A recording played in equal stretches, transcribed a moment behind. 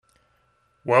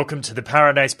Welcome to the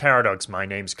Paradise Paradox. My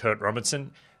name's Kurt Robertson.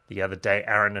 The other day,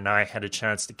 Aaron and I had a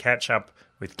chance to catch up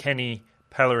with Kenny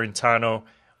Palurintano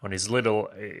on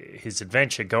his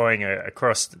adventure going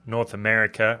across North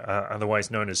America, otherwise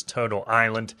known as Turtle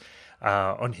Island,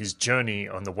 on his journey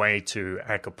on the way to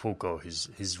Acapulco,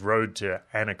 his Road to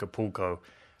Anarchapulco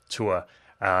tour,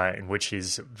 in which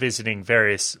he's visiting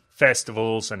various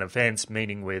festivals and events,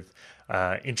 meeting with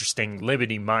interesting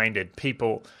liberty-minded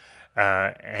people,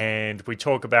 and we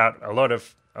talk about a lot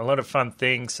of fun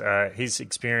things, his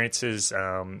experiences,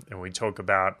 and we talk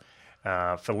about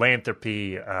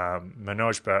philanthropy,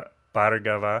 Manoj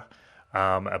Bhargava,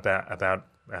 about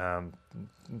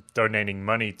donating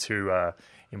money to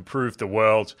improve the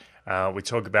world. We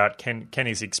talk about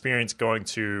Kenny's experience going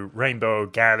to rainbow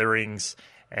gatherings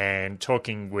and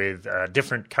talking with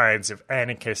different kinds of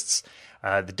anarchists,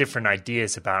 the different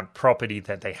ideas about property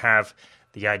that they have,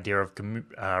 the idea of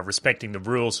respecting the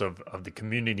rules of the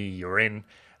community you're in,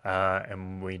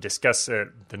 and we discuss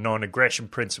the non-aggression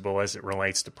principle as it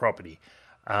relates to property.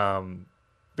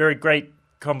 Very great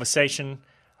conversation.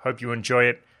 Hope you enjoy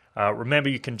it. Remember,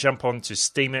 you can jump on to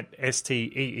Steemit,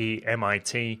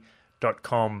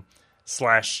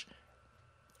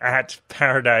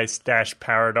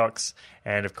 steemit.com/@paradise-paradox.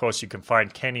 And of course, you can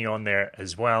find Kenny on there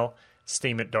as well.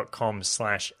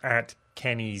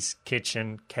 Steemit.com/@Kenny's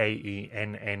Kitchen,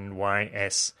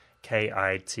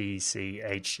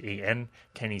 KENNYSKITCHEN,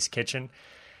 Kenny's Kitchen.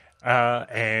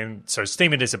 And so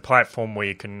Steemit is a platform where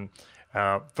you can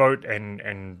vote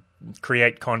and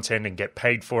create content and get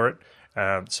paid for it.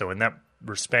 So in that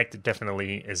respect, it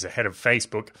definitely is ahead of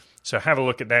Facebook. So have a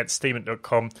look at that,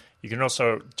 steemit.com. You can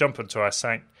also jump onto our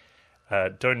site,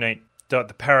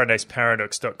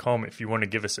 donate.theparadiseparadox.com if you want to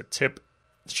give us a tip,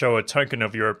 show a token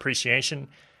of your appreciation.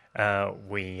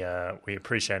 We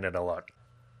appreciate it a lot.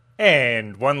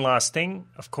 And one last thing,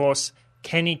 of course,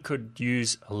 Kenny could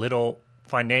use a little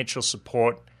financial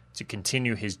support to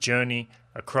continue his journey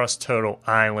across Turtle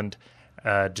Island,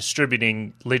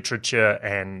 distributing literature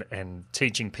and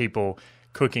teaching people,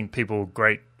 cooking people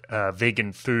great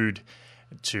vegan food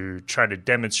to try to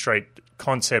demonstrate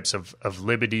concepts of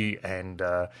liberty and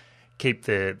keep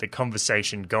the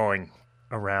conversation going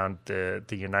around the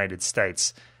United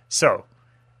States. So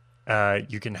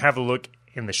you can have a look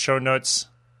in the show notes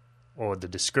or the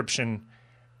description.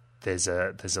 There's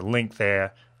a link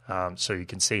there, so you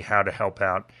can see how to help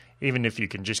out. Even if you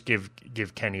can just give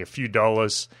Kenny a few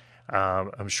dollars,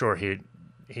 I'm sure he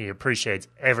appreciates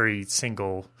every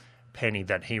single penny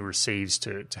that he receives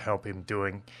to help him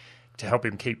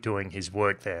keep doing his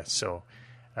work there. So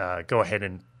go ahead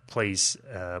and please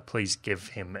give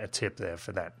him a tip there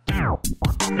for that.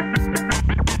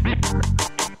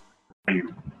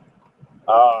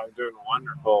 I'm doing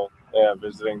wonderful. Yeah,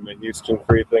 visiting the Houston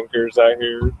Free Thinkers out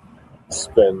here. It's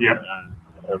been an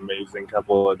amazing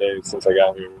couple of days since I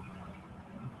got here.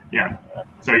 Yeah.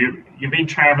 So you've been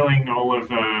traveling all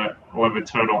over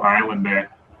Turtle Island there,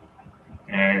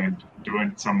 and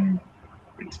doing some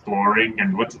exploring.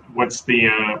 And what's the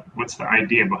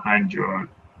idea behind your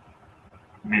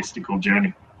mystical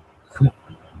journey?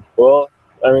 Well,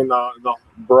 I mean, the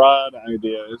broad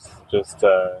idea is just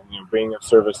being of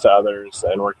service to others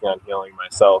and working on healing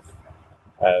myself,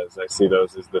 as I see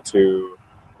those as the two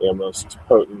most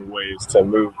potent ways to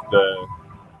move the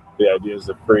ideas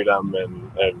of freedom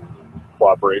and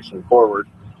cooperation forward.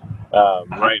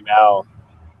 Right now,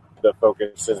 the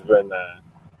focus has been,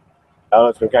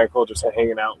 it's been kind of cool just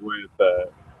hanging out with,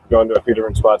 going to a few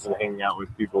different spots and hanging out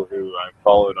with people who I've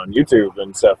followed on YouTube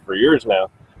and stuff for years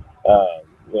now.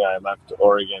 I left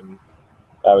Oregon.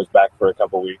 I was back for a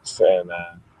couple weeks and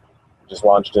just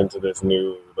launched into this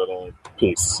new little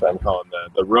piece I'm calling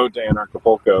the Road to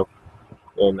Anarchapulco.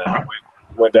 And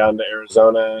went down to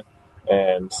Arizona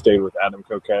and stayed with Adam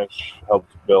Kokesh,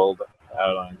 helped build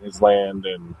out on his land,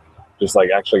 and just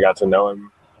actually got to know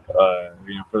him,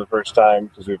 for the first time,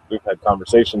 because we've had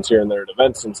conversations here and there at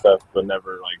events and stuff, but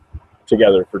never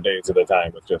together for days at a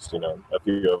time with just a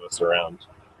few of us around.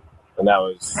 And that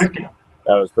was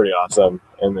pretty awesome.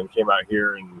 And then came out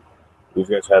here, and these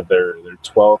guys had their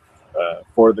 12th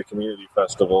for the community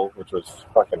festival, which was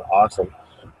fucking awesome.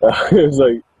 It was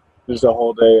just a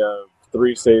whole day of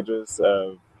 3 stages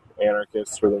of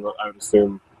anarchists. For them, I would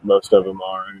assume most of them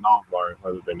are, and all of them are,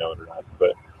 whether they know it or not.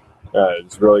 But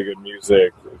it's really good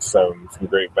music, some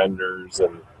great vendors,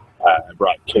 and I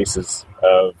brought cases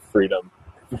of freedom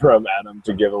from Adam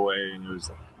to give away, and it was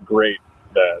great.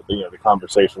 The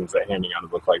conversations that handing out a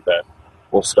book like that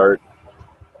will start.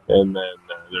 And then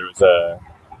there was a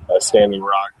Standing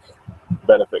Rock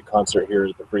benefit concert here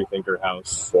at the Freethinker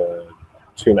House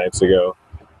 2 nights ago.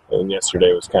 and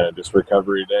yesterday was kind of just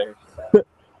recovery day.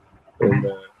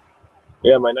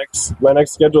 And my next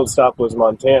scheduled stop was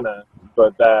Montana,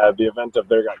 but the event up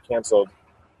there got canceled.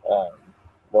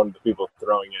 One of the people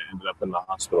throwing it ended up in the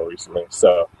hospital recently,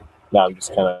 so now I'm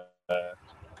just kind of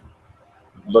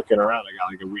looking around. I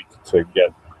got like a week to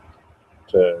get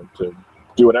to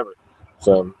do whatever,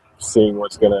 so I'm seeing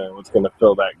what's gonna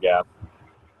fill that gap,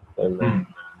 and then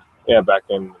back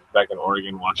in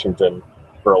Oregon, Washington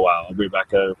for a while. I'll be back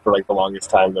for like the longest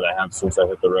time that I have since I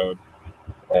hit the road,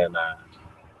 and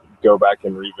go back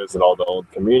and revisit all the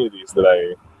old communities that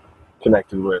I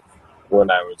connected with when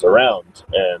I was around,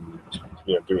 and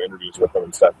do interviews with them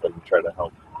and stuff, and try to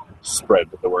help spread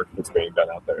the work that's being done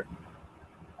out there.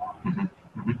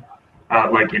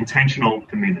 Like intentional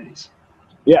communities.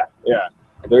 Yeah.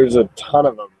 There's a ton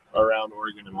of them around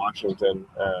Oregon and Washington.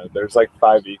 There's like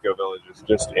 5 eco villages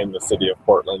just in the city of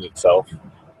Portland itself.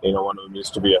 One of them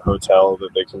used to be a hotel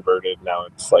that they converted. Now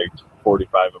it's like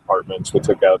 45 apartments. They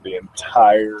took out the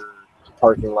entire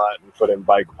parking lot and put in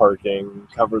bike parking,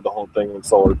 covered the whole thing with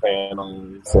solar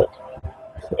panels.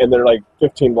 And they're like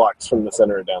 15 blocks from the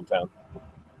center of downtown.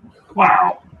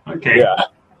 Wow. Okay. Yeah.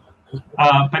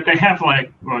 But they have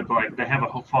they have a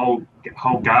whole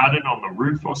garden on the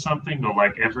roof or something, or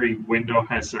like every window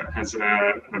has a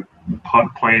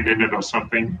pot plant in it or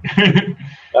something.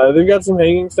 They've got some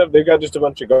hanging stuff. They've got just a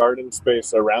bunch of garden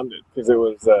space around it because it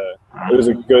was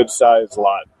a good sized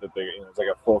lot that they it's like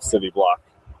a full city block,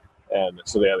 and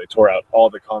so they tore out all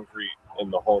the concrete in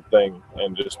the whole thing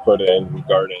and just put in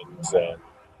gardens and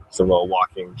some little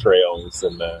walking trails,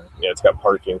 and it's got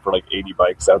parking for like 80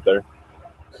 bikes out there.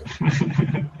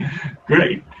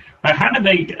 Great. How did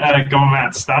they go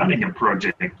about starting a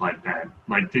project like that?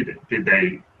 Like, did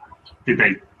they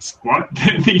squat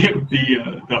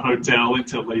the hotel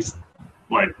until they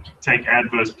like take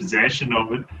adverse possession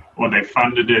of it, or they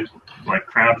funded it, like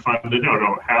crowdfunded it,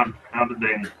 or how did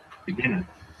they begin it?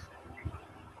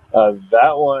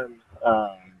 That one,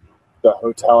 the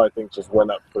hotel I think just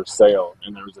went up for sale,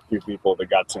 and there was a few people that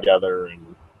got together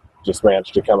and just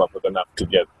managed to come up with enough to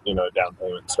get a down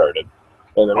payment started.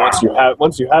 And then once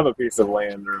you have a piece of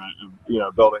land or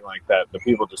a building like that, the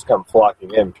people just come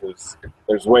flocking in because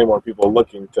there's way more people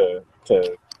looking to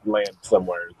land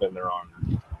somewhere than there are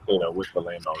with the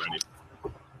land already.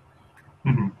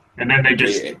 Mm-hmm. And then they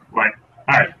just all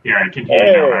right, yeah, I can hear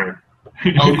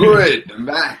you now. Oh, good, I'm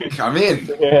back. I'm in.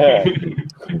 Yeah.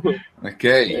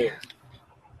 Okay.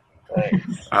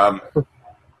 Nice.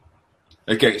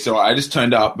 Okay, so I just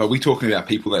turned up, but we're talking about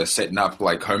people that are setting up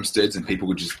like homesteads and people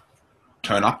would just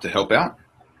turn up to help out?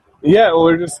 Yeah, well,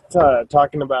 we're just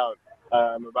talking about,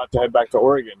 I'm about to head back to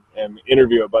Oregon and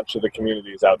interview a bunch of the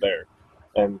communities out there.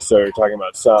 And so we're talking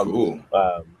about some, cool.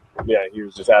 He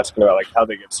was just asking about like how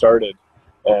they get started.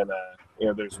 And,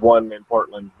 there's one in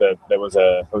Portland that was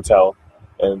a hotel,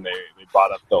 and they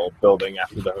bought up the old building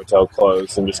after the hotel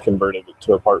closed and just converted it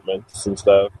to apartments and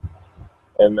stuff.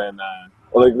 And then,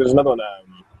 there's another one,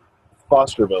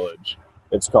 Foster Village,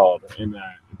 it's called, and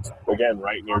it's, again,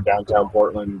 right near downtown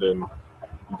Portland, and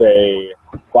they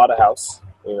bought a house,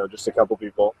 just a couple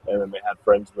people, and then they had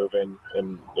friends move in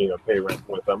and, pay rent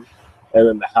with them, and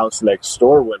then the house next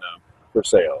door went up for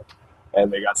sale,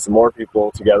 and they got some more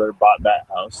people together, bought that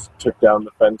house, took down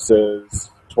the fences,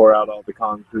 tore out all the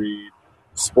concrete,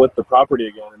 split the property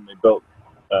again, and they built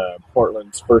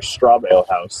Portland's first straw bale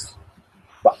house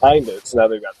behind it. So now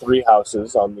they've got 3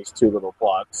 houses on these 2 little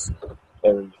plots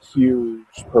and a huge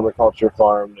permaculture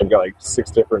farm. They've got like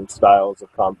 6 different styles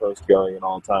of compost going at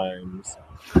all times.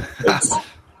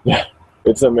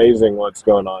 It's amazing what's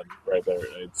going on right there.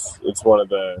 It's one of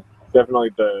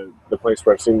definitely the place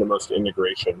where I've seen the most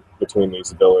integration between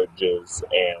these villages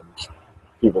and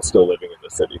people still living in the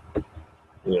city.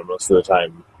 Most of the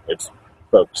time it's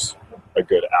folks a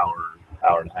good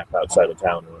hour and a half outside of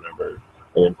town or whatever.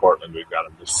 And in Portland, we've got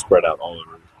them just spread out all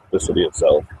over the city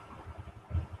itself.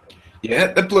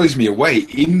 Yeah, that blows me away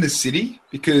in the city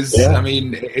because,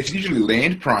 it's usually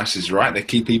land prices, right, that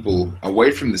keep people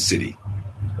away from the city.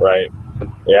 Right.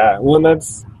 Yeah. Well,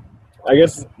 I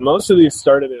guess most of these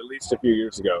started at least a few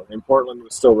years ago. And Portland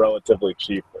was still relatively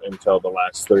cheap until the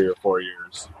last 3 or 4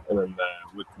 years. And then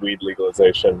with weed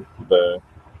legalization, the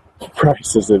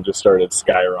prices have just started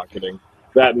skyrocketing.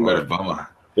 What a bummer.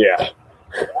 Yeah.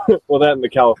 Well, that and the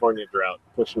California drought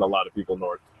pushing a lot of people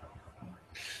north.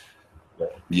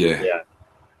 Yeah.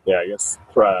 I guess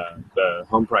the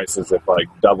home prices have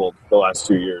doubled the last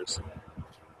 2 years,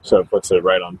 so it puts it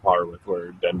right on par with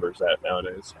where Denver's at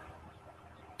nowadays.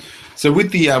 So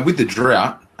with the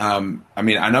drought, I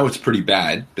know it's pretty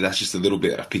bad, but that's just a little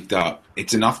bit I picked up.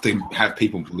 It's enough to have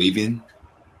people leaving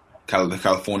the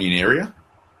Californian area?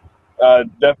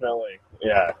 Definitely,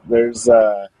 yeah. There's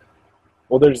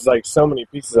there's like so many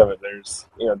pieces of it. There's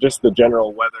just the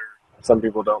general weather. Some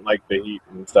people don't like the heat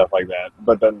and stuff like that,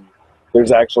 but then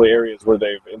there's actually areas where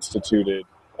they've instituted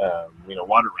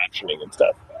water rationing and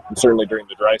stuff. And certainly during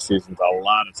the dry seasons, a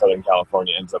lot of Southern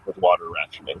California ends up with water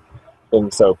rationing.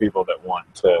 And so people that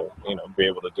want to, be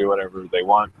able to do whatever they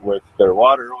want with their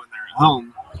water when they're at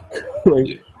home,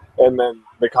 and then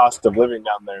the cost of living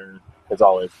down there has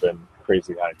always been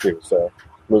crazy high too. So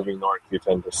moving north, you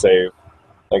tend to save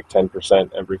like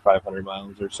 10% every 500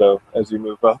 miles or so as you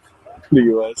move up the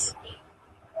U.S.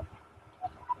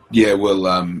 Yeah, well,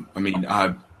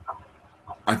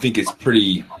 I think it's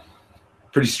pretty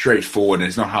straightforward, and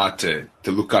it's not hard to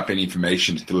look up any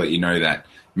information to let you know that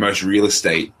most real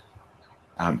estate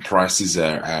prices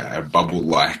are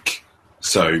bubble-like.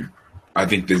 So I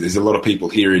think there's a lot of people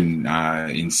here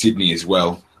in Sydney as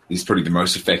well. Is probably the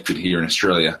most affected here in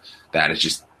Australia. That is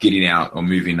just getting out or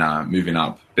moving up.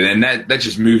 But then that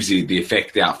just moves the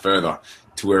effect out further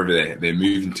to wherever they're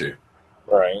moving to.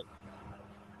 Right.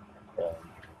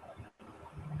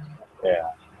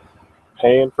 Yeah.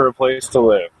 Paying for a place to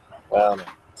live. I don't know.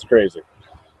 It's crazy.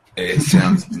 It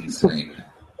sounds insane.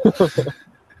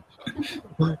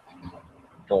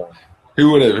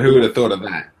 Who would have thought of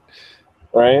that?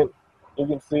 Right? You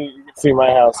can see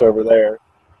my house over there.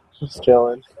 Just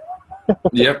chilling.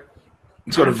 Yep.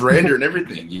 It's got a veranda and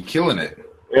everything. You're killing it.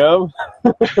 Yep.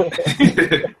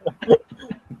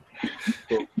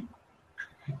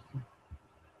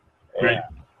 Right.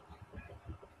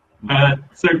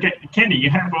 So, Kenny, you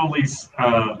have all these,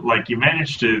 you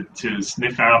managed to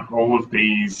sniff out all of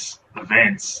these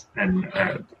events and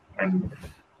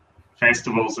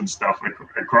festivals and stuff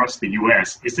across the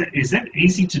US. Is that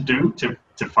easy to do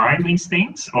to find these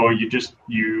things, or you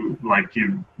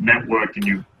network and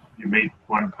you meet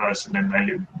one person and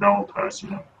they know a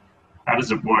person? How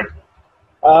does it work?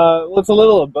 Well, it's a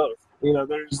little of both.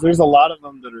 There's a lot of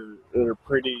them that are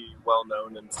pretty well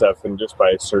known and stuff, and just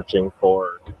by searching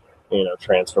for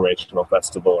transformational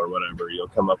festival or whatever, you'll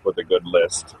come up with a good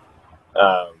list.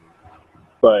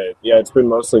 But yeah, it's been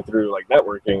mostly through like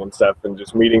networking and stuff, and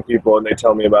just meeting people, and they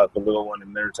tell me about the little one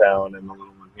in their town and the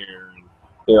little one here,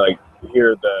 and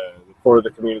here for the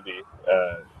community.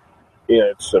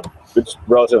 It's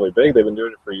relatively big. They've been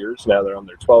doing it for years now. They're on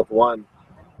their 12th one,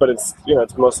 but it's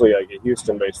mostly like a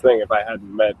Houston-based thing. If I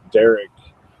hadn't met Derek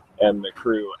and the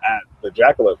crew at the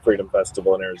Jackalope Freedom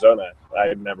Festival in Arizona,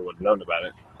 I never would have known about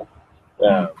it.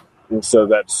 And so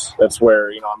that's where,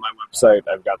 on my website,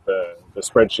 I've got the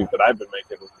spreadsheet that I've been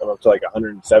making. I'm up to like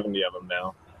 170 of them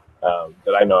now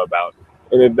that I know about.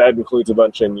 And that includes a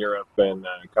bunch in Europe and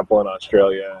a couple in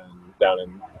Australia and down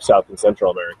in South and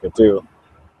Central America too.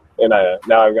 And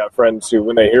now I've got friends who,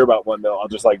 when they hear about one, I'll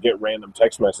just like get random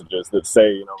text messages that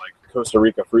say, like Costa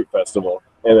Rica Fruit Festival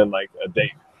and then like a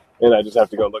date. And I just have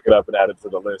to go look it up and add it to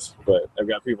the list. But I've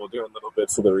got people doing little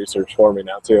bits of the research for me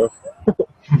now too.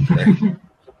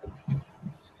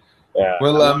 Yeah.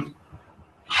 Well,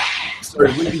 so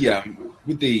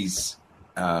with these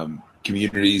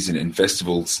communities and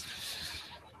festivals,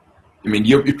 I mean,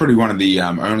 you're probably one of the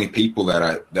only people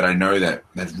that I know that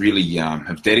really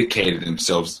have dedicated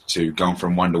themselves to going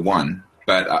from one to one.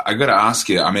 But I got to ask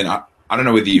you. I mean, I don't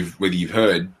know whether you've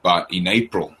heard, but in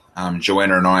April,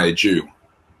 Joanna and I are due.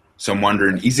 So I'm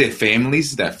wondering, is there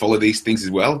families that follow these things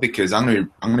as well? Because I'm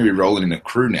gonna be rolling in a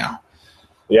crew now.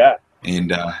 Yeah.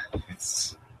 And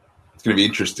it's going to be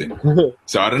interesting.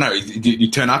 So I don't know.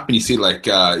 You turn up and you see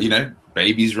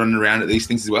babies running around at these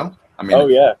things as well. I mean, oh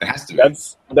yeah, it has to be.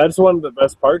 That's one of the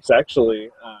best parts actually,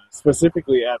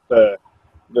 specifically at the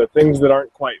things that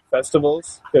aren't quite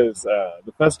festivals, because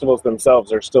the festivals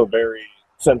themselves are still very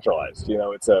centralized.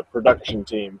 It's a production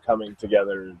team coming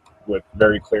together with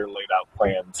very clear laid out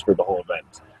plans for the whole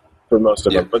event for most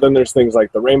of them. But then there's things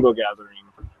like the Rainbow Gathering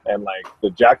and like the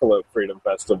Jackalope Freedom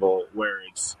Festival, where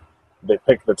they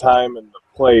pick the time and the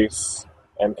place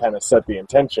and kind of set the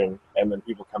intention, and then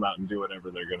people come out and do whatever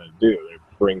they're going to do. They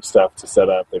bring stuff to set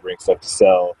up, they bring stuff to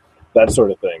sell, that sort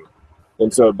of thing.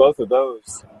 And so both of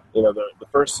those, the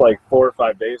first 4 or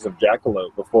 5 days of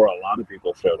Jackalope, before a lot of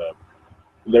people showed up,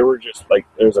 there were just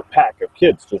there was a pack of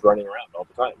kids just running around all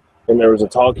the time. And there was a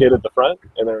tall kid at the front,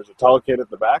 and there was a tall kid at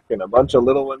the back, and a bunch of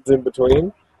little ones in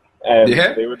between. And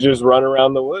they would just run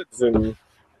around the woods and,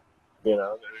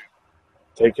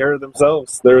 take care of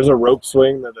themselves. There was a rope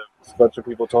swing that a bunch of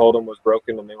people told them was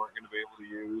broken and they weren't going to be able to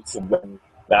use. And then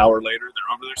an hour later,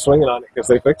 they're over there swinging on it because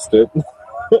they fixed it.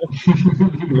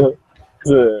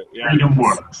 Freedom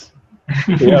works.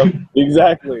 Yeah,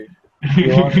 exactly.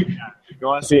 you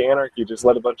want to see anarchy, just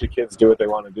let a bunch of kids do what they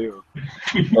want to do.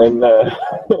 And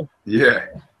Yeah.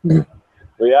 but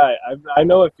yeah, I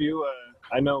know a few.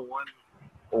 I know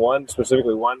one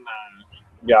specifically, one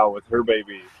gal with her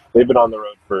baby. They've been on the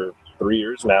road for 3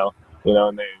 years now,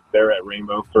 and they're at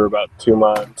Rainbow for about 2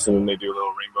 months, and then they do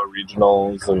little Rainbow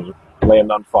regionals and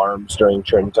land on farms during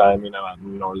trim time, out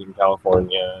in Northern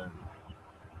California.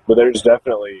 But there's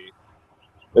definitely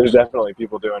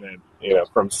people doing it,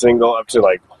 from single up to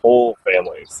like whole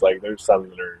families. Like there's some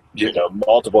that are,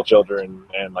 multiple children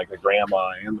and like the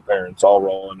grandma and the parents all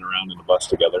rolling around in a bus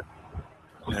together.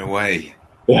 No way.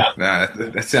 Yeah.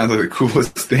 That sounds like the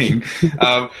coolest thing.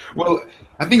 Well,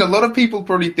 I think a lot of people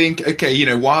probably think,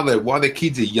 okay, while the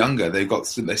kids are younger, they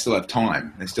still have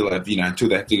time. They still have, until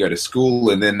they have to go to school,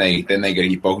 and then they go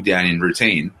get bogged down in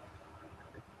routine.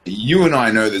 You and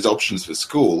I know there's options for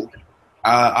school.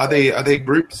 Are there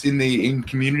groups in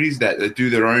communities that do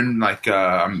their own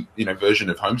version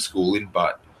of homeschooling,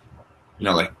 but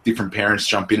like different parents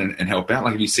jump in and help out?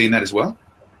 Like, have you seen that as well?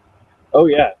 Oh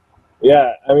yeah.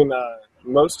 I mean,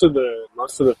 most of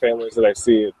the families that I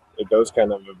see at those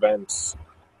kind of events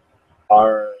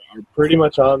are pretty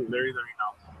much on. They're either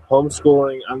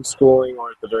homeschooling, unschooling,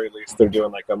 or at the very least they're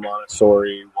doing like a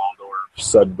Montessori, Waldorf,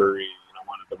 Sudbury,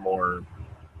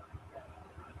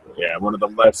 one of the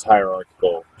less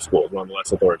hierarchical schools, one of the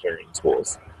less authoritarian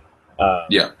schools.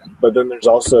 But then there's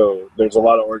a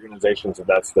lot of organizations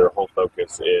that's their whole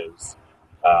focus is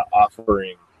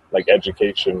offering like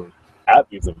education at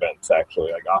these events,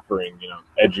 actually, like offering,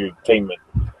 edutainment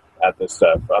at this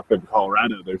stuff. Up in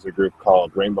Colorado, there's a group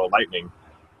called Rainbow Lightning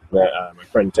that my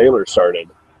friend Taylor started,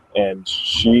 and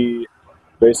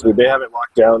they have it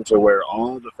locked down to where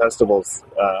all the festivals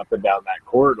up and down that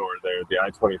corridor there, the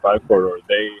I-25 corridor,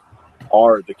 they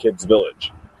are the kids'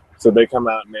 village. So they come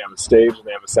out and they have a stage and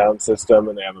they have a sound system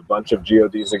and they have a bunch of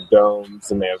geodesic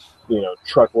domes and they have,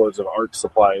 truckloads of art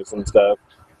supplies and stuff.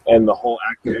 And the whole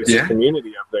activist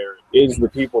community up there is the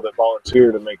people that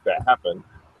volunteer to make that happen.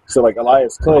 So like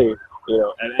Elias Clay,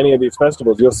 at any of these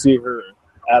festivals, you'll see her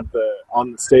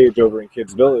on the stage over in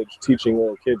Kids Village teaching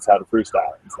little kids how to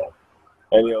freestyle and stuff.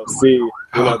 And you'll see,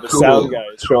 the sound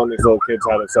guys showing these little kids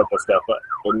how to set the stuff up.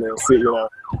 And they'll see,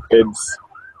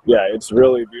 it's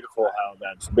really beautiful how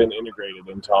that's been integrated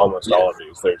into almost all of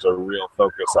these. There's a real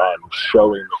focus on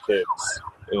showing the kids,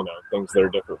 things that are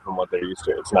different from what they're used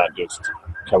to. It's not just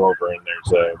come over and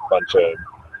there's a bunch of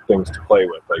things to play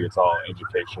with. Like it's all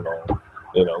educational,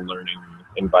 learning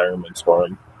environments for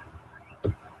them.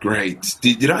 Great.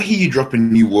 Did I hear you drop a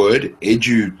new word?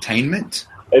 Edutainment?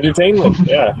 Edutainment,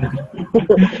 yeah.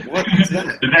 What is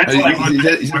that? That's like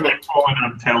what they call it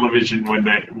on television when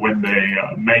they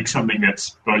make something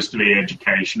that's supposed to be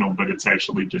educational, but it's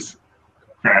actually just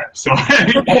crap. So I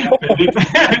think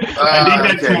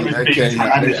that's being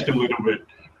tarnished a little bit.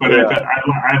 But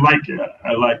I like it.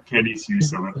 I like Kenny's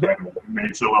use of it. It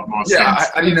makes a lot more sense. Yeah,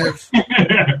 I don't know.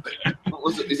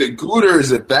 Is it good or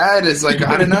is it bad? It's like,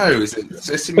 I don't know. Is it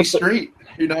Sesame Street?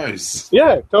 Who knows?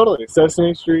 Yeah, totally.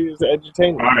 Sesame Street is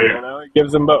edutainment. Oh, yeah. It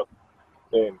gives them both.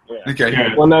 And, Okay.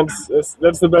 Yeah. Well,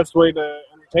 that's the best way to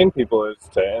entertain people is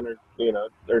to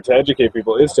or to educate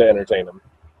people is to entertain them.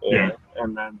 Yeah.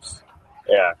 And that's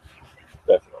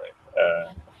definitely.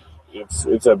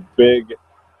 It's a big.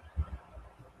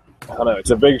 I don't know. It's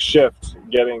a big shift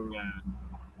getting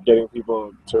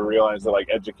people to realize that like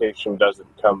education doesn't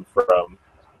come from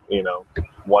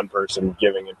one person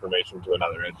giving information to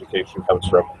another. Education comes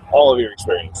from all of your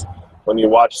experience. When you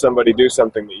watch somebody do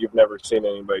something that you've never seen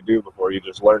anybody do before, you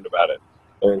just learned about it.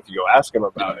 And if you go ask them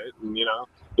about it, and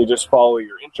you just follow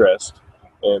your interest,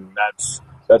 and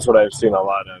that's what I've seen a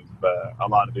lot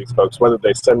of these folks, whether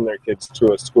they send their kids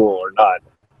to a school or not.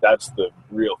 That's the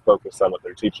real focus on what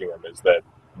they're teaching them is that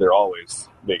they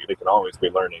can always be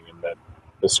learning, and that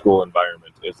the school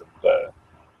environment isn't the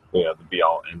be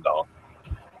all end all.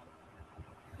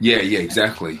 Yeah,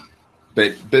 exactly.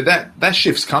 But that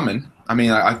shift's coming. I mean,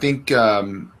 I think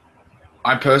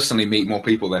I personally meet more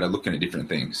people that are looking at different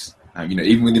things.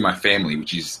 Even within my family,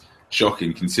 which is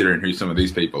shocking considering who some of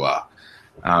these people are.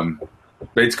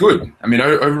 But it's good. I mean,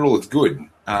 overall, it's good.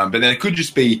 But then it could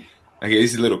just be. Okay,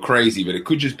 this is a little crazy, but it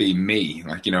could just be me.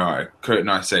 Like, Kurt and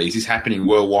I say, is this happening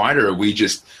worldwide, or are we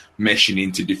just meshing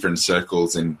into different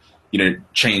circles and,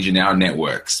 changing our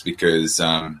networks? Because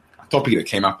a topic that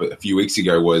came up a few weeks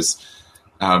ago was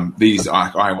these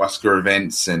ayahuasca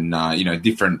events and,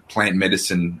 different plant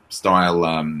medicine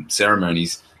style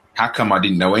ceremonies. How come I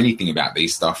didn't know anything about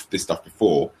this stuff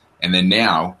before? And then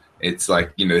now it's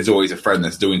like, there's always a friend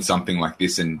that's doing something like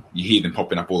this and you hear them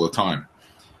popping up all the time.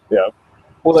 Yeah.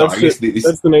 Well, that's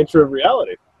the nature of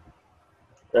reality.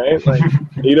 right? Like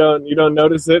you don't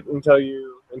notice it until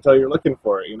you're looking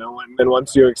for it, you know. And then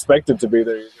once you expect it to be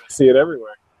there, you're gonna see it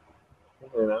everywhere.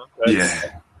 You know,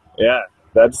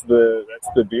 that's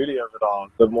the beauty of it all.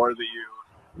 The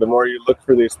more you look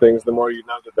for these things, the more you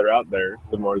know that they're out there.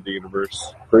 The more the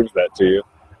universe proves that to you.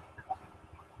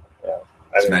 Yeah,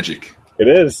 it's magic. It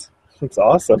is. It's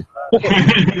awesome.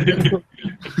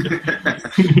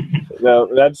 No,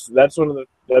 that's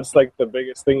like the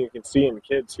biggest thing you can see in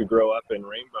kids who grow up in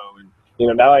Rainbow. And you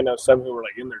know, now I know some who were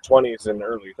like in their 20s and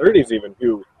early 30s even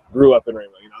who grew up in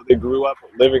Rainbow. You know, they grew up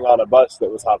living on a bus that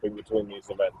was hopping between these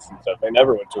events and stuff. They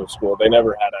never went to a school. They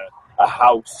never had a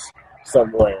house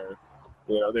somewhere.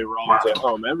 You know, they were always at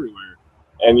home everywhere.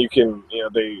 And you can, you know,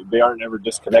 they aren't ever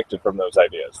disconnected from those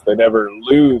ideas. They never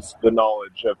lose the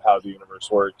knowledge of how the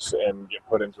universe works and get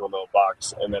put into a little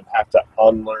box and then have to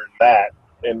unlearn that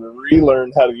and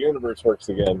relearn how the universe works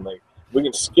again. Like, we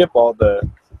can skip all the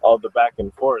back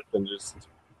and forth and just,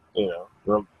 you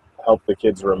know, help the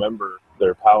kids remember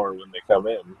their power when they come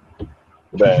in.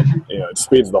 That, you know, it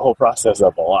speeds the whole process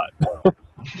up a lot.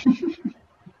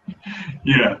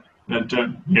 Yeah.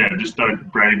 Just don't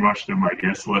brainwash them, I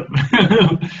guess.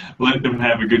 Let them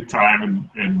have a good time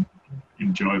and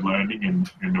enjoy learning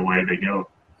and away they go.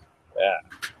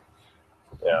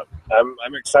 Yeah.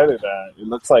 I'm excited. It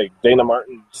looks like Dana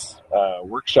Martin's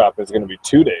workshop is going to be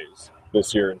 2 days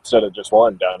this year instead of just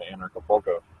one down at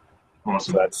Anarchapulco.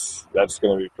 Awesome. So that's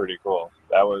going to be pretty cool.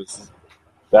 That was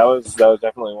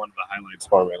definitely one of the highlights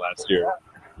for me last year.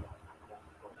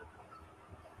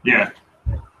 Yeah.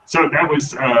 So that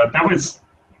was.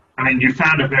 I mean, you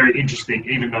found it very interesting,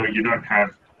 even though you don't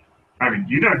have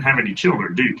any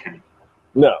children, do you, Kenny?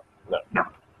 No.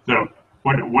 So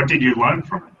what did you learn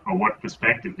from it, or what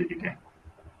perspective did you get?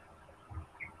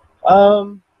 I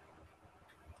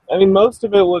mean, most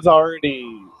of it was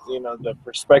already, you know, the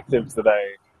perspectives that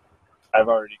I've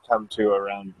already come to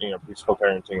around, you know, peaceful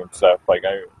parenting and stuff. Like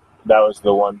that was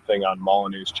the one thing on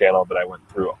Molyneux's channel that I went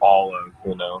through all of,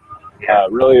 you know.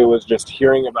 Really, it was just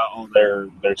hearing about all their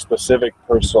specific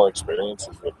personal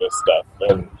experiences with this stuff.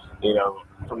 And, you know,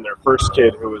 from their first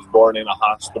kid who was born in a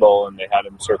hospital and they had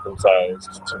him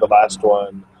circumcised to the last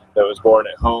one that was born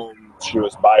at home. She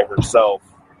was by herself.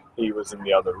 He was in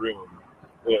the other room,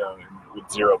 you know, with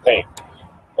zero pain.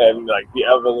 And, like, the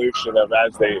evolution of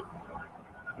as they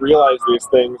realize these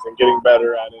things and getting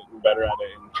better at it and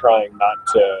trying not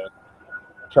to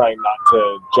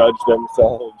judge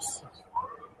themselves.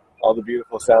 All the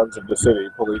beautiful sounds of the city,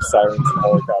 police sirens and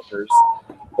helicopters.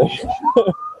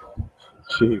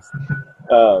 Jeez.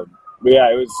 But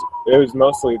yeah, it was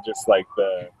mostly just like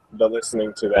the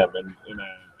listening to them, and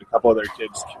a couple of their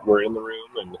kids were in the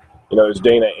room, and you know, it was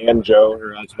Dana and Joe,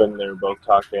 her husband. They were both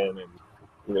talking, and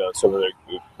you know,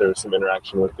 there was some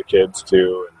interaction with the kids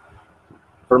too. And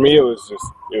for me, it was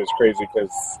crazy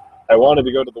because I wanted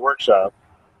to go to the workshop,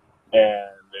 and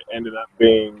it ended up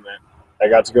being that I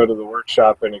got to go to the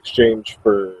workshop in exchange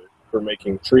for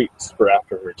making treats for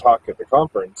after her talk at the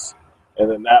conference. And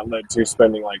then that led to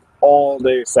spending like all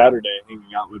day Saturday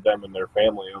hanging out with them and their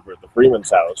family over at the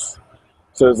Freeman's house.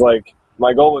 So it's like,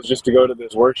 my goal was just to go to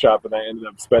this workshop, and I ended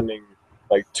up spending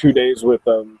like 2 days with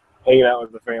them, hanging out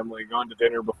with the family, going to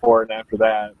dinner before and after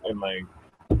that. And like,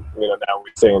 you know, now we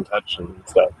stay in touch and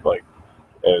stuff. Like,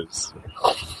 it's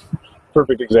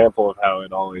perfect example of how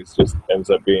it always just ends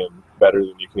up being better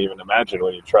than you can even imagine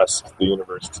when you trust the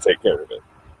universe to take care of it.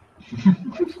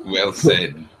 Well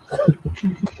said.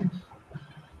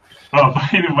 Oh, by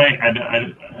the way, I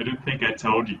don't think I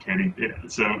told you, Kenny.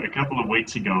 So a couple of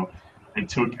weeks ago, I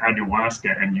took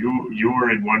ayahuasca, and you were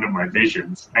in one of my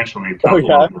visions. Actually, a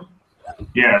couple of them.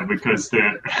 Yeah, because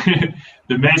the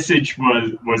the message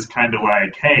was kind of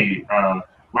like, hey,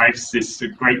 life's this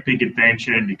great big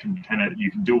adventure, and you can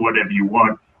do whatever you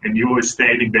want. And you were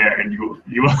standing there, and you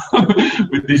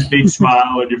with this big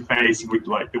smile on your face, with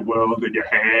like the world in your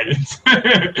hands,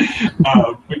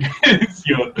 because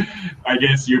I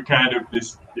guess you're kind of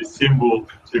this symbol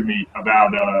to me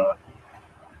about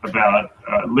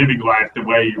living life the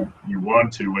way you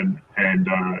want to, and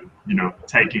you know,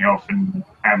 taking off and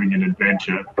having an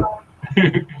adventure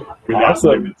without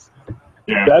limits.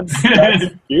 Yeah, that's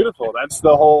beautiful. That's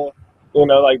the whole. You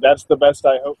know, like, that's the best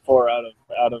I hope for out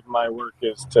of my work,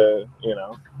 is to, you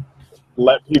know,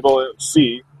 let people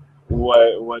see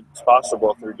what's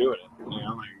possible through doing it. You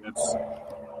know, like,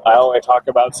 I only talk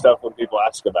about stuff when people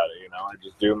ask about it. You know, I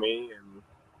just do me,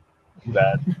 and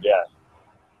that, yeah,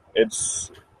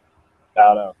 it's, I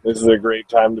don't know. This is a great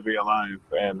time to be alive,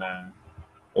 and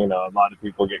you know, a lot of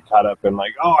people get caught up in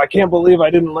like, oh, I can't believe I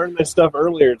didn't learn this stuff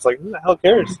earlier. It's like, who the hell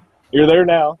cares? You're there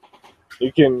now.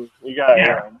 You got.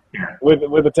 Yeah. Yeah.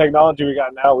 With the technology we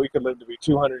got now, we could live to be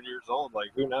 200 years old. Like,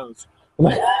 who knows?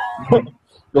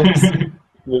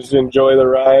 Just enjoy the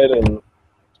ride, and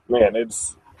man,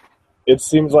 it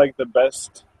seems like the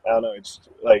best. I don't know. It's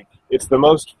like it's the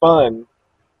most fun,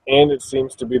 and it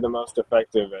seems to be the most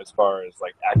effective as far as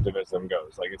like activism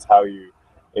goes. Like, it's how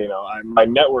my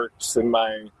networks and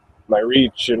my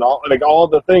reach and all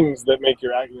the things that make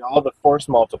all the force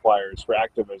multipliers for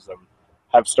activism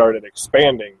have started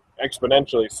expanding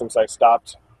exponentially since I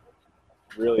stopped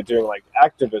really doing like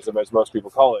activism, as most people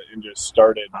call it, and just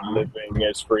started living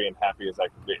as free and happy as I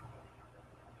could be.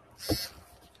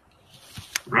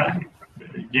 Right.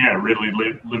 Yeah, really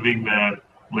living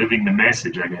the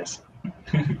message, I guess.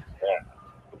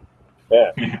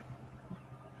 Yeah.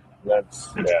 That's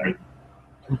great.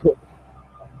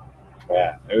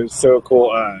 Yeah, it was so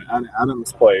cool.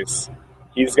 Adam's place,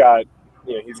 he's got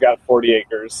 40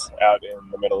 acres out in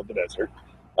the middle of the desert,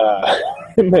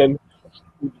 and then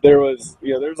there was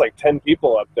like 10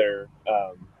 people up there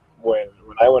when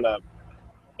I went up,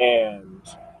 and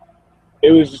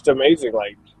it was just amazing.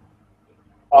 Like,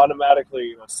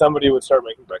 automatically, somebody would start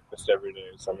making breakfast every day.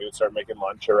 Somebody would start making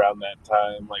lunch around that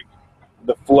time. Like,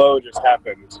 the flow just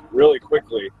happened really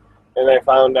quickly, and I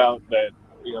found out that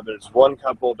there's one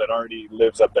couple that already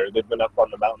lives up there. They've been up on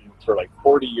the mountain for like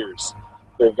 40 years.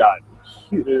 They've got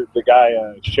the guy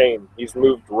Shane. He's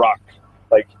moved rock,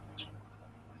 like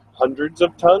hundreds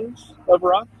of tons of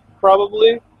rock,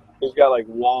 probably. He's got like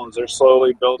walls. They're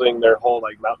slowly building their whole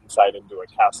like mountainside into a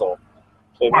castle.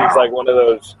 And he's like one of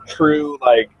those true,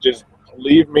 like, just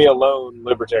leave me alone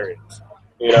libertarians.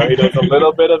 He does a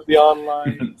little bit of the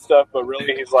online stuff, but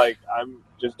really he's like,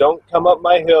 just don't come up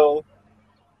my hill.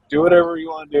 Do whatever you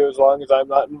want to do as long as I'm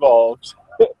not involved.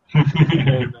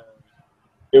 And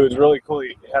it was really cool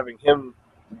having him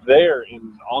there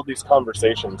in all these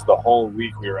conversations. The whole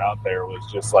week we were out there was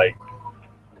just like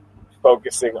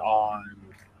focusing on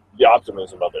the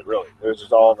optimism of it, really. It was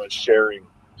just all of us sharing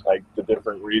like the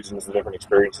different reasons, the different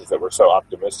experiences that were so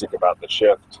optimistic about the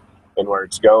shift and where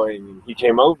it's going. And he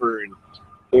came over and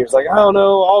he was like, I don't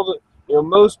know,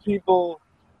 most people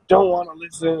don't want to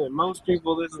listen, and most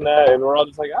people this and that, and we're all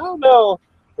just like, I don't know.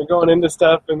 We're going into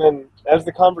stuff, and then as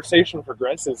the conversation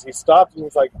progresses, he stopped and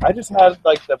he's like, I just had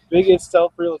like the biggest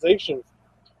self-realization.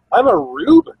 I'm a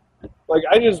rube. Like,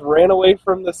 I just ran away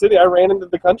from the city. I ran into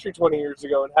the country 20 years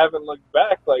ago and haven't looked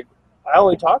back. Like, I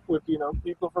only talk with,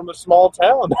 people from a small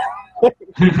town.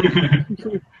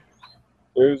 It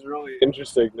was really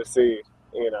interesting to see,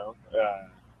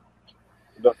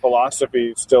 the philosophy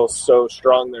is still so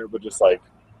strong there, but just like,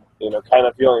 kind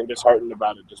of feeling disheartened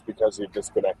about it just because he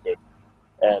disconnected.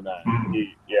 And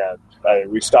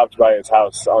we stopped by his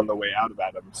house on the way out of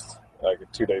Adams, like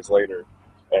 2 days later,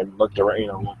 and looked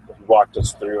around, walked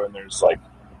us through, and there's like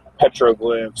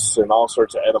petroglyphs and all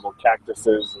sorts of edible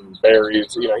cactuses and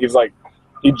berries. He's like,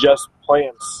 he just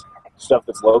plants stuff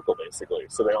that's local, basically,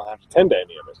 so they don't have to tend to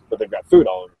any of it, but they've got food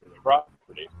all over their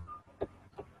property.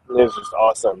 And it's just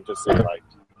awesome to see, like,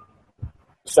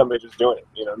 somebody just doing it.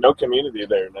 No community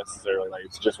there necessarily. Like,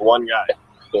 it's just one guy.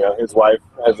 His wife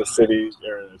has a city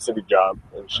job,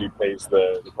 and she pays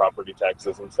the property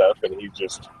taxes and stuff, and he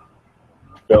just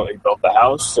built the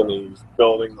house, and he's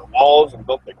building the walls and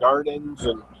built the gardens,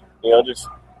 and just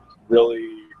really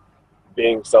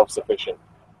being self-sufficient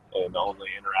and only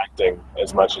interacting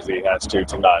as much as he has to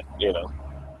not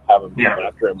have them come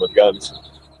after him with guns.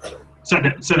 So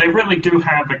they really do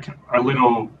have a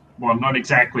little, well, not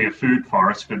exactly a food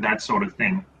forest, but that sort of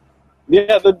thing.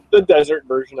 Yeah, the desert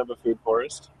version of a food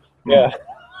forest. Yeah.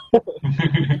 I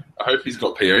hope he's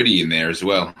got peyote in there as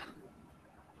well.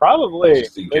 Probably.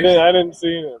 I didn't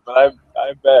see it, but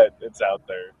I bet it's out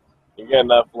there. You get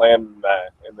enough land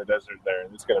in the desert there,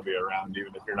 and it's going to be around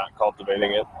even if you're not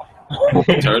cultivating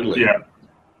it. Totally. Yeah.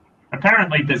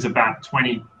 Apparently there's about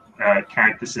 20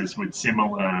 cactuses with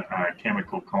similar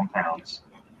chemical compounds.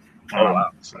 Oh, wow.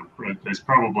 So there's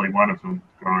probably one of them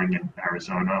growing in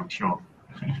Arizona, I'm sure.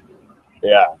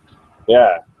 Yeah,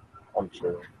 I'm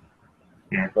sure.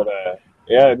 Yeah. But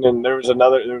and then there was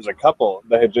a couple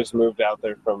that had just moved out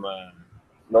there from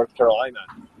North Carolina.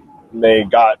 And they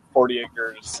got 40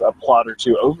 acres, a plot or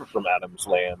two over from Adam's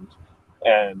land,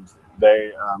 and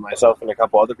they, myself and a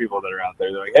couple other people that are out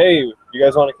there, they're like, hey, you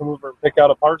guys want to come over and pick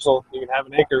out a parcel? You can have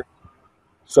an acre.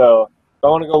 So if I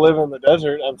want to go live in the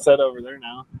desert, I'm set over there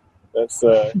now. That's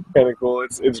kind of cool.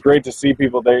 It's great to see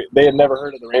people. They had never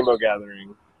heard of the Rainbow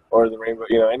Gathering or the Rainbow,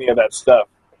 any of that stuff.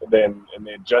 And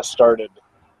they had just started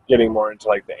getting more into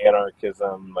like the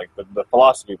anarchism, like the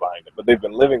philosophy behind it. But they've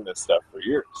been living this stuff for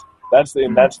years. That's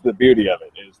the beauty of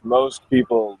it, is most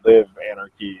people live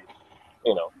anarchy.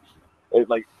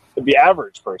 the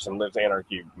average person lives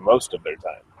anarchy most of their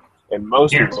time, and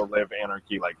most people live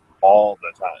anarchy like all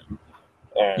the time.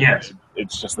 And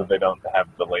it's just that they don't have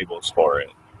the labels for it.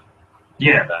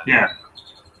 Yeah.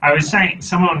 I was saying,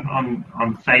 someone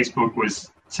on Facebook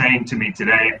was saying to me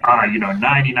today,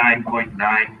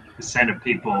 99.9% of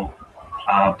people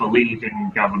believe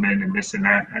in government and this and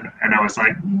that, and I was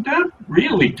like, not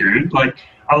really, dude. Like,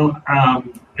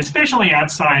 especially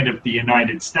outside of the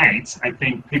United States, I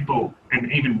think people,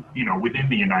 and even within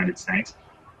the United States,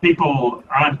 people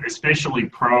aren't especially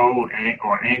pro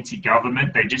or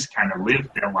anti-government. They just kind of live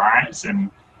their lives,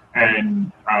 and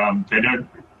they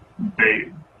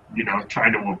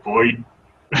try to avoid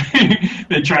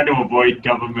they try to avoid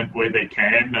government where they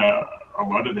can a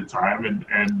lot of the time,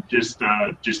 and just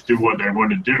do what they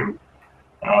want to do.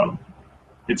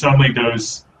 It's only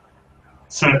those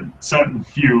certain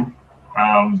few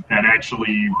that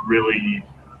actually really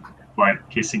like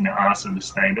kissing the ass of the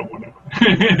state or whatever.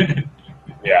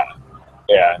 Yeah.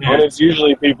 And it's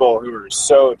usually people who are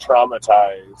so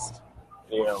traumatized,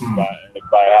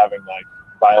 by having like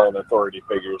violent authority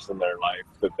figures in their life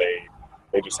that they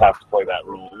just have to play that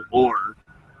role, or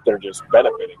they're just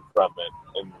benefiting from it,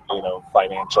 and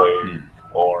financially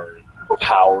or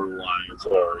power-wise,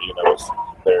 or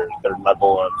their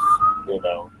level of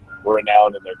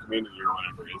renown in their community or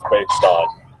whatever is based on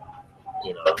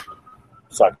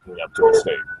sucking up to the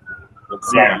state.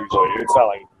 It's not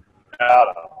like, I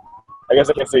don't know. I guess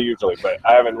I can't say usually, but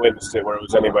I haven't witnessed it where it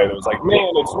was anybody that was like,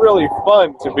 man, it's really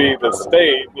fun to be the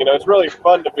state. It's really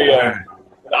fun to be an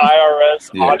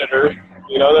IRS auditor.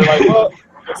 They're like, well,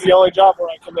 it's the only job where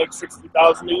I can make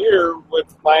 $60,000 a year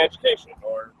with my education,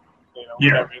 or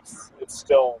whatever. It's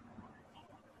still.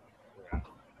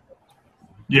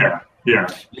 Yeah. I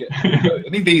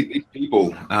think these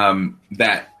people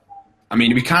that. I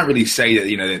mean, we can't really say that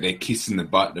that they're kissing the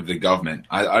butt of the government.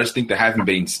 I just think they haven't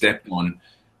been stepped on,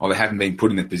 or they haven't been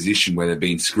put in a position where they're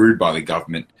being screwed by the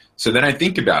government. So they don't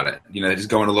think about it. They're just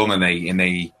going along and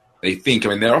they think. I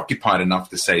mean, they're occupied enough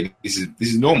to say this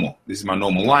is normal. This is my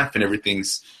normal life, and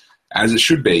everything's as it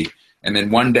should be. And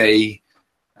then one day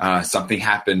something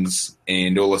happens,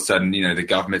 and all of a sudden, the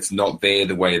government's not there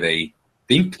the way they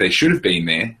think they should have been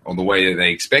there, or the way that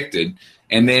they expected.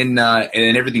 And then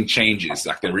everything changes.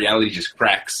 Like the reality just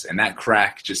cracks, and that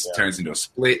crack just turns into a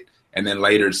split. And then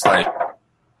later it's like,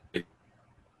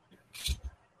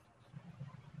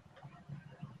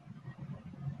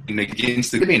 and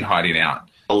against the been hiding out,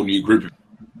 a whole new group.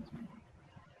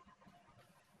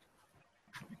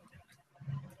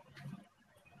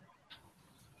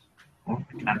 I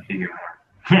can't hear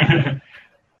you.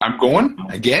 I'm going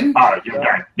again. Oh,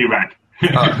 you're back.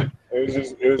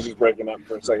 It was just breaking up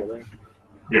for a second there.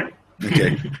 Yeah.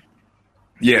 Okay.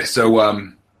 Yeah. So, I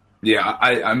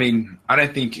mean, I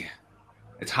don't think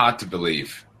it's hard to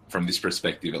believe from this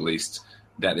perspective, at least,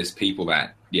 that there's people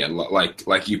that,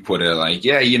 like you put it, like,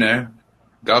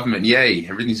 government, yay,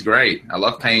 everything's great. I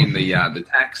love paying the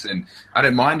tax, and I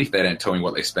don't mind if they don't tell me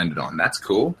what they spend it on. That's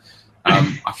cool.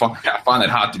 I find that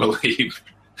hard to believe.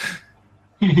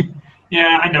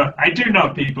 Yeah, I know. I do know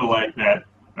people like that.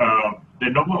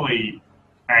 They're normally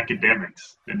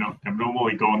academics. They're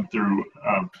normally going through.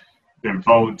 They've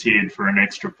volunteered for an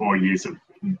extra 4 years of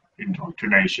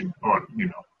indoctrination or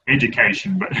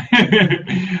education, but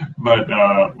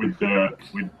with a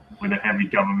heavy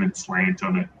government slant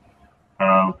on it.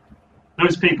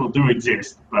 Those people do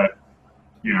exist, but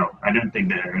I don't think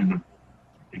they're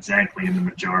exactly in the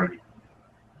majority.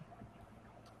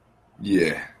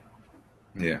 Yeah.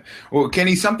 Well,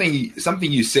 Kenny, something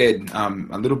you said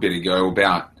a little bit ago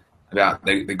about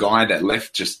the guy that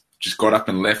left just got up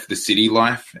and left the city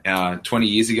life 20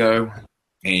 years ago,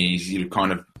 and he's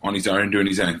kind of on his own doing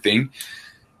his own thing.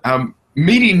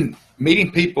 Meeting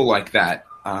people like that,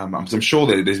 I'm sure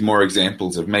that there's more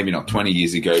examples of maybe not 20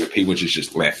 years ago, but people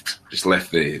just left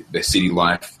their city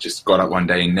life, just got up one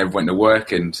day and never went to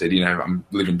work and said, I'm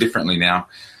living differently now.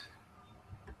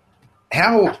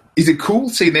 How is it cool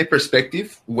seeing their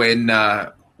perspective when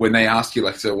they ask you,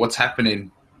 like, so what's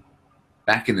happening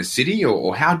back in the city,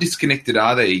 or how disconnected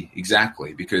are they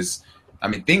exactly? Because I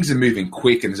mean, things are moving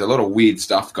quick, and there's a lot of weird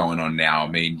stuff going on now. I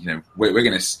mean, we're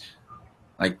going to,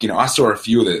 like, I saw a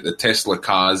few of the Tesla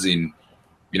cars in,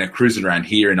 cruising around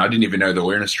here, and I didn't even know they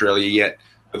were in Australia yet.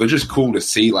 But they're just cool to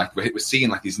see. Like, we're seeing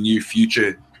like this new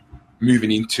future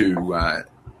moving into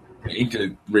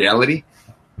reality,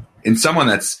 and someone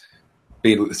that's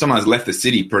left the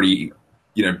city pretty,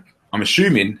 I'm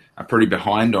assuming are pretty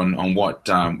behind on what,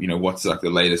 what's like the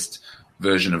latest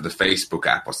version of the Facebook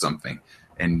app or something.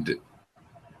 And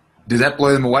does that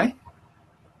blow them away?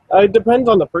 It depends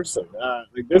on the person.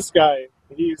 Like this guy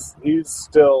he's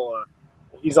still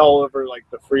he's all over like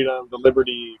the freedom, the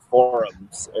liberty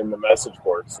forums and the message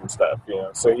boards and stuff.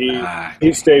 So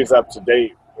he stays up to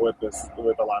date with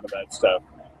a lot of that stuff.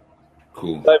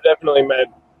 Cool. I've definitely met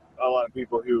a lot of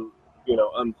people who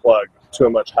unplug to a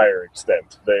much higher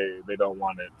extent. They don't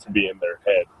want it to be in their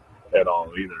head at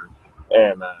all either,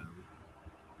 and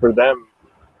for them,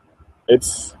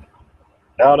 it's,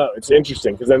 I don't know, it's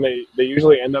interesting because then they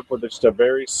usually end up with just a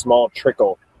very small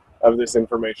trickle of this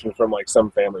information from like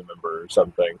some family member or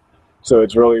something. So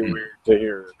it's really weird to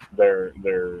hear their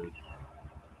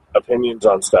opinions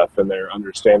on stuff and their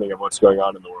understanding of what's going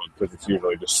on in the world, because it's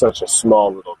usually just such a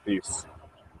small little piece.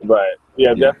 But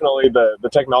yeah, definitely the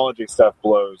technology stuff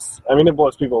blows. I mean, it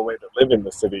blows people away that live in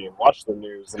the city and watch the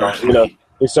news. And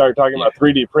you start talking about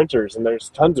 3D printers, and there's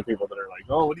tons of people that are like,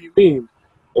 "Oh, what do you mean?"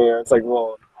 And it's like,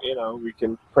 well, we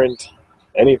can print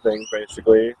anything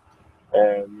basically,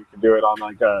 and you can do it on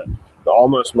like a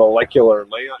almost molecular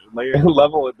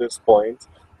level at this point.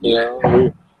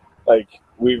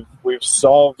 We've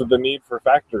solved the need for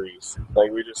factories. Like,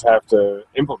 we just have to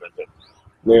implement it.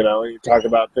 You talk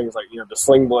about things like the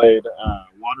sling blade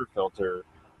water filter,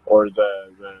 or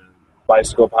the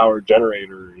bicycle powered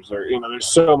generators, or there's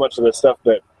so much of this stuff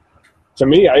that, to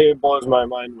me, it blows my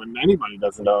mind when anybody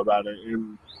doesn't know about it.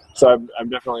 And so I'm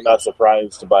definitely not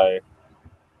surprised by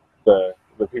the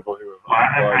people who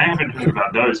have. I haven't heard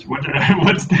about those.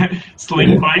 What's that?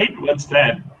 Sling blade? What's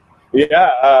that? Yeah,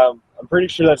 I'm pretty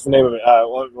sure that's the name of it.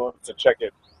 We'll have to check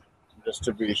it just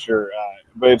to be sure.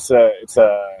 But it's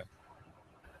a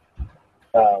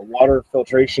water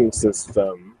filtration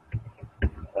system.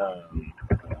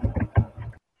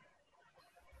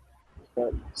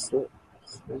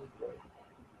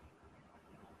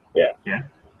 Yeah. Yeah.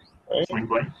 Right? Sling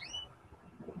blade.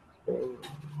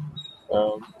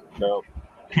 No,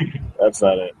 that's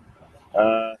not it.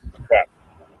 Crap.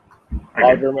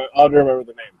 Okay. I'll remember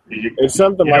the name. It's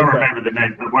something like that. I don't remember the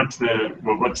name, but what's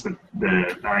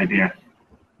the idea?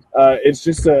 It's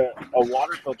just a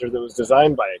water filter that was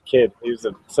designed by a kid. He was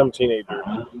some teenager,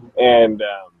 and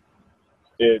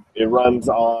it runs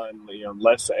on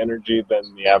less energy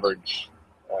than the average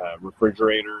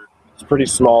refrigerator. It's pretty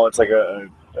small. It's like a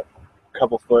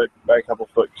couple foot by a couple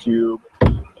foot cube,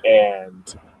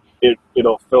 and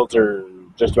it'll filter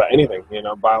just about anything.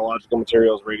 Biological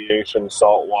materials, radiation,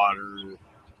 salt water,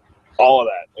 all of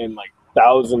that in like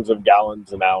thousands of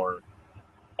gallons an hour,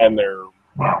 and they're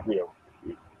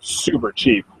super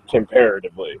cheap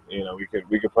comparatively.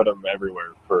 We could put them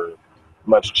everywhere for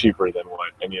much cheaper than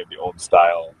what any of the old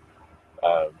style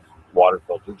water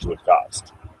filters would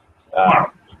cost.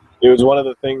 It was one of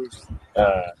the things.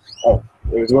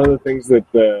 It was one of the things that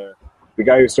the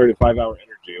guy who started 5 Hour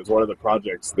Energy. It was one of the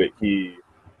projects that he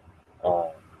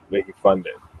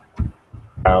funded.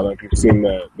 I don't know if you've seen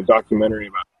the documentary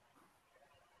about.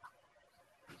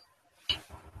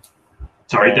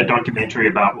 Sorry, the documentary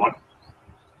about what?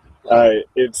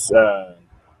 It's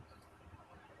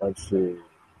let's see.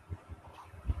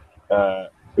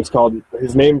 It's called.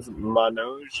 His name's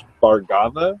Manoj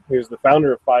Bhargava. He was the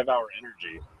founder of 5 Hour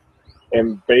Energy,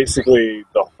 and basically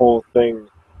the whole thing,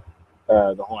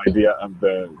 the whole idea of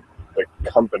the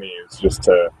company is just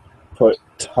to put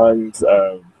tons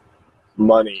of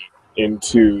money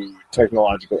into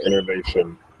technological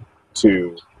innovation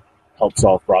to help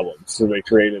solve problems. So they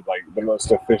created like the most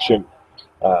efficient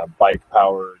bike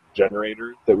powered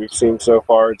generator that we've seen so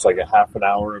far. It's like a half an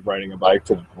hour of riding a bike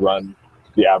to run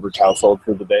the average household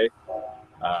for the day.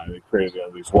 They created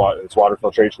these water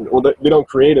filtration. Well, they don't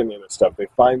create any of this stuff. They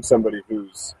find somebody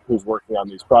who's working on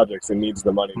these projects and needs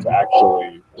the money to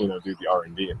actually do the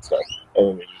R&D and stuff, and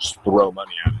then they just throw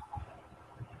money at it.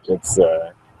 It's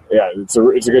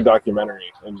a good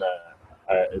documentary, and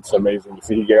it's amazing to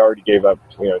see. He already gave up.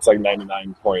 It's like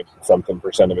 99 point something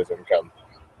 % of his income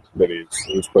that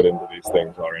he's put into these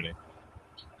things already.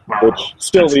 Wow. Which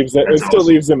still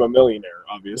leaves him a millionaire,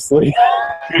 obviously.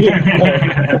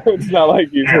 It's not like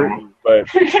he's hurting, but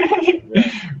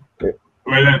yeah.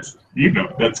 Well,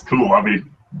 that's cool. I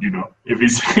mean, if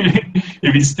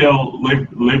he's still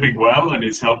living well and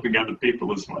he's helping other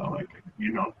people as well,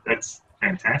 that's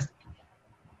fantastic.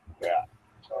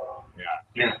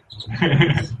 Yeah.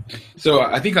 So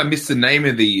I think I missed the name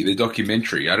of the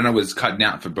documentary. I don't know if it was cutting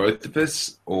out for both of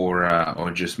us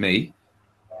or just me.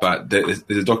 But there's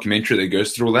a documentary that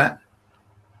goes through all that?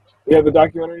 Yeah, the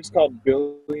documentary is called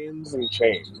Billions and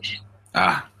Change.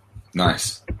 Ah,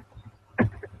 nice.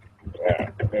 Yeah,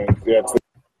 it's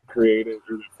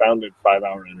founded 5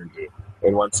 Hour Energy.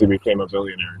 And once he became a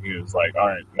billionaire, he was like, all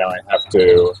right, now I have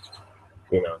to,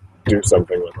 do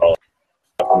something with all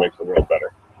to make the world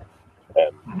better.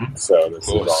 And so this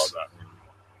is all about.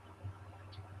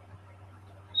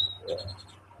 Yeah.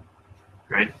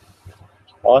 Great.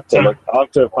 I'll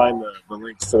have to find the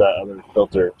links to that other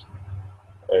filter.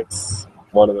 It's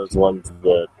one of those ones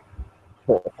that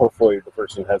hopefully the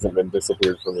person hasn't been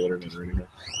disappeared from the internet or anything.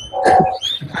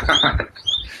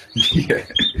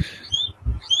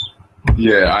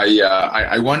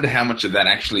 I wonder how much of that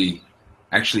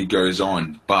actually goes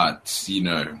on, but you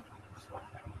know,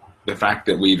 the fact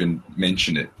that we even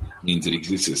mention it means it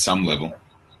exists at some level,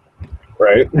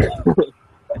 right?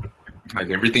 Like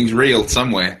everything's real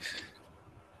somewhere,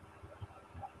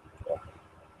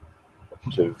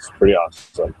 which is pretty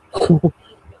awesome.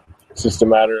 It's just a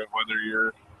matter of whether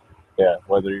you're going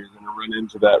to run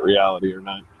into that reality or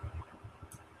not.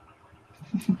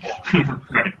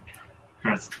 Right.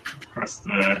 Cross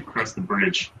the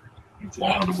bridge into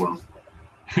another world.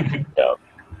 Yeah.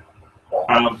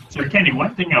 So Kenny,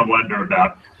 one thing I wonder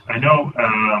about, I know,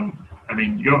 I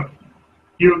mean, you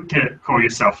call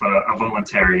yourself a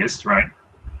voluntarist, right?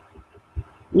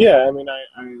 Yeah, I mean, I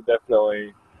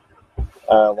definitely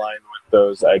align with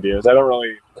those ideas. I don't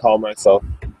really call myself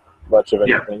much of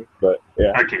anything, but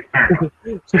yeah. Okay, fair enough.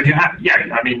 So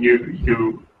I mean,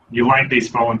 you like these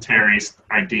voluntarist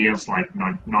ideas like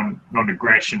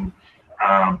non-aggression.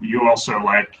 You also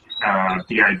like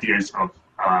the ideas of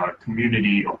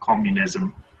community or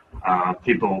communism,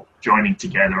 people joining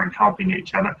together and helping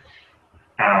each other.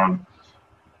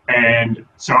 And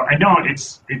so I know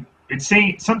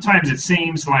sometimes it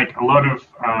seems like a lot of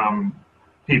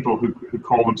people who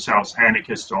call themselves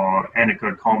anarchists or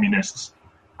anarcho-communists,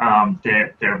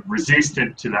 they're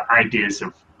resistant to the ideas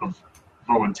of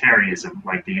voluntarism,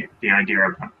 like the idea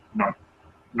of not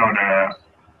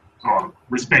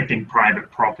respecting private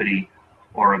property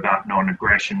or about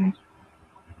non-aggression.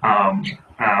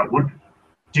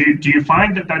 Do you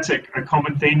find that that's a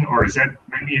common thing, or is that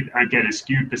maybe I get a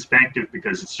skewed perspective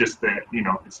because it's just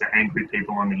it's the angry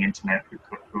people on the internet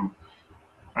who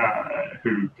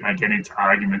I get into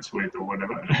arguments with or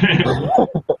whatever?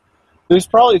 There's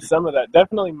probably some of that.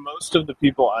 Definitely most of the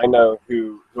people I know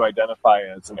who identify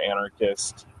as an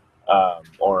anarchist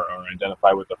or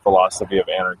identify with the philosophy of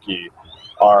anarchy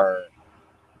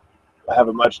have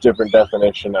a much different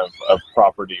definition of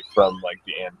property from like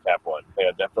the ANCAP one. They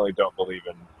definitely don't believe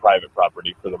in private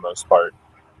property for the most part,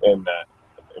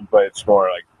 but it's more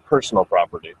like personal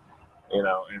property,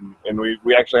 and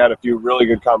we actually had a few really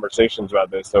good conversations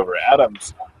about this over at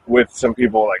Adams with some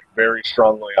people like very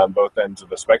strongly on both ends of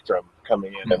the spectrum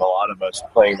coming in, and a lot of us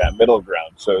playing that middle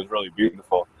ground. So it was really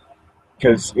beautiful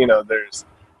because there's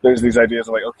these ideas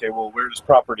of like, okay, well, where does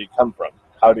property come from?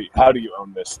 How do you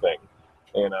own this thing?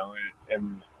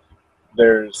 And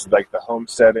there's like the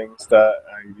homesteading stuff,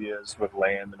 ideas with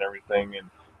land and everything, and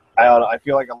I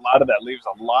feel like a lot of that leaves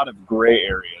a lot of gray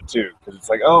area too, because it's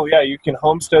like, oh yeah, you can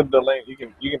homestead the land, you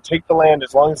can take the land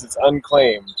as long as it's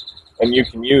unclaimed, and you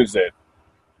can use it.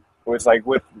 It's like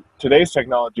with today's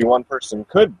technology, one person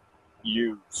could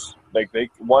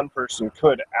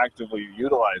actively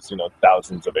utilize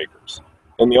thousands of acres.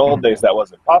 In the old days, that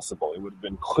wasn't possible. It would have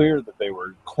been clear that they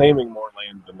were claiming more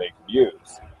land than they could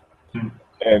use.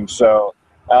 And so,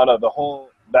 out of that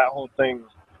whole thing,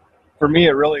 for me,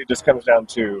 it really just comes down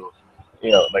to,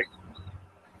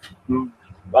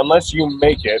 unless you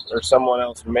make it or someone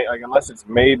else unless it's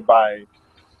made by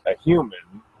a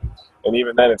human, and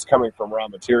even then, it's coming from raw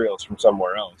materials from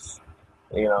somewhere else.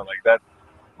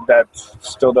 That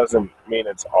still doesn't mean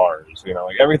it's ours.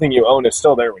 Everything you own is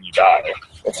still there when you die.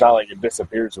 It's not like it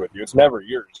disappears with you. It's never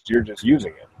yours. You're just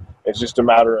using it. It's just a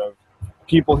matter of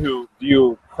people who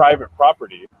view private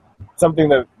property. Something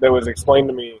that was explained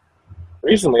to me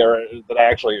recently, or that I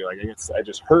actually, I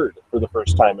just heard for the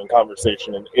first time in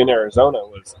conversation in Arizona,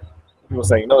 was people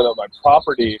saying, no, my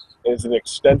property is an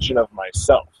extension of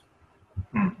myself.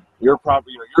 Your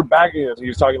property, your bag, he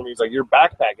was talking to me, he's like, your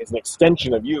backpack is an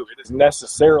extension of you. It is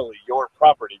necessarily your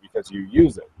property because you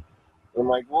use it. And I'm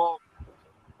like, well,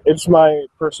 it's my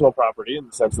personal property in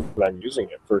the sense that I'm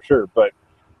using it for sure. But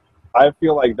I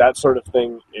feel like that sort of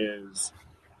thing is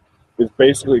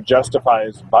basically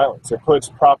justifies violence. It puts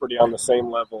property on the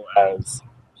same level as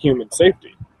human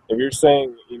safety. If you're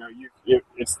saying,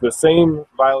 it's the same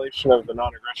violation of the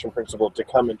non-aggression principle to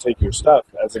come and take your stuff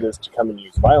as it is to come and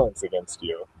use violence against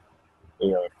you,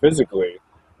 physically,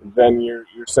 then you're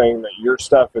saying that your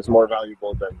stuff is more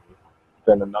valuable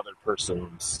than another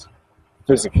person's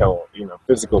physical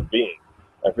being.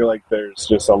 I feel like there's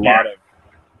just a lot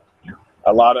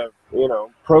of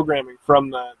programming from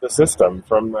the system,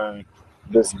 from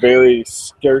this very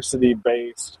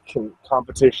scarcity-based,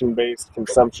 competition-based,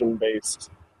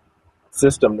 consumption-based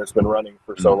system that's been running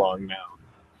for so long now.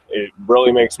 It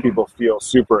really makes people feel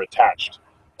super attached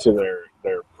to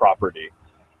their property,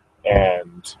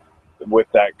 and with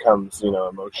that comes, a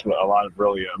lot of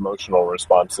really emotional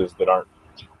responses that aren't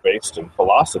based in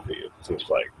philosophy. It seems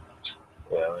like,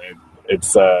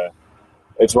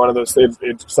 it's one of those things.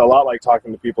 It's a lot like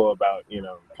talking to people about,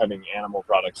 cutting animal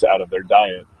products out of their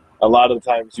diet. A lot of the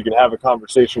times you can have a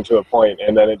conversation to a point,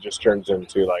 and then it just turns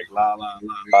into like la la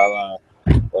la la la,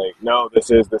 like no, this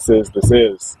is,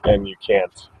 and you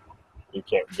can't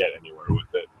get anywhere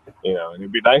with it, And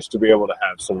it'd be nice to be able to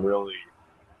have some really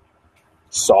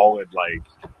solid, like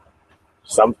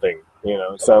something,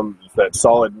 that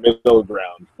solid middle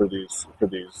ground for these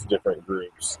different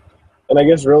groups. And I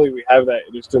guess really we have that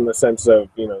just in the sense of,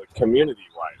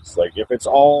 community-wise. Like if it's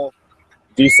all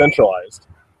decentralized,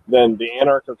 then the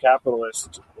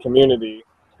anarcho-capitalist community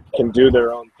can do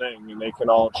their own thing, and they can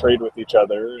all trade with each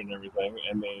other and everything.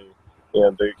 And they,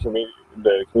 the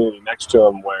community next to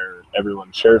them, where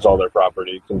everyone shares all their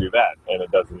property, can do that, and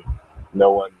it doesn't.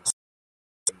 No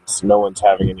one's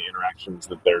having any interactions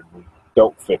that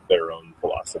don't fit their own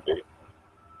philosophy.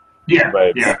 Yeah,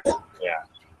 but yeah.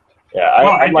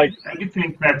 I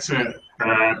think that's a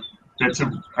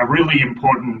really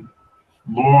important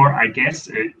law, I guess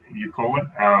you call it.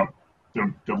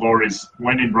 The law is,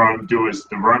 when in Rome, do as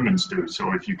the Romans do.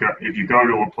 So if you go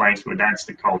to a place where that's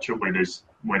the culture, where there's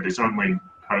only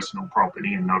personal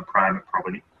property and no private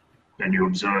property, then you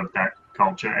observe that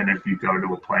culture. And if you go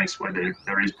to a place where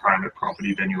there is private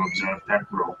property, then you observe that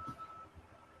rule.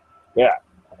 Yeah,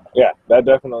 that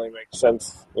definitely makes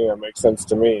sense. Makes sense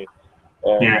to me.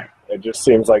 And it just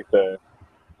seems like the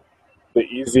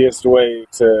easiest way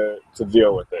to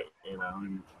deal with it,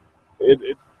 And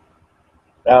it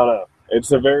I don't know.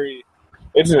 It's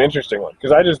an interesting one,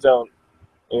 because I just don't,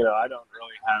 I don't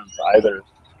really have either.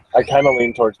 I kind of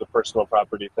lean towards the personal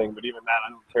property thing, but even that, I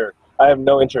don't care. I have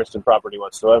no interest in property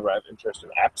whatsoever. I have interest in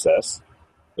access,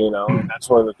 and that's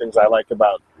one of the things I like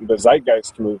about the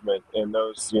Zeitgeist movement and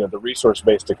those, the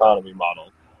resource-based economy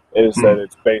model, is that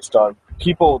it's based on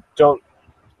people don't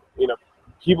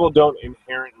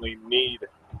inherently need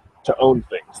to own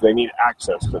things. They need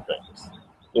access to things.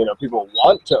 People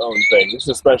want to own things,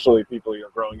 especially people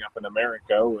growing up in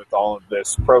America with all of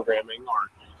this programming, or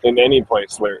in any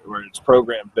place where it's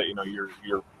programmed that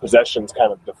your possessions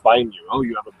kind of define you. Oh,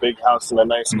 you have a big house and a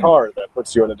nice car, that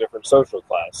puts you in a different social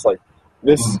class. Like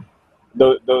this,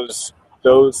 those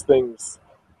things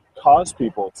cause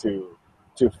people to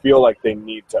feel like they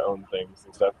need to own things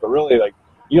and stuff. But really, like,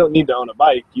 you don't need to own a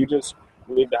bike. You just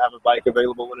need to have a bike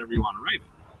available whenever you want to ride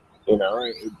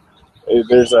it.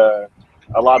 There's a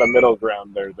lot of middle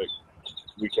ground there that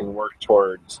we can work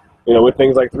towards, with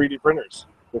things like 3D printers.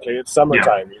 Okay, it's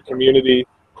summertime. Yeah. Your community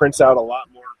prints out a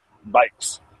lot more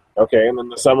bikes. Okay, and then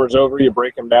the summer's over, you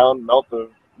break them down, melt the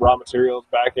raw materials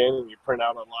back in, and you print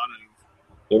out a lot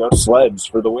of, sleds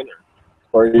for the winter.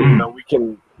 Or,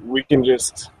 we can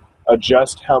just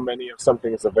adjust how many of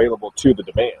something is available to the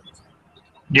demand.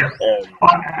 Yeah.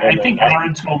 I think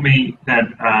Aaron told me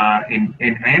that in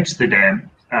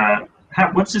Amsterdam,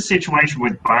 what's the situation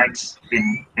with bikes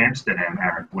in Amsterdam,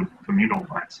 Aaron, with communal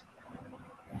bikes?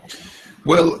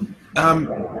 Well,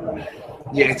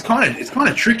 it's kind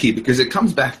of tricky, because it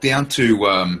comes back down to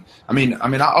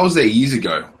I was there years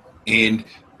ago, and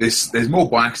there's more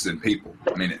bikes than people.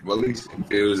 At least it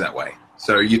feels that way.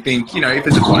 So you think, if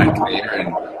there's a bike there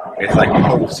and it's like the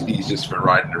whole city is just for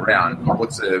riding around,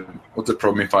 what's the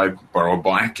problem if I borrow a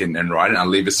bike and ride it, and I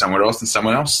leave it somewhere else and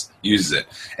someone else uses it?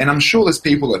 And I'm sure there's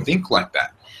people that think like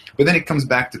that. But then it comes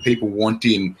back to people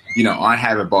wanting, I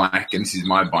have a bike and this is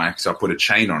my bike, so I put a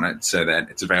chain on it so that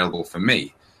it's available for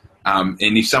me. And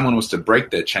if someone was to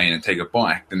break their chain and take a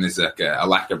bike, then there's like a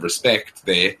lack of respect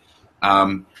there.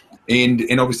 And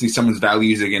obviously someone's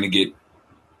values are going to get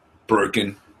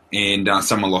broken, and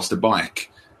someone lost a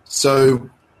bike. So,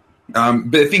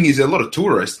 but the thing is, a lot of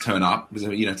tourists turn up, because,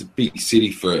 it's a big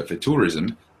city for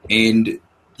tourism, and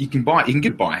you can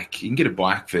get a bike. You can get a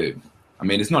bike for,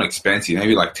 it's not expensive,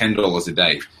 maybe like $10 a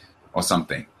day or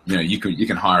something. You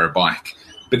can hire a bike,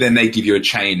 but then they give you a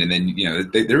chain, and then,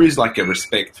 there is like a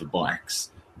respect for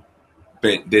bikes,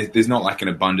 but there's not like an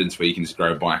abundance where you can just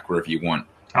grow a bike wherever you want.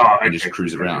 And just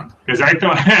cruise around. Because I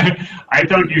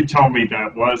thought you told me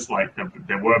that was like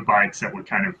there were bikes that were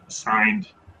kind of assigned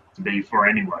to be for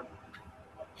anyone.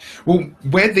 Well,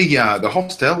 where the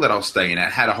hostel that I was staying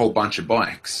at had a whole bunch of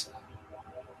bikes,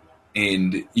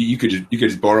 and you could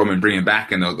just borrow them and bring them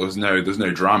back, and there was no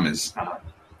dramas.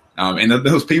 And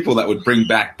there was people that would bring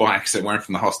back bikes that weren't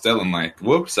from the hostel and like,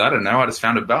 whoops, I don't know, I just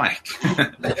found a bike.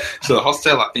 So the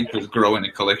hostel, I think, was growing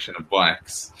a collection of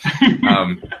bikes.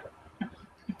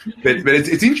 But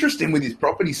it's interesting with his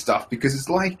property stuff because it's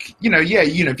like,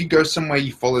 if you go somewhere,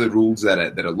 you follow the rules that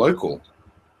are local.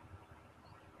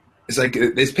 It's like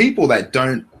there's people that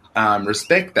don't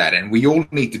respect that, and we all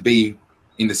need to be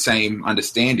in the same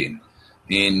understanding.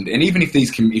 And even if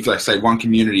if like say one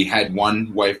community had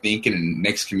one way of thinking and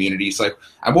next community, it's like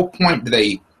at what point do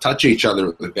they touch each other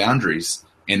at the boundaries?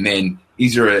 And then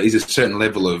is a certain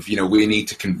level of we need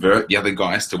to convert the other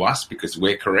guys to us because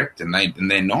we're correct and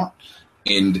they're not.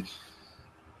 And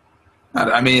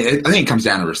I think it comes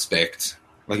down to respect.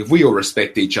 Like if we all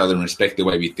respect each other and respect the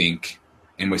way we think,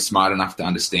 and we're smart enough to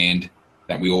understand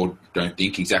that we all don't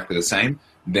think exactly the same,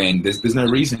 then there's no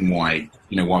reason why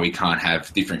we can't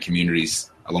have different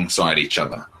communities alongside each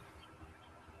other.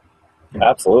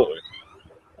 Absolutely.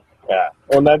 Yeah.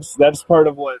 Well, that's part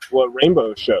of what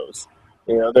Rainbow shows.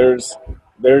 There's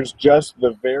just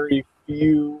the very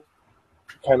few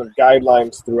kind of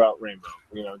guidelines throughout Rainbow.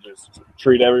 Just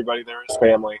treat everybody there as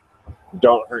family.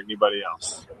 Don't hurt anybody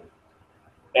else.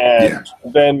 And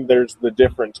then there's the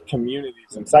different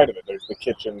communities inside of it. There's the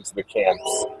kitchens, the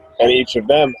camps, and each of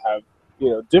them have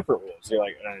different rules.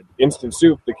 Like Instant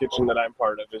Soup, the kitchen that I'm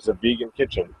part of, is a vegan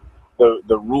kitchen.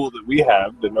 The rule that we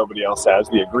have that nobody else has,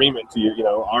 the agreement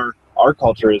to our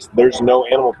culture is there's no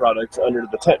animal products under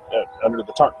the tent, under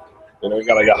the tarp. We've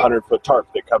got like 100-foot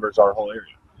tarp that covers our whole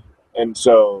area, and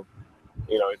so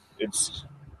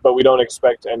but we don't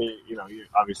expect any.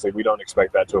 Obviously, we don't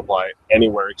expect that to apply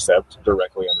anywhere except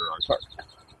directly under our tarp,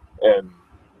 and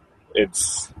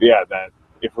that.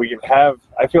 If we can have,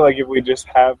 I feel like if we just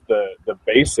have the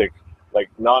basic,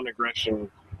 like, non-aggression,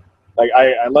 like,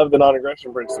 I love the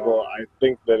non-aggression principle. I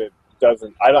think that it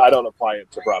doesn't, I don't apply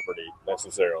it to property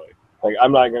necessarily. Like,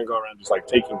 I'm not going to go around just, like,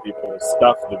 taking people's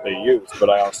stuff that they use, but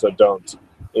I also don't,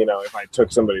 if I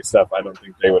took somebody's stuff, I don't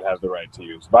think they would have the right to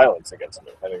use violence against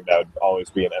me. I think that would always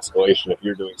be an escalation if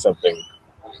you're doing something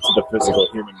to the physical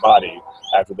human body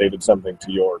after they did something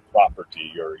to your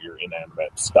property or your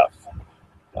inanimate stuff.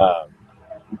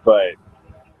 But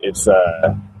it's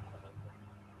I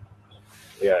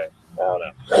don't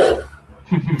know.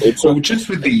 It's just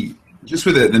with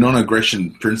the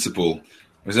non-aggression principle.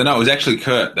 Because I know it was actually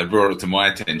Kurt that brought it to my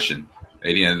attention,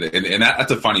 and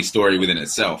that's a funny story within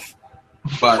itself.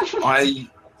 But I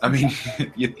mean,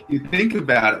 you think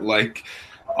about it, like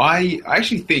I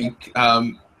actually think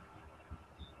it's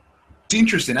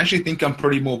interesting. I actually think I'm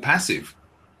pretty more passive.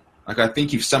 Like I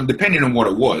think depending on what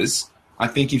it was. I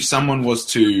think if someone was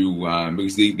to,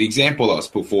 because the example that was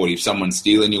put forward, if someone's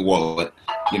stealing your wallet,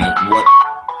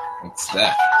 what's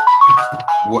that?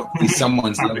 What is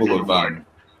someone's level of,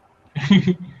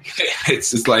 it's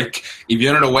just like, if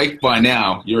you're not awake by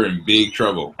now, you're in big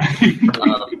trouble.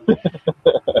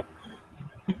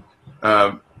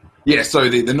 So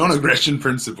the non-aggression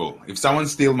principle, if someone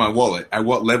steals my wallet, at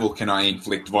what level can I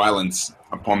inflict violence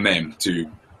upon them to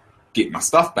get my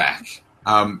stuff back?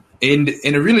 And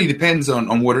it really depends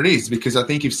on what it is, because I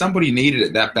think if somebody needed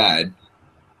it that bad,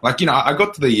 like, I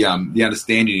got to the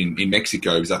understanding in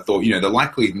Mexico because I thought,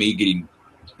 the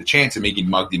chance of me getting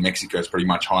mugged in Mexico is pretty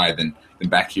much higher than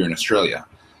back here in Australia.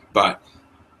 But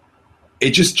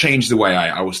it just changed the way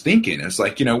I was thinking. It's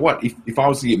like, what, if I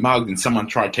was to get mugged and someone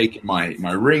tried taking my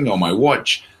ring or my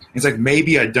watch, it's like,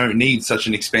 maybe I don't need such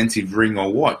an expensive ring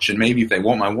or watch. And maybe if they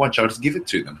want my watch, I'll just give it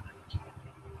to them.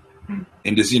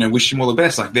 And just, wish them all the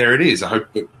best. Like, there it is. I hope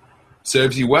it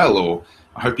serves you well, or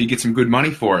I hope you get some good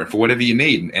money for it, for whatever you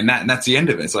need. And that's the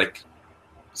end of it. It's like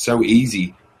so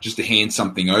easy just to hand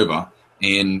something over.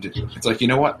 And it's like,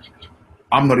 what?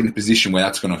 I'm not in a position where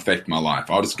that's going to affect my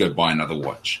life. I'll just go buy another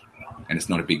watch, and it's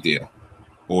not a big deal.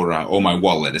 Or my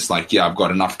wallet. It's like, I've got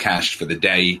enough cash for the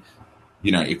day.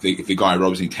 If the guy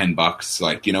robs me $10,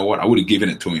 like, what? I would have given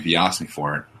it to him if he asked me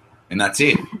for it. And that's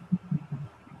it.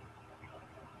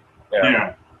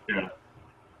 Yeah.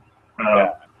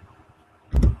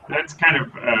 That's kind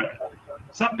of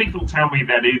some people tell me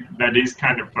that is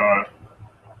kind of a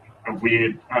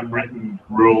weird unwritten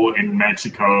rule in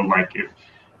Mexico. Like if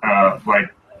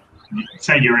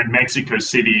say you're in Mexico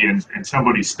City and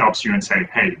somebody stops you and say,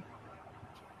 "Hey,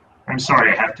 I'm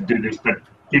sorry I have to do this, but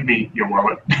give me your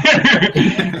wallet,"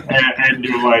 and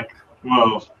you're like,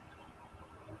 "Well,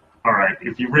 all right,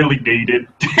 if you really need it,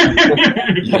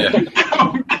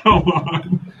 go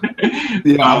on."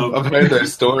 Yeah, I've heard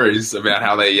those stories about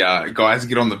how they guys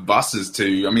get on the buses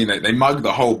they mug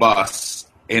the whole bus,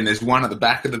 and there's one at the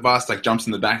back of the bus, like jumps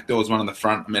in the back door, there's one on the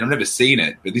front. I mean, I've never seen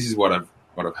it, but this is what I've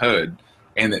heard.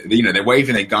 and they're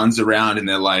waving their guns around, and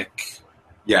they're like,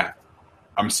 "Yeah,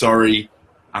 I'm sorry.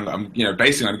 I'm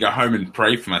basically going to go home and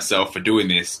pray for myself for doing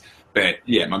this. But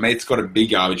yeah, my mate's got a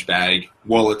big garbage bag,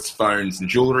 wallets, phones, and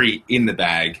jewelry in the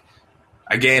bag.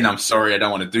 Again, I'm sorry, I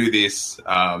don't want to do this.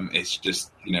 It's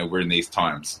just, we're in these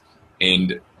times."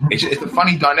 And it's a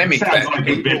funny dynamic.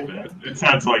 It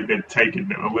sounds like they're taking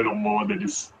a little more than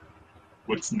is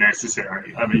what's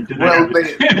necessary. I mean, do they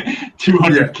have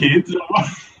 200 kids?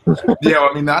 Yeah,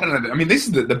 I mean, I don't know. I mean, this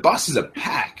is the buses are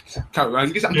packed. I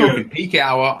guess I'm talking peak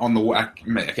hour on a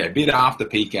bit after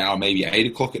peak hour, maybe 8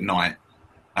 o'clock at night.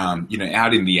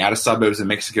 Out in the outer suburbs of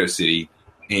Mexico City,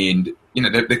 and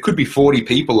there could be 40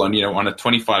 people on a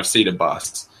 25-seater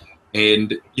bus,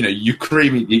 and you're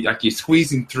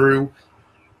squeezing through,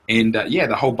 and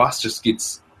the whole bus just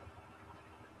gets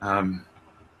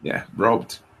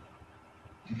robbed.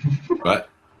 But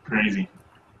crazy.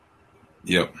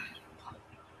 Yep.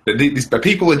 But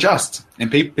people adjust,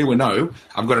 and people know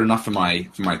I've got enough for my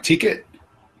ticket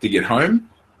to get home,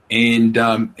 and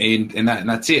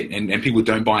that's it. And people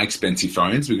don't buy expensive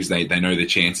phones because they know the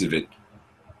chance of it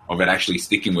actually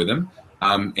sticking with them.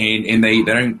 And they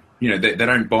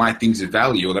don't buy things of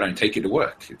value, or they don't take it to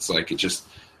work. It's like, it just,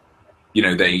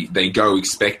 they go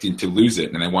expecting to lose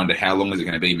it, and they wonder, how long is it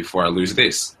going to be before I lose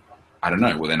this? I don't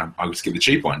know. Well, then I'll just get the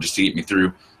cheap one just to get me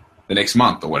through the next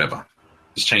month or whatever.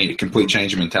 Just complete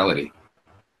change of mentality.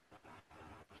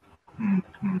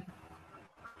 Mm-hmm.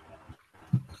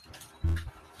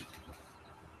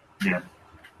 Yeah.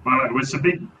 Well, it was a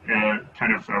big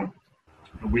kind of a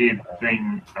weird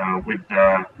thing with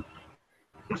the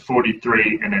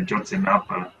 43 and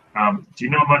Anarchapulco. Do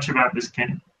you know much about this,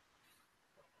 Kenny?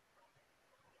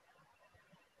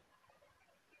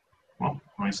 Well,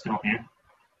 am I still here?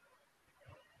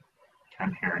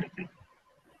 Can't hear anything.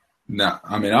 No,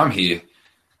 I mean, I'm here.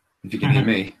 If you can hear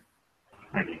me.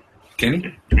 Okay.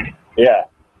 Kenny? Kenny? Yeah.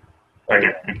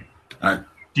 Okay.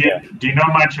 Do you know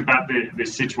much about the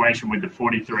situation with the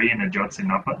 43 and the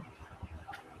Anarchapulco?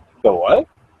 The what?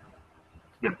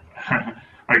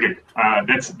 Okay,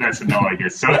 that's a no, I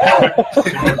guess. So,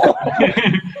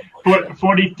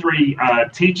 43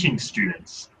 teaching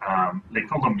students. They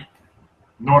call them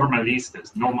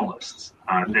normalists.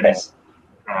 That is,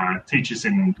 teachers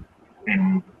in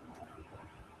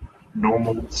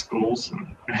normal schools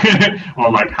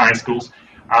or like high schools,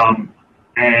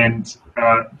 and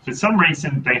for some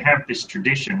reason they have this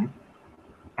tradition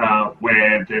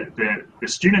where the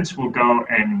students will go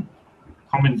and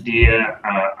commandeer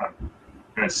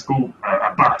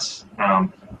a bus.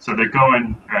 So they go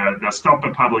and they'll stop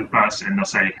a public bus and they'll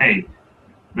say, "Hey,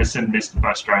 listen, Mr.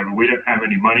 Bus Driver, we don't have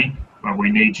any money, but we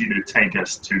need you to take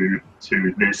us to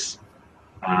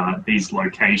these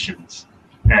locations."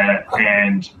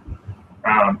 And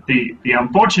the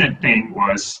unfortunate thing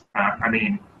was,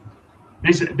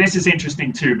 this is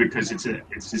interesting too, because it's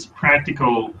this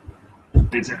practical,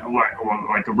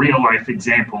 like a real life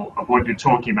example of what you're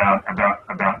talking about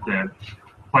the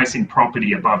placing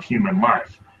property above human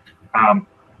life.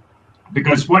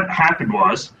 Because what happened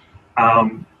was,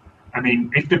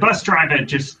 if the bus driver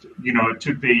just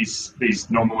took these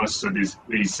normalists or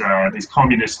these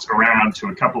communists around to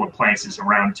a couple of places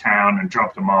around town and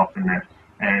dropped them off, and that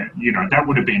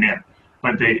would have been it.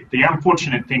 But the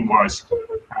unfortunate thing was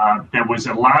there was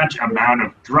a large amount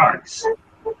of drugs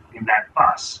in that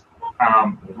bus,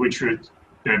 which the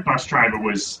bus driver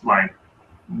was like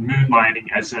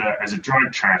moonlighting as a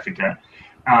drug trafficker,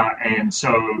 and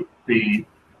so the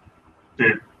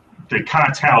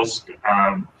cartels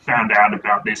found out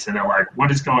about this, and they're like, "What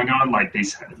is going on? Like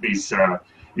these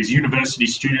university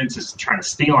students is trying to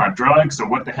steal our drugs, or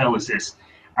what the hell is this?"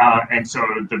 And so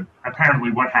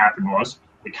apparently what happened was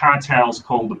the cartels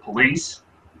called the police,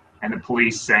 and the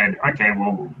police said, "Okay,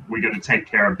 well, we're going to take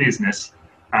care of business."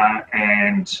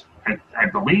 And I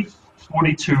believe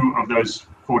 42 of those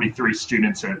 43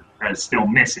 students are still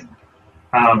missing.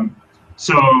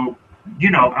 So,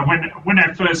 when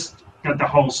I first got the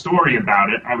whole story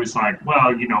about it, I was like,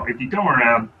 well, if you go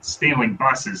around stealing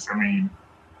buses,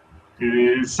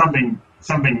 something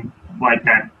like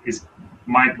that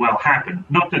might well happen.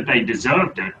 Not that they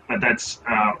deserved it, but that's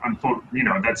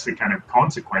that's the kind of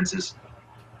consequences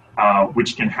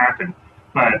which can happen.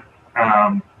 But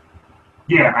from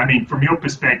your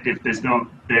perspective, there's no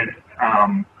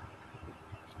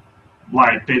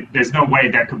there's no way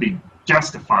that could be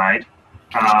justified,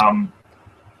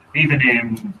 even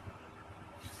in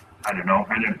I don't know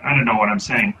what I'm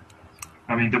saying.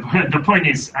 The point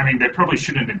is, they probably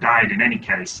shouldn't have died in any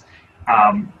case.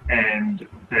 And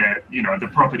the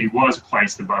property was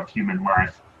placed above human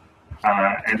life,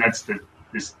 and that's the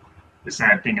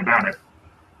sad thing about it.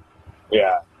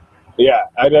 Yeah,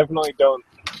 I definitely don't.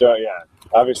 Yeah,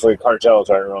 obviously cartels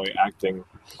aren't really acting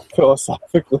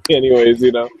philosophically, anyways.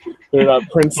 You know, they're not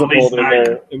principled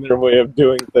in their way of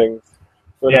doing things.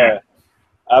 But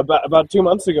about 2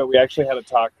 months ago, we actually had a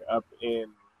talk up in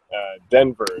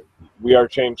Denver. We Are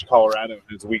Change Colorado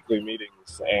has weekly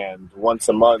meetings, and once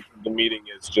a month, the meeting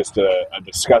is just a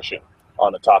discussion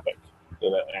on a topic. You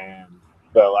know, and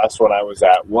the last one I was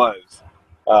at was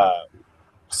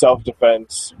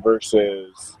self-defense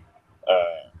versus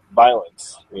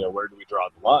violence. You know, where do we draw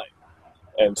the line?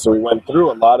 And so we went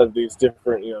through a lot of these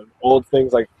different, you know, old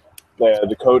things like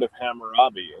the Code of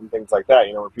Hammurabi and things like that.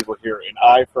 You know, where people hear an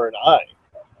eye for an eye.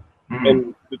 Mm-hmm.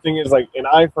 And the thing is, like, an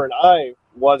eye for an eye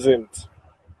wasn't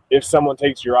if someone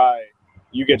takes your eye,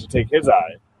 you get to take his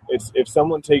eye. It's if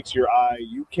someone takes your eye,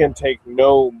 you can take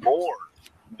no more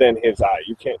than his eye.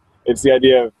 You can't. It's the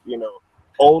idea of, you know,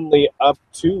 only up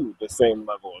to the same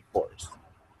level of force.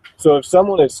 So if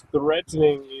someone is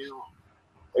threatening you,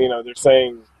 you know, they're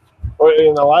saying,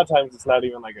 and a lot of times it's not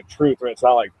even like a true threat. It's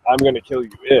not like, I'm going to kill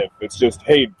you if. It's just,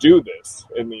 hey, do this.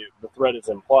 And the threat is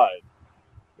implied,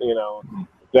 you know,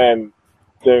 then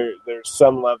there's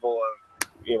some level of,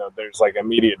 you know, there's like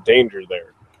immediate danger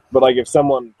there. But like if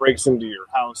someone breaks into your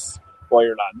house while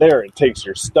you're not there and takes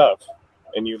your stuff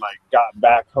and you like got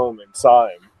back home and saw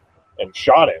him and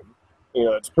shot him, you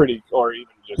know, it's pretty, or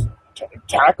even just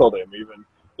tackled him even,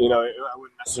 you know, I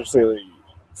wouldn't necessarily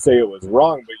say it was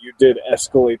wrong, but you did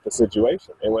escalate the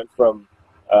situation. It went from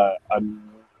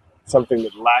something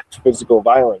that lacked physical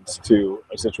violence to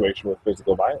a situation with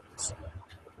physical violence.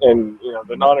 And, you know,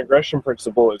 the non-aggression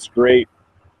principle is great,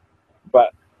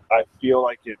 but I feel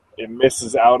like it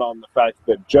misses out on the fact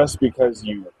that just because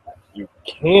you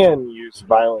can use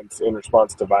violence in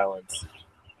response to violence,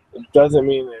 it doesn't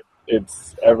mean that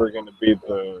it's ever going to be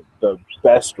the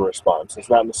best response. It's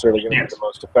not necessarily going to be the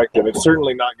most effective. It's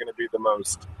certainly not going to be the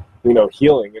most, you know,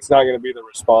 healing. It's not going to be the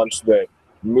response that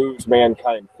moves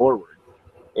mankind forward.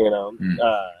 You know,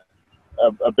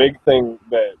 a big thing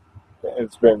that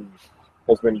has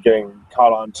been getting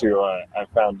caught on to, I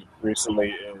found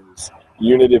recently, is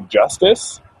unitive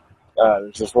justice.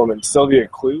 There's this woman, Sylvia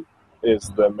Clute, is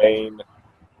the main,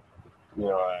 you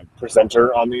know,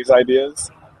 presenter on these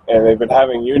ideas. And they've been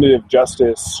having unitive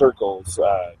justice circles,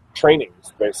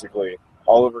 trainings, basically,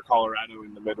 all over Colorado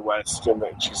in the Midwest. And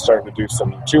then she's starting to do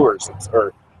some tours,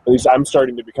 or at least I'm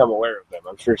starting to become aware of them.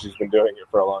 I'm sure she's been doing it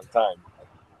for a long time.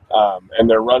 And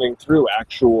they're running through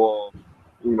actual,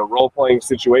 you know, role-playing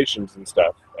situations and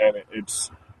stuff. And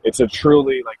it's a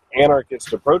truly, like,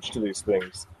 anarchist approach to these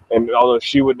things. And although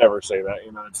she would never say that,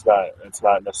 you know, it's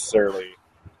not necessarily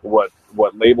what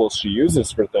labels she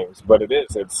uses for things, but it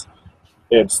is.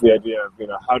 It's the idea of, you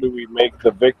know, how do we make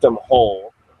the victim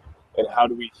whole, and how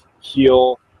do we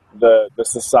heal the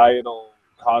societal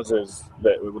causes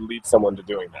that would lead someone to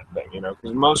doing that thing, you know?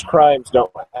 Because most crimes don't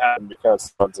happen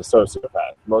because someone's a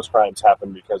sociopath. Most crimes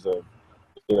happen because of,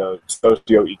 you know,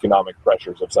 socioeconomic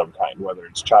pressures of some kind, whether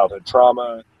it's childhood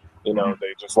trauma, you know,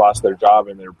 they just lost their job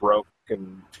and they're broke,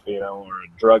 and, you know, or a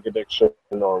drug addiction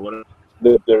or whatever.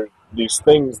 They're these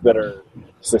things that are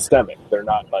systemic. They're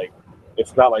not like,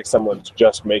 it's not like someone's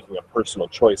just making a personal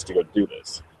choice to go do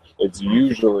this. It's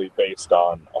usually based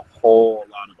on a whole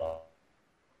lot of...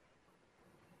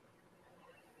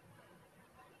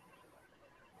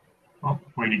 Oh,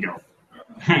 where'd you go?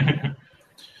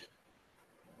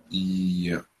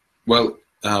 Yeah. Well,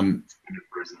 and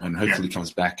hopefully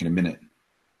comes back in a minute.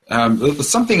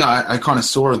 Something I kind of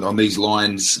saw on these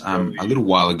lines a little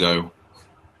while ago.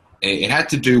 It had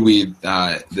to do with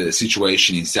the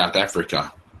situation in South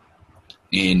Africa.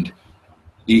 And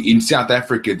in South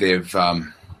Africa, they've,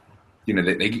 you know,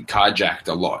 they get carjacked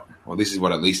a lot. Well, this is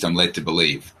what at least I'm led to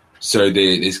believe. So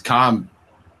there's car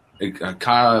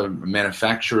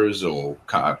manufacturers or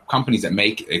companies that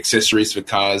make accessories for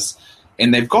cars,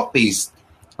 and they've got these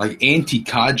like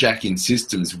anti-carjacking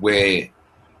systems where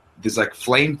there's like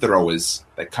flamethrowers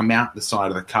that come out the side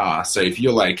of the car. So if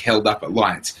you're like held up at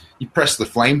lights, you press the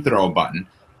flamethrower button,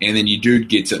 and then your dude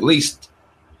gets at least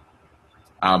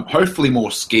hopefully more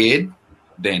scared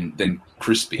than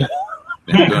crispy.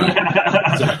 Than burned.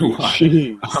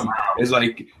 So it's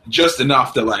like just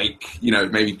enough to, like, you know,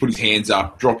 maybe put his hands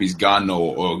up, drop his gun,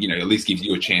 or you know, at least gives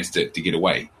you a chance to get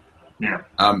away. Yeah.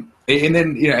 And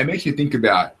then, you know, it makes you think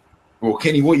about, well,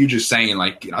 Kenny, what you're just saying.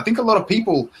 Like, I think a lot of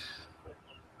people,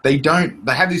 they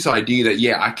have this idea that,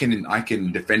 yeah, I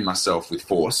can defend myself with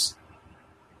force.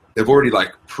 They've already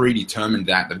like predetermined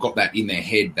that. They've got that in their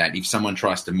head that if someone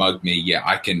tries to mug me, yeah,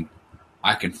 I can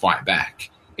fight back.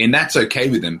 And that's okay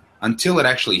with them until it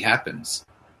actually happens.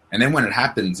 And then when it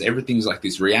happens, everything's like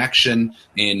this reaction.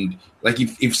 And like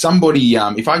if somebody,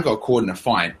 if I got caught in a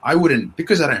fight, I wouldn't,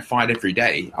 because I don't fight every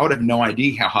day, I would have no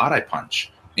idea how hard I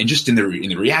punch. And just in the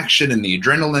reaction and the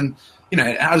adrenaline,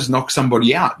 I just knocked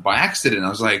somebody out by accident. I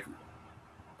was like,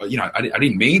 I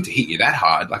didn't mean to hit you that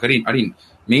hard. Like I didn't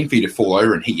mean for you to fall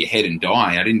over and hit your head and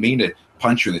die. I didn't mean to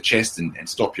punch you in the chest and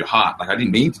stop your heart. Like I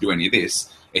didn't mean to do any of this.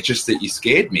 It's just that you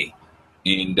scared me.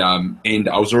 And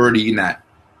I was already in that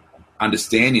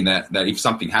understanding that if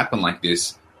something happened like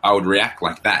this, I would react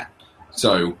like that.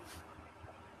 So,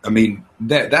 I mean,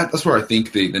 that's where I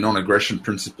think the non-aggression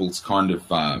principles kind of,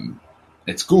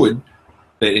 it's good,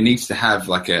 but it needs to have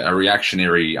like a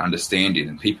reactionary understanding,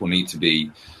 and people need to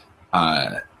be,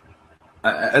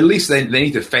 at least they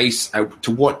need to face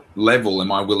to what level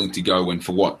am I willing to go and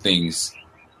for what things.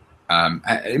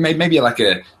 Maybe like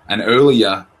an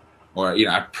earlier or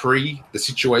a pre the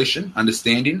situation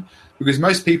understanding, because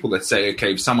most people that say,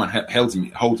 okay, if someone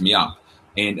holds me up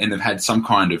and they've had some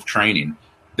kind of training,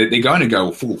 that they're going to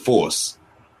go full force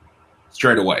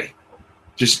straight away,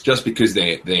 just because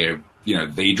they're the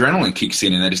adrenaline kicks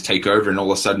in and they just take over, and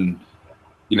all of a sudden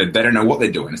they don't know what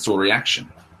they're doing. It's all reaction.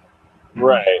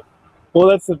 Right. Well,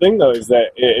 that's the thing, though, is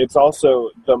that it's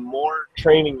also the more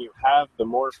training you have, the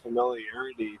more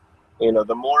familiarity,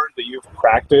 the more that you've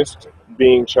practiced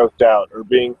being choked out or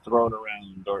being thrown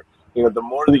around, or, the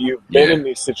more that you've been in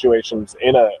these situations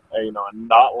in a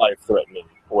not life-threatening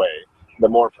way, the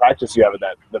more practice you have of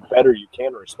that, the better you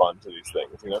can respond to these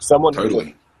things. Someone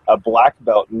who's a black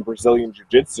belt in Brazilian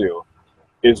Jiu-Jitsu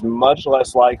is much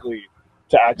less likely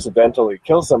to accidentally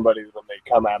kill somebody when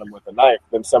they come at them with a knife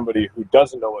than somebody who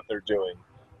doesn't know what they're doing,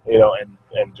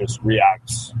 and just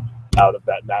reacts out of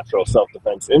that natural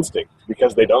self-defense instinct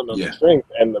because they don't know the strength.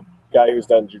 And the guy who's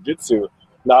done jiu-jitsu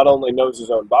not only knows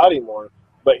his own body more,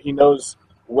 but he knows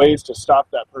ways to stop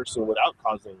that person without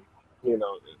causing,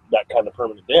 that kind of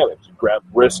permanent damage. You grab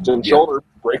wrist and shoulder,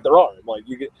 break their arm. Like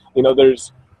you get,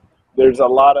 there's a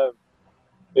lot of,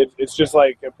 it's just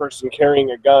like a person carrying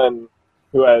a gun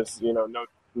who has,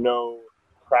 no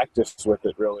practice with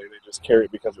it really. They just carry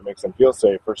it because it makes them feel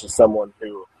safe, versus someone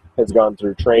who has gone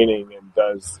through training and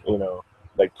does,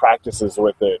 practices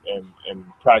with it and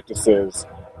practices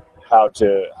how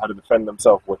to defend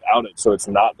themselves without it, so it's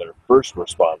not their first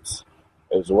response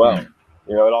as well.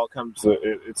 It all comes.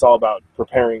 It's all about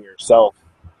preparing yourself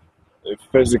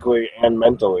physically and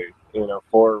mentally,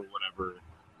 for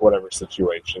whatever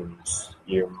situations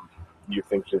you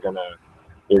think you're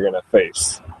gonna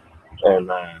face.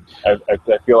 And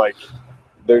I feel like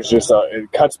there's just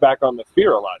it cuts back on the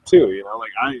fear a lot too.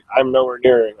 I'm nowhere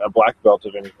near a black belt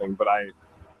of anything, but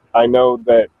I know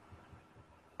that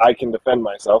I can defend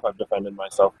myself. I've defended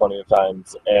myself plenty of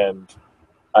times, and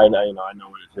I know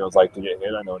what it feels like to get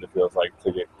hit. I know what it feels like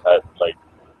to get cut. Like,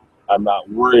 I'm not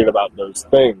worried about those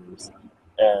things.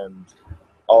 And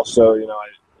also,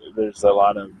 there's a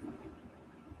lot of,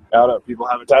 people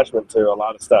have attachment to a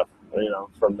lot of stuff,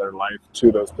 from their life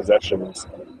to those possessions,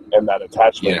 and that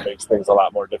attachment makes things a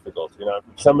lot more difficult.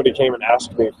 If somebody came and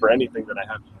asked me for anything that I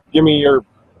have, give me your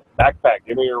backpack,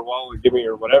 give me your wallet, give me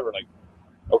your whatever, like,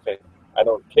 okay, I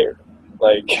don't care.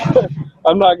 Like,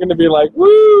 I'm not going to be like,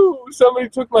 woo, somebody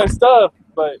took my stuff,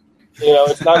 but,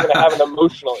 it's not going to have an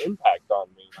emotional impact on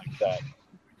me like that.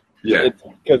 Yeah.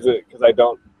 Because I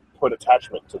don't put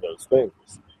attachment to those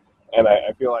things. And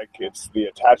I feel like it's the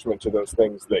attachment to those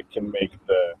things that can make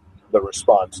the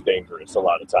response dangerous a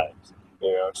lot of times.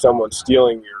 If someone's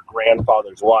stealing your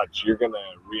grandfather's watch, you're going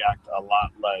to react a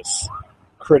lot less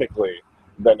critically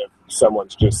than if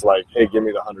someone's just like, hey, give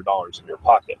me the $100 in your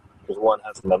pocket. Because one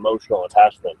has an emotional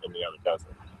attachment and the other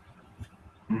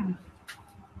doesn't.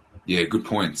 Yeah, good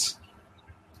points.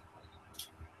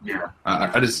 Yeah.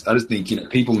 I just think,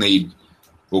 people need,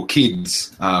 or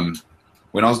kids,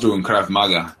 when I was doing Krav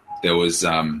Maga, there was,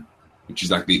 which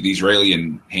is like the Israeli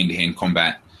and hand-to-hand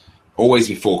combat, always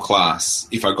before class,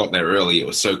 if I got there early, it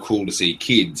was so cool to see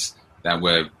kids that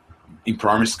were in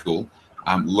primary school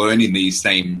learning these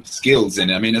same skills.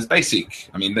 And, it's basic.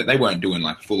 They weren't doing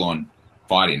like full-on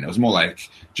fighting. It was more like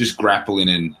just grappling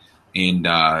and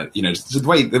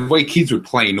the way kids would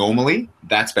play normally.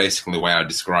 That's basically the way I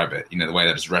describe it. The way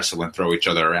they just wrestle and throw each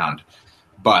other around.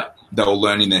 But they were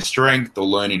learning their strength. They're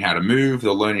learning how to move.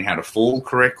 They're learning how to fall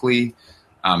correctly,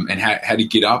 and how to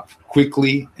get up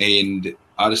quickly. And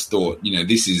I just thought,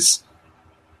 this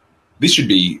should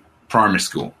be primary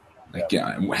school. Like,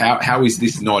 how is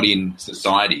this not in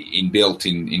society, built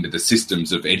into the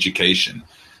systems of education?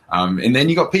 And then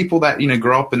you got people that,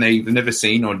 grow up and they've never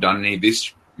seen or done any of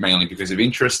this, mainly because of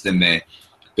interest, and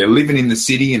they're living in the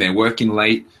city and they're working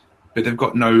late, but they've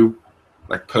got no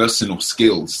like personal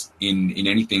skills in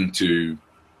anything to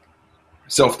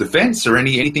self-defense or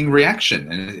anything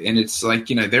reaction. And it's like,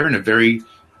 they're in a very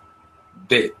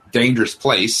dangerous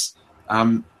place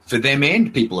for them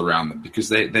and people around them because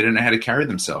they don't know how to carry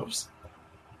themselves.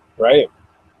 Right.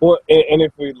 Well, and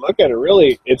if we look at it,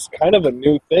 really, it's kind of a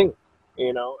new thing.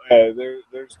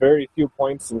 There's very few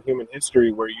points in human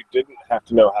history where you didn't have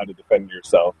to know how to defend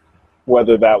yourself,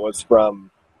 whether that was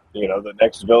from, the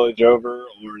next village over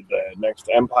or the next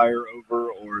empire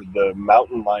over or the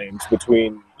mountain lions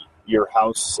between your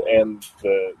house and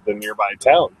the nearby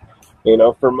town.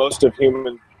 For most of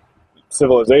human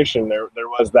civilization, there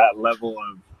was that level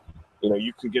of,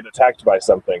 you could get attacked by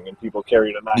something and people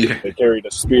carried a knife, They carried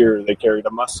a spear, they carried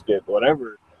a musket,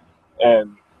 whatever.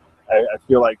 And I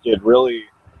feel like it really,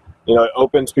 it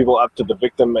opens people up to the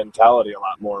victim mentality a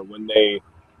lot more when they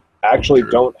actually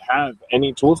don't have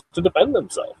any tools to defend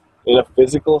themselves in a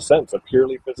physical sense, a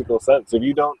purely physical sense. If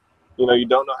you don't, you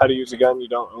don't know how to use a gun, you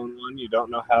don't own one, you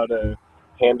don't know how to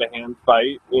hand-to-hand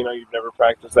fight, you've never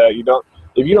practiced that,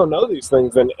 if you don't know these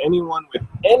things, then anyone with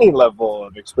any level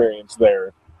of experience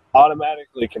there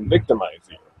automatically can victimize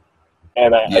you.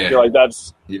 And I feel like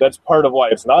that's part of why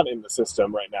it's not in the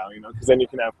system right now, because then you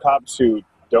can have cops who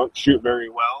don't shoot very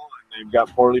well and they've got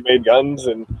poorly made guns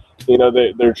and,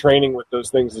 their training with those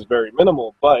things is very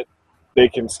minimal, but they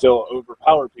can still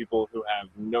overpower people who have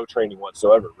no training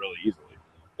whatsoever really easily.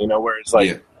 Whereas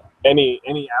like any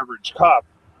average cop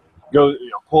goes,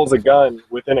 pulls a gun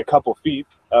within a couple feet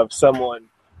of someone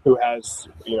who has,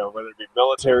 whether it be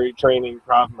military training,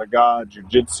 Krav Maga,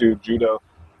 jiu-jitsu, judo,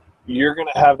 you're going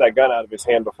to have that gun out of his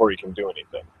hand before he can do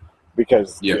anything.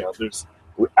 Because, there's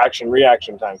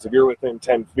action-reaction times. If you're within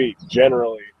 10 feet,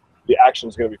 generally, the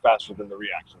action's going to be faster than the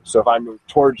reaction. So if I move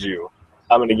towards you,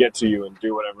 I'm going to get to you and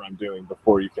do whatever I'm doing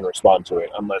before you can respond to it,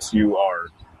 unless you are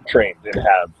trained and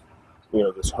have,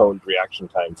 this honed reaction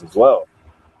times as well.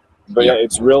 But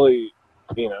it's really,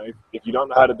 if you don't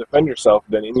know how to defend yourself,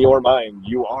 then in your mind,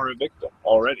 you are a victim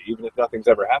already, even if nothing's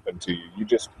ever happened to you. You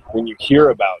just, when you hear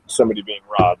about somebody being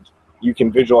robbed, you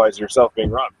can visualize yourself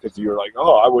being robbed because you're like,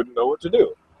 oh, I wouldn't know what to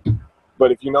do.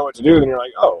 But if you know what to do, then you're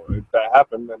like, oh, if that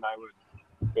happened, then I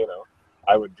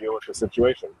would deal with the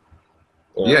situation.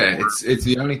 Yeah, it's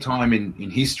the only time in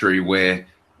history where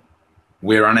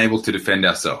we're unable to defend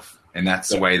ourselves, and that's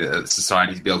the way that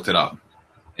society's built it up.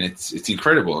 And it's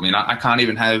incredible. I mean, I can't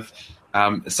even have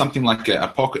something like a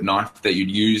pocket knife that you'd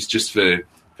use just for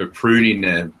pruning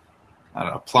a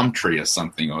plum tree or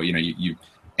something, or a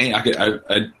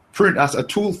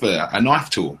tool for a knife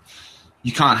tool.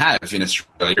 You can't have in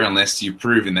Australia unless you've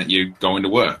proven that you're going to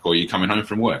work or you're coming home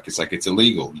from work. It's like it's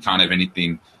illegal. You can't have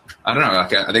anything. I don't know.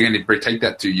 Like, are they going to take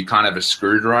that to you can't have a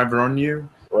screwdriver on you,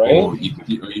 right? Or you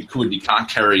can't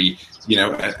carry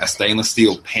a stainless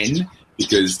steel pen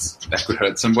because that could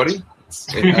hurt somebody.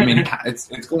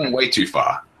 It's going way too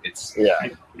far. I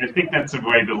think that's the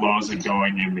way the laws are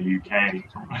going in the UK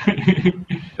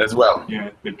as well.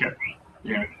 Yeah, they've got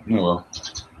Oh well.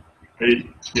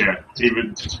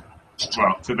 Even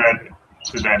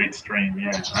to that extreme.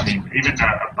 Yeah, I mean, even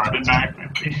a butter knife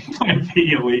might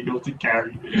be illegal to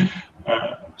carry.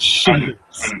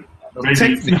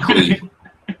 Technically,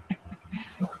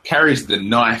 carries the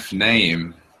knife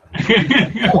name.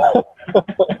 The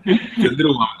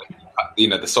little one,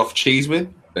 the soft cheese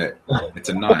with, but it's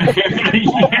a knife.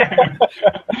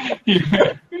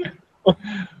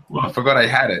 Well, I forgot I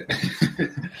had it.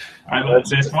 I love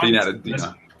this one.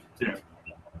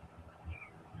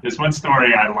 There's one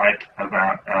story I like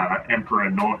about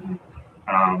Emperor Norton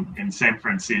in San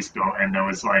Francisco, and there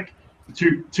was like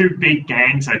two big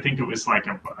gangs. I think it was like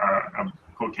a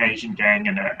Caucasian gang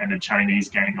and a Chinese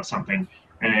gang or something.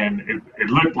 And it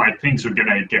looked like things were going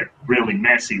to get really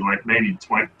messy, like maybe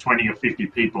 20 or 50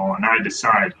 people on either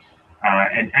side.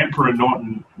 And Emperor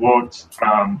Norton walked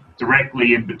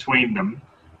directly in between them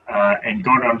and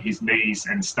got on his knees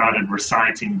and started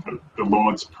reciting the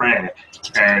Lord's Prayer.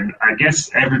 And I guess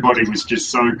everybody was just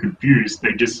so confused,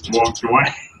 they just walked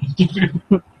away.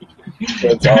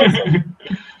 That's awesome.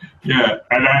 Yeah,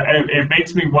 and it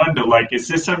makes me wonder, like, is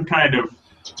this some kind of,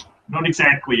 not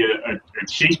exactly a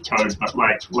cheat code, but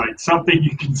like something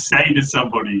you can say to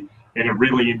somebody in a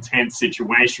really intense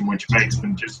situation, which makes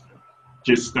them just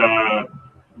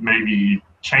maybe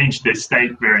change their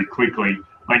state very quickly.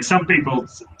 Like some people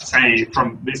say,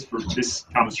 this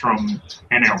comes from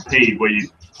NLP, where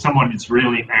someone is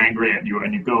really angry at you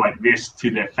and you go like this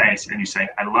to their face and you say,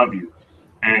 "I love you,"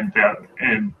 and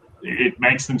it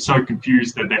makes them so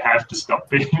confused that they have to stop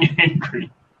being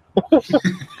angry.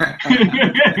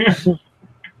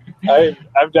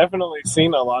 I've definitely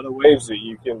seen a lot of ways that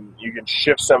you can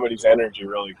shift somebody's energy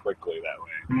really quickly that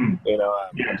way. Mm. You know,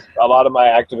 Yes. a lot of my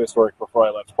activist work before I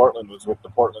left Portland was with the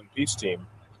Portland Peace Team,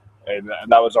 and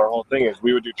that was our whole thing. Is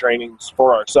we would do trainings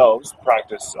for ourselves,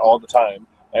 practice all the time,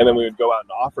 and then we would go out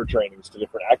and offer trainings to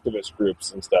different activist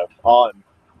groups and stuff on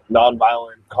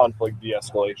nonviolent conflict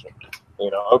de-escalation. You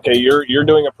know, okay, you're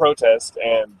doing a protest,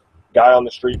 and guy on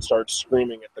the street starts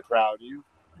screaming at the crowd, you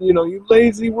know, you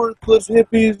lazy, worthless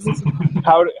hippies.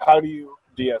 How do you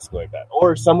de-escalate that?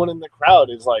 Or someone in the crowd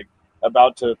is like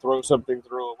about to throw something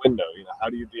through a window. You know, how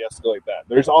do you de-escalate that?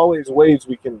 There's always ways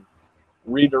we can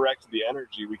redirect the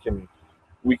energy. We can,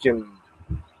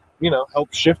 you know,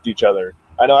 help shift each other.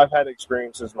 I know I've had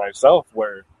experiences myself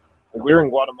where we were in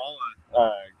Guatemala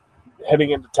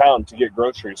heading into town to get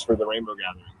groceries for the Rainbow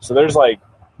Gathering. So there's like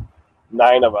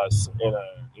 9 of us in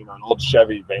an old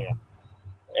Chevy van.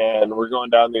 And we're going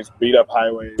down these beat-up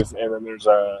highways, and then there's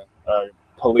a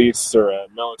police or a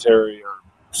military or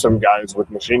some guys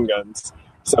with machine guns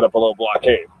set up a little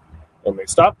blockade. And they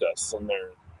stopped us, and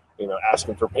they're, you know,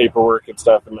 asking for paperwork and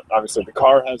stuff. And obviously the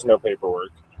car has no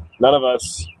paperwork. None of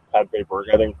us had paperwork.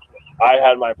 I think I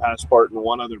had my passport, and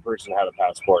one other person had a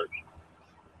passport.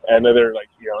 And they're like,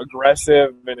 you know,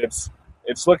 aggressive, and it's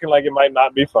looking like it might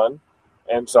not be fun.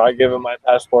 And so I give him my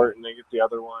passport, and they get the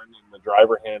other one, and the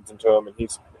driver hands him to him, and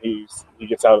he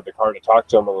gets out of the car to talk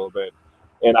to him a little bit.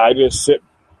 And I just sit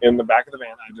in the back of the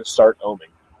van. I just start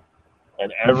ohming,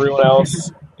 and everyone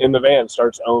else in the van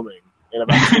starts ohming. And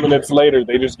about 2 minutes later,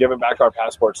 they just give him back our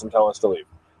passports and tell us to leave.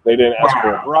 They didn't ask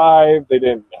for a bribe. They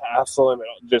didn't hassle him.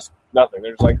 Just nothing.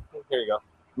 They're just like, here you go,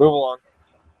 move along.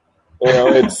 You know,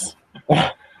 it's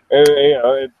you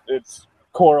know, it's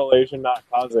correlation, not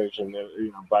causation,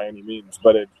 you know, by any means.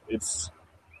 But it's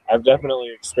I've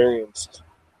definitely experienced,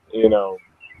 you know,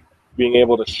 being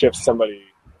able to shift somebody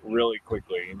really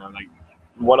quickly. You know, like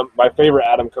one of my favorite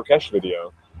Adam Kokesh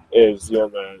video is, you know,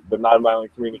 the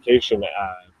nonviolent communication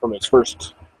from his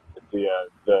first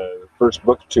the first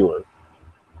book tour.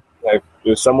 Like, it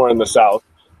was somewhere in the South,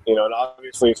 you know, and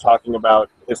obviously he's talking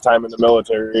about his time in the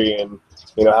military and,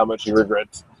 you know, how much he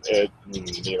regrets it,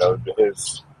 and, you know,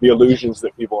 the illusions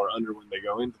that people are under when they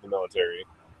go into the military.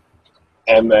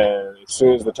 And then as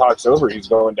soon as the talk's over, he's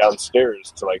going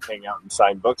downstairs to like hang out and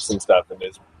sign books and stuff. And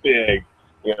this big,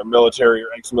 you know, military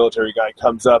or ex-military guy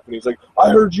comes up and he's like,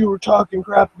 I heard you were talking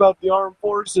crap about the armed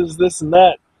forces, this and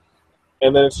that.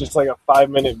 And then it's just like a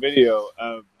 5-minute video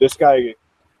of this guy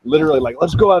literally like,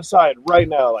 let's go outside right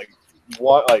now. Like,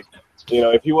 what, like, you know,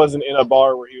 if he wasn't in a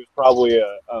bar where he was probably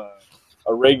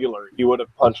a regular, he would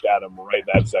have punched Adam right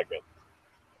that second.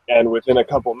 And within a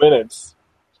couple minutes,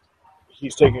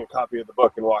 he's taking a copy of the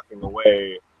book and walking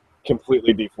away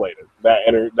completely deflated. That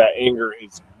anger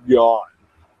is gone,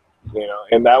 you know.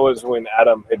 And that was when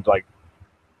Adam had like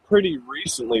pretty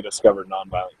recently discovered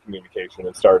nonviolent communication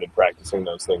and started practicing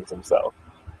those things himself.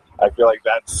 I feel like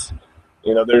that's,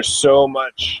 you know, there's so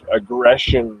much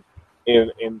aggression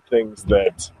in things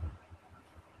that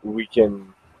we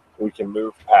can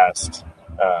move past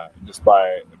just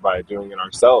by doing it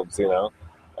ourselves, you know,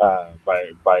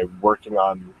 by working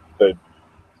on the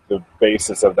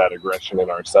basis of that aggression in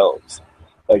ourselves.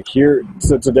 Like here,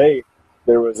 so today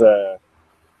there was the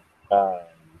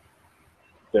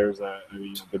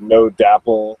No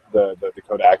DAPL, the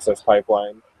Dakota Access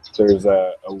Pipeline. There's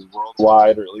a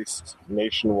worldwide or at least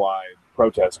nationwide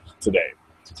protest today,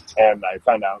 and I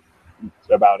found out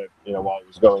about it, you know, while it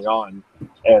was going on.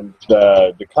 And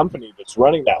the company that's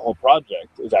running that whole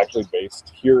project is actually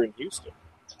based here in Houston.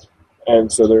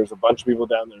 And so there's a bunch of people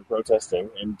down there protesting,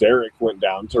 and Derek went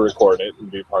down to record it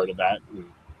and be part of that. And, you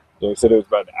know, he said it was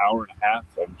about an hour and a half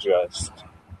of just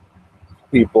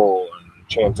people and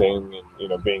chanting and, you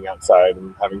know, being outside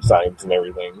and having signs and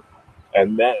everything.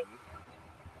 And then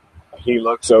he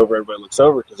looks over, everybody looks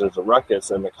over because there's a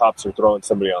ruckus, and the cops are throwing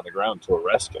somebody on the ground to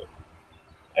arrest him.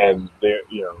 And they,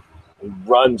 you know, he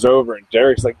runs over, and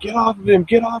Derek's like, "Get off of him!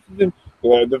 Get off of him!" You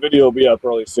know, the video will be up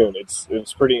really soon. It's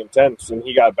pretty intense, and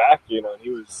he got back, you know, and he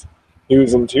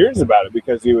was in tears about it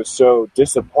because he was so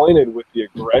disappointed with the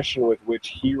aggression with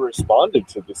which he responded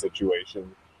to the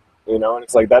situation. You know, and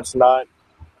it's like that's not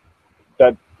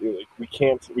that we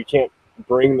can't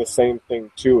bring the same thing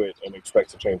to it and expect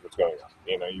to change what's going on.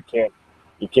 You know, you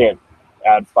can't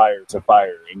add fire to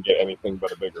fire and get anything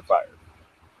but a bigger fire.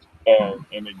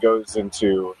 And it goes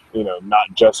into, you know,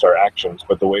 not just our actions,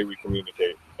 but the way we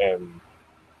communicate. And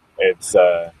it's,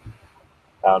 I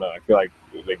don't know, I feel like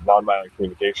nonviolent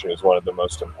communication is one of the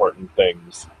most important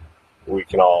things we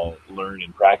can all learn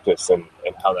and practice, and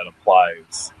how that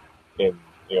applies in,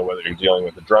 you know, whether you're dealing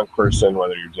with a drunk person,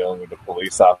 whether you're dealing with a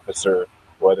police officer,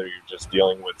 whether you're just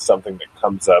dealing with something that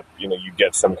comes up, you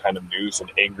get some kind of news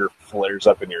and anger flares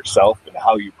up in yourself, and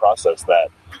how you process that.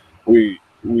 We've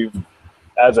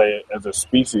as a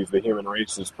species, the human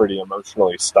race is pretty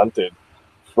emotionally stunted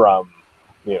from,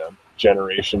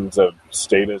 generations of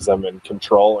statism and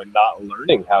control, and not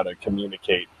learning how to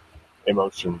communicate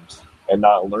emotions, and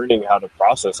not learning how to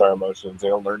process our emotions,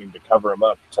 learning to cover them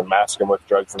up, to mask them with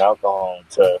drugs and alcohol,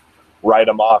 to write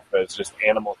them off as just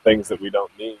animal things that we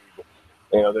don't need.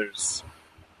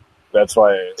 That's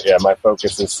why, my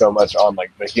focus is so much on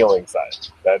like the healing side.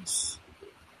 That's,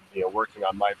 working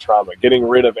on my trauma, getting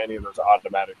rid of any of those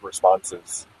automatic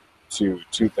responses to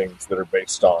things that are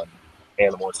based on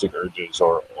animalistic urges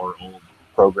or old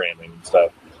programming and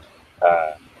stuff.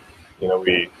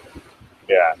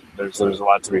 There's a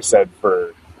lot to be said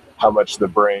for how much the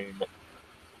brain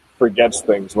forgets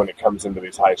things when it comes into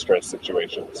these high stress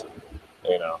situations.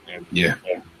 And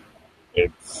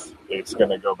it's going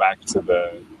to go back to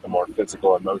the more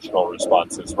physical, emotional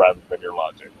responses rather than your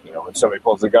logic. When somebody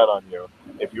pulls a gun on you,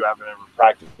 if you haven't ever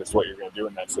practiced what you're going to do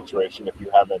in that situation, if you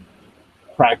haven't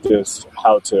practiced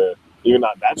how to, even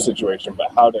not that situation,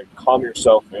 but how to calm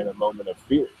yourself in a moment of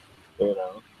fear,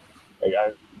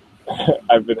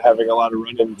 I've been having a lot of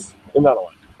run-ins, not a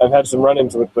lot. I've had some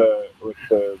run-ins with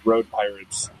the road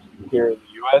pirates here in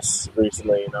the U.S.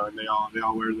 recently, and they all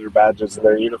wear their badges and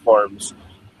their uniforms,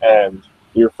 and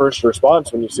your first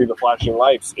response when you see the flashing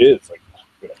lights is like,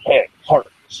 heart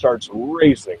starts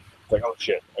racing. It's like, oh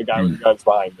shit, a guy with guns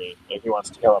behind me, and he wants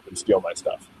to come up and steal my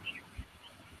stuff.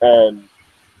 And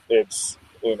it's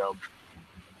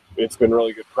been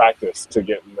really good practice to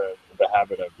get in the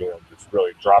habit of, just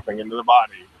really dropping into the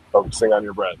body, focusing on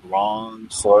your breath, long,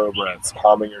 slow breaths,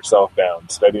 calming yourself down,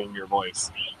 steadying your voice,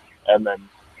 and then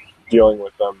dealing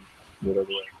with them,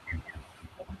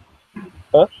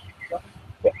 Huh?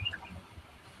 Yeah.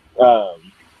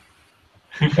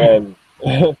 And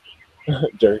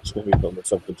Derek's going to be filming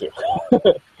something too.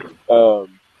 But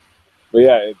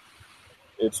yeah,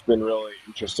 it's been really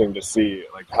interesting to see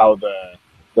like how the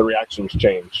reactions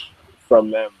change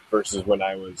from them versus when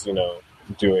I was,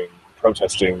 doing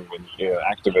protesting and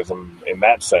activism in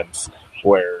that sense,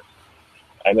 where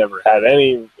I never had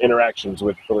any interactions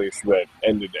with police that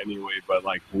ended anyway, but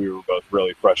like we were both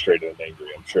really frustrated and angry,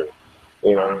 I'm sure.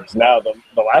 Now the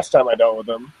last time I dealt with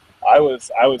them, I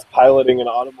was piloting an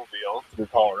automobile through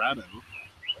Colorado,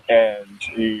 and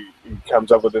he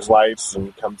comes up with his lights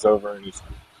and comes over and he's,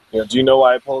 do you know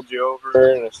why I pulled you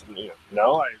over? And I said,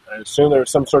 no, I assume there was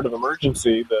some sort of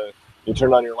emergency. You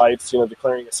turn on your lights,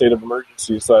 declaring a state of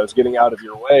emergency, so I was getting out of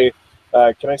your way.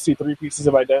 Can I see 3 pieces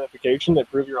of identification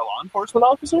that prove you're a law enforcement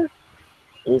officer?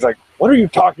 And he's like, what are you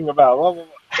talking about?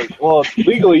 Well,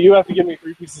 legally, you have to give me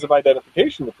 3 pieces of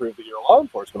identification to prove that you're a law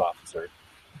enforcement officer.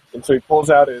 And so he pulls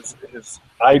out his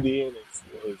ID and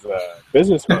his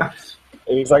business card.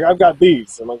 And he's like, I've got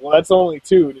these. I'm like, well, that's only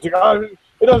 2. And he's like, oh,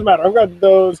 it doesn't matter. I've got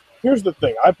those. Here's the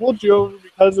thing. I pulled you over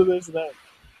because of this and that.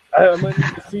 I'm going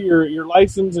to see your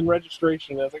license and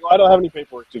registration. And I was like, well, I don't have any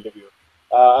paperwork to give you.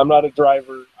 I'm not a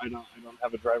driver. I don't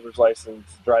have a driver's license.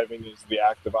 Driving is the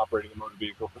act of operating a motor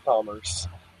vehicle for commerce.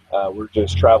 We're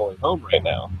just traveling home right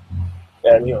now.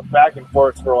 And, back and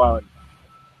forth for a while. And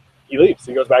he leaves.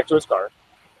 He goes back to his car.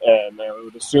 And I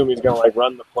would assume he's going to,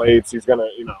 run the plates. He's going to,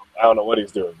 I don't know what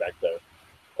he's doing back there.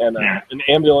 And an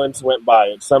ambulance went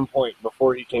by at some point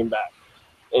before he came back.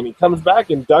 And he comes back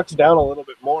and ducks down a little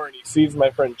bit more, and he sees my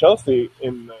friend Chelsea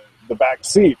in the back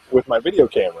seat with my video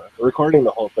camera, recording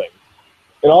the whole thing.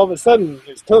 And all of a sudden,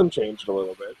 his tone changed a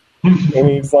little bit. And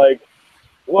he's like,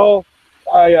 well,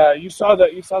 you saw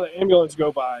the ambulance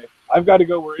go by. I've got to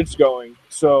go where it's going,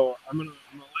 so I'm gonna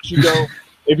let you go.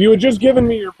 If you had just given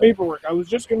me your paperwork, I was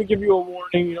just going to give you a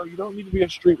warning. You don't need to be a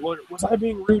street lawyer. Was I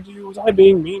being rude to you? Was I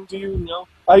being mean to you?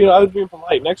 I was being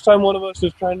polite. Next time one of us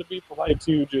is trying to be polite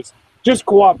to you, just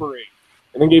cooperate.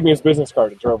 And then gave me his business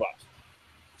card and drove off.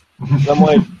 And I'm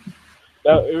like,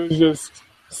 it was just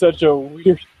such a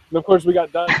weird. And of course, we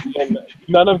got done, and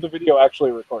none of the video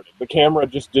actually recorded. The camera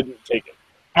just didn't take it.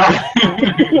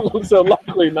 So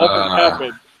luckily, nothing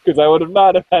happened because I would have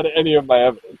not have had any of my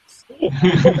evidence.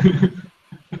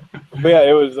 But yeah,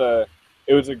 it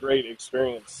was a great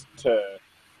experience to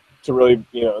really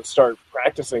start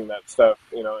practicing that stuff,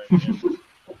 and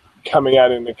coming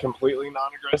at it in a completely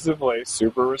non-aggressive way,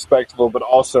 super respectful, but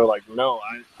also like, no,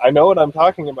 I know what I'm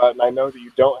talking about, and I know that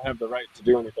you don't have the right to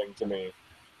do anything to me.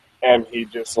 And he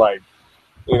just like,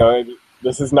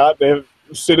 this is not the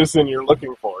citizen you're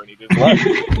looking for, and he just left.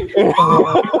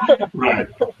 Right.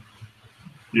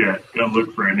 Yeah, gotta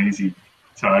look for an easy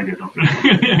target.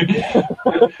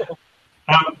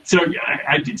 So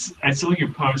I saw your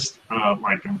post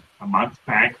like a month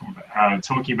back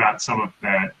talking about some of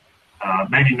that,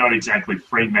 maybe not exactly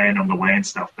free man on the land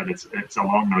stuff, but it's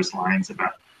along those lines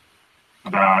about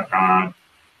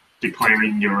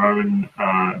declaring your own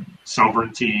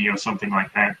sovereignty or something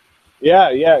like that.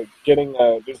 Yeah, getting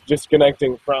just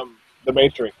disconnecting from the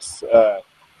matrix.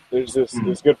 There's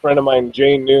this good friend of mine,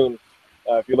 Jay Noon.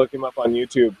 If you look him up on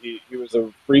YouTube, he was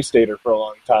a free stater for a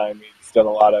long time. He's done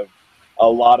a lot of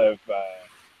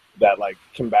that like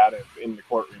combative in the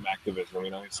courtroom activism.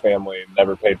 You know, his family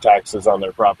never paid taxes on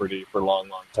their property for a long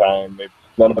time.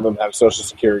 None of them have Social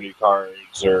Security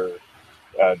cards or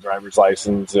driver's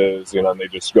licenses. You know, and they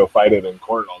just go fight it in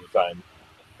court all the time.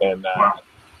 And Wow.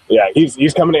 yeah,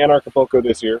 he's coming to Anarchapulco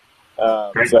this year,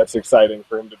 so that's exciting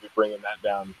for him to be bringing that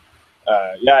down.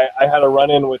 Yeah, I had a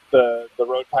run-in with the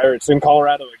road pirates in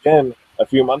Colorado again a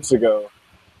few months ago.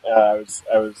 I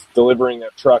was delivering a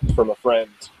truck from a friend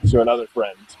to another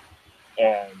friend,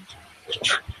 and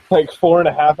like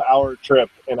 4.5 hour trip,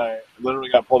 and I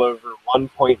literally got pulled over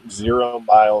 1.0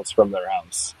 miles from their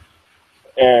house,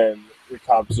 and the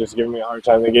cops just giving me a hard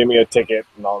time. They gave me a ticket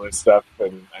and all this stuff,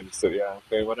 and I just said, yeah,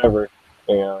 okay, whatever.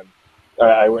 And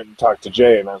I went and talked to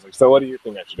Jay, and I was like, so what do you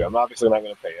think I should do? I'm obviously not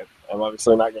going to pay it. I'm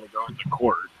obviously not going to go into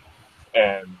court.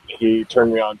 And he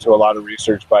turned me on to a lot of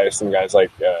research by some guys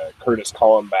like Curtis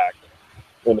Collenbach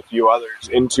and a few others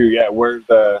into,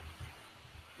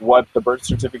 what the birth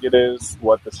certificate is,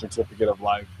 what the certificate of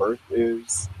live birth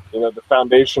is. You know, the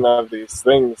foundation of these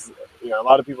things, you know, a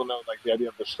lot of people know, like, the idea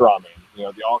of the straw man. You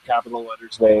know, the all capital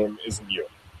letters name is you.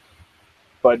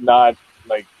 But not,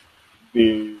 like,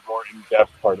 the more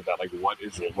in-depth part of that, like, what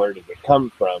is it? Where does it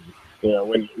come from? You know,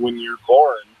 when you're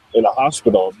born in a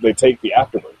hospital, they take the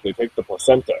afterbirth. They take the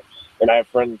placenta. And I have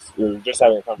friends who were just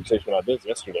having a conversation about this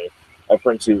yesterday. I have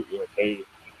friends who, you know,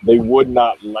 they would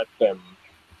not let them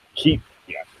keep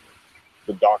the afterbirth.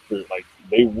 The doctor, like,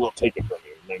 they will take it from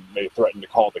you. And they threaten to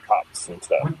call the cops and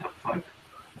stuff.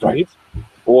 Right?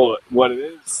 Well, what it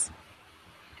is,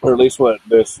 or at least what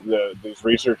these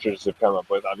researchers have come up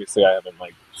with. Obviously, I haven't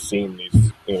like seen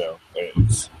these. You know,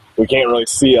 we can't really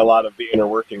see a lot of the inner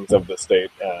workings of the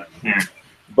state.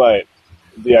 But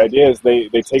the idea is they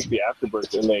take the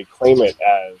afterbirth and they claim it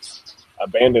as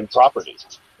abandoned property.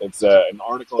 It's an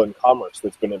article in commerce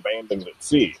that's been abandoned at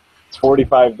sea.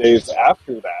 45 days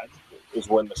after that is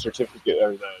when the certificate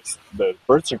or the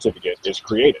birth certificate is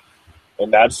created,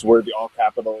 and that's where the all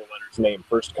capital letters name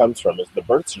first comes from, is the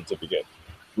birth certificate.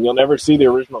 And you'll never see the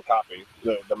original copy.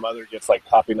 The mother gets like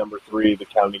copy number 3, the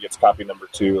county gets copy number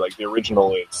 2. Like the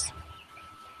original is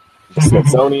the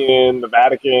Smithsonian, the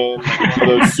Vatican, one of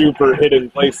those super hidden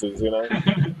places, you know.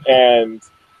 And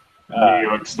New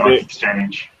York Stock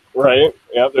Exchange, right?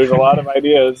 Yeah, there's a lot of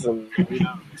ideas, and who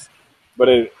knows.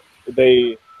 But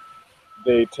they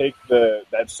take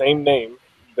that same name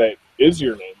that is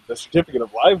your name. The certificate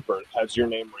of live birth has your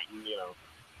name written, you know,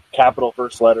 capital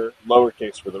first letter,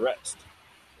 lowercase for the rest.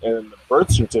 And then the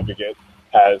birth certificate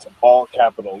has all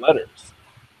capital letters.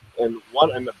 And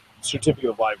the certificate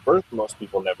of live birth, most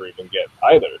people never even get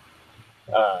either.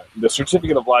 The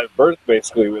certificate of live birth,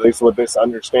 basically, at least what this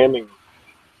understanding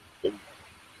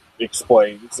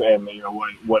explains, and you know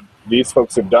what these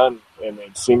folks have done, and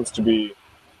it seems to be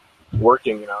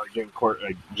working. You know, again, court.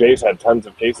 Like, Jay's had tons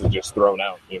of cases just thrown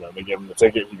out. You know, they give him the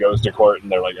ticket, he goes to court,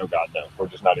 and they're like, "Oh God, no, we're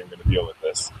just not even going to deal with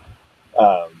this."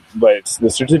 But the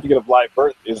certificate of live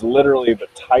birth is literally the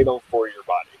title for your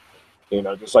body. You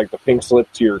know, just like the pink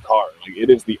slip to your car. Like, it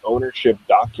is the ownership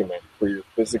document for your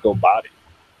physical body.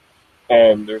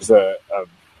 And there's a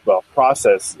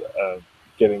process of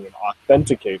getting an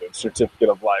authenticated certificate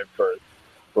of live birth,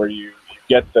 where you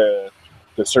get the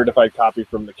certified copy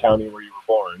from the county where you were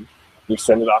born. You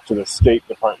send it off to the state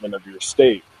department of your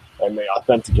state, and they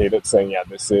authenticate it, saying, yeah,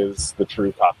 this is the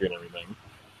true copy and everything.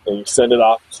 And you send it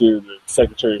off to the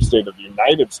Secretary of State of the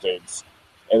United States,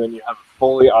 and then you have a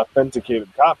fully authenticated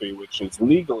copy, which is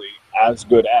legally as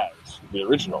good as the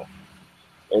original.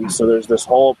 And so there's this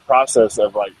whole process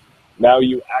of, like, now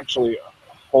you actually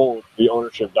hold the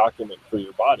ownership document for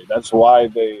your body. That's why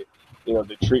they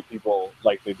treat people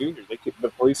like they do here. The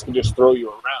police can just throw you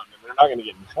around, and they're not going to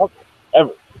get in trouble,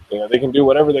 ever. You know, they can do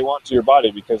whatever they want to your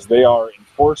body because they are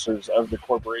enforcers of the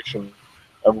corporation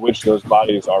of which those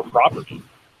bodies are property.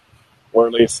 Or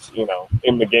at least, you know,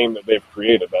 in the game that they've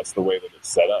created, that's the way that it's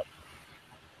set up.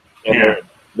 And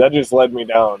that just led me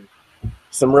down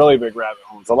some really big rabbit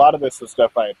holes. A lot of this is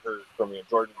stuff I had heard from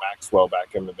Jordan Maxwell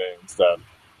back in the day and stuff.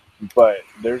 But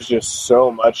there's just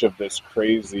so much of this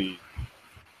crazy,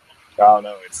 I don't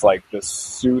know, it's like this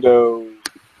pseudo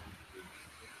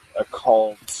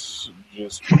occult,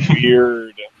 just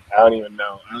weird. I don't even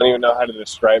know how to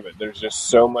describe it. There's just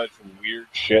so much weird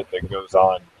shit that goes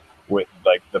on with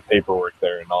like the paperwork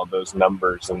there and all those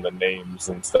numbers and the names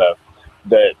and stuff,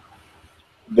 that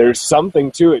there's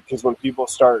something to it, because when people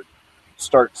start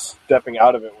stepping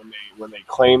out of it, when they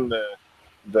claim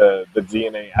the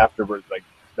DNA afterbirth, like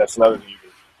that's another thing. You can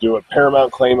do a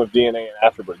paramount claim of DNA and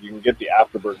afterbirth. You can get the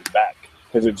afterbirth back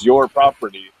because it's your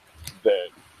property that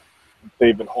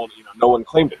they've been holding. No one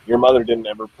claimed it. Your mother didn't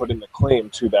ever put in the claim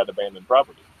to that abandoned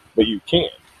property, but you can.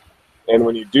 And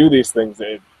when you do these things,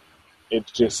 it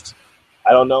just,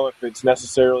 I don't know if it's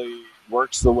necessarily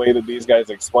works the way that these guys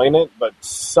explain it, but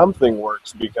something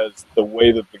works, because the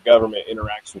way that the government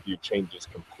interacts with you changes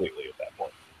completely at that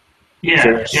point. Yeah.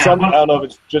 So there's I don't know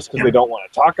if it's just because they don't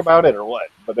want to talk about it or what,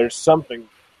 but there's something,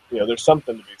 there's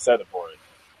something to be said for it.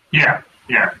 Yeah.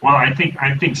 Well, I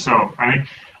think so.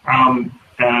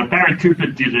 Barry Cooper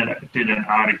did an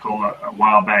article a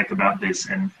while back about this,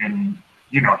 and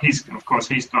he's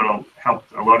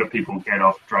helped a lot of people get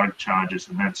off drug charges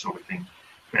and that sort of thing.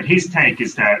 But his take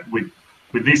is that with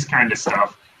this kind of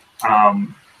stuff,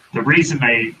 the reason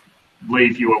they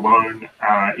leave you alone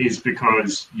is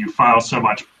because you file so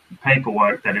much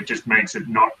paperwork that it just makes it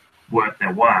not worth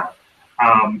their while.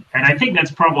 And I think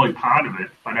that's probably part of it,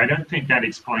 but I don't think that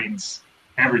explains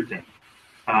everything.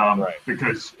 Right.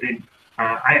 Because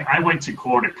I went to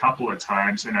court a couple of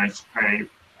times, and I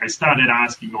started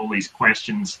asking all these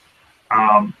questions.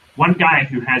 One guy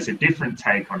who has a different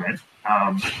take on it,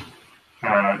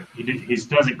 he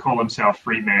doesn't call himself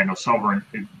free man or sovereign,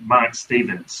 Mark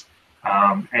Stevens.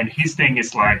 And his thing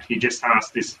is like, he just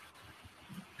asked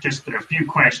just a few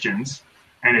questions,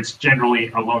 and it's generally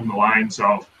along the lines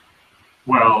of,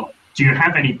 well, do you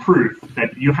have any proof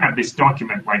that you have this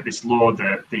document, like this law,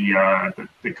 the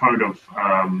code of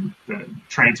the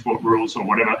transport rules or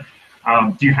whatever?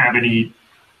 Do you have any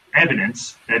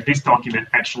evidence that this document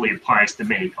actually applies to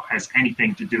me or has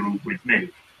anything to do with me?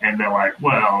 And they're like,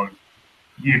 well,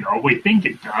 we think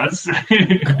it does.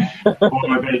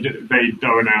 Or they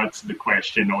don't answer the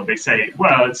question, or they say,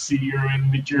 well, you're in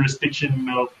the jurisdiction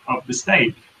of the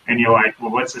state. And you're like,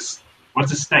 well, what's a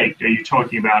state? Are you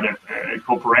talking about a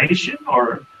corporation,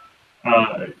 or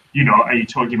are you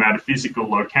talking about a physical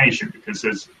location? Because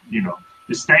there's,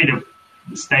 the state of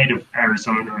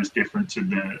Arizona is different to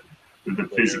the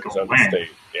physical land.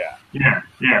 State. Yeah.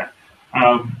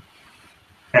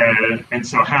 And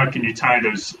so how can you tie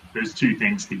those two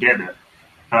things together?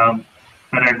 But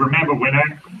I remember when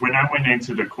I went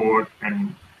into the court,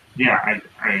 and I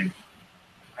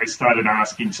started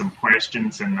asking some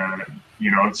questions, and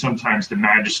sometimes the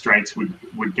magistrates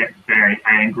would get very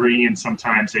angry, and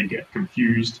sometimes they'd get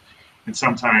confused, and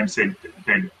sometimes they'd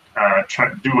try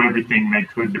to do everything they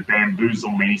could to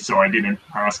bamboozle me, so I didn't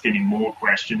ask any more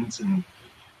questions, and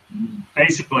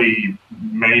basically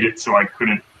made it so I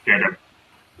couldn't get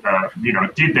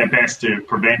did their best to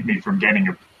prevent me from getting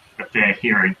a fair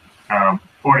hearing,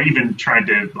 or even tried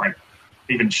to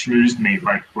even schmoozed me,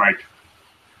 the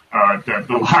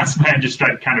last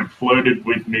magistrate kind of flirted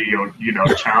with me, or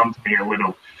charmed me a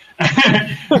little,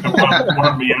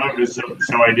 won me over. So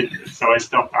I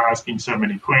stopped asking so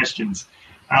many questions.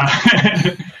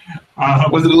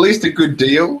 Was it at least a good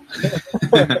deal?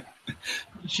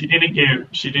 She didn't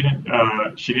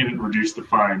reduce the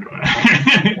fine.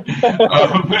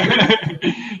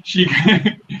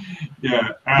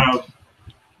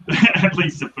 At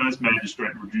least the first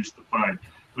magistrate reduced the fine.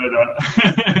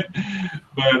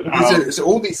 So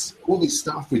all this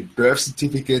stuff with birth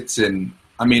certificates, and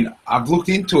I mean, I've looked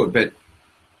into it, but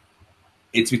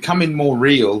it's becoming more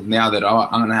real now that I'm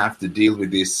going to have to deal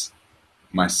with this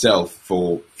myself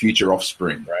for future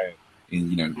offspring, right?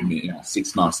 In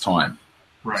 6 months' time.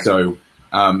 Right. So,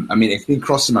 I mean, it's been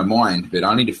crossing my mind, but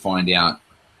I need to find out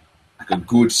a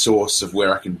good source of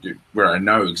where I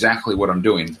know exactly what I'm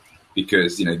doing,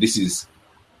 because this is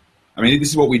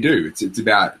what we do. It's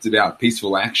about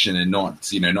peaceful action, and not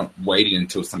waiting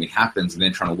until something happens and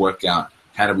then trying to work out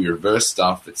how do we reverse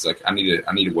stuff. It's like I need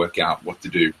to work out what to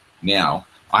do now.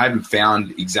 I haven't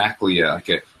found exactly a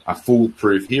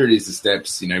foolproof. Here it is, the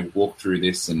steps. Walk through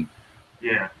this, and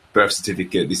birth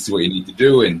certificate. This is what you need to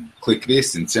do, and click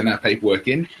this and send that paperwork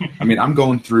in. I mean, I'm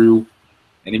going through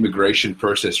an immigration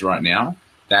process right now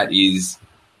that is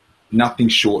nothing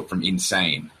short from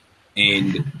insane,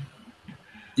 and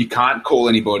you can't call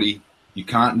anybody. You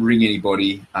can't ring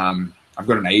anybody. I've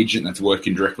got an agent that's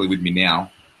working directly with me now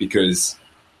because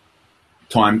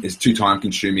time is too time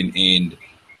consuming, and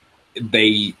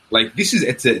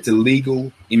it's a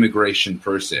legal immigration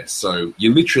process. So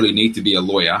you literally need to be a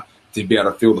lawyer to be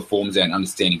able to fill the forms out and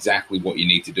understand exactly what you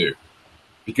need to do.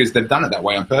 Because they've done it that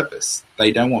way on purpose.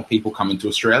 They don't want people coming to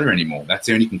Australia anymore. That's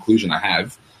the only conclusion I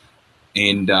have.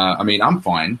 And I mean, I'm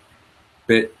fine,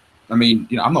 but I mean,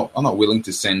 you know, I'm not willing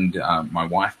to send my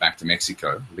wife back to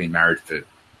Mexico. We've been married for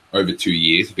over 2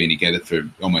 years. We've been together for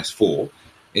almost 4.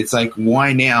 It's like,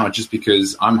 why now? Just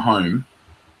because I'm home,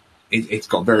 it's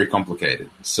got very complicated.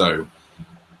 So,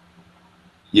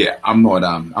 yeah, I'm not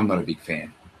a big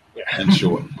fan. Yeah. In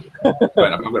short, but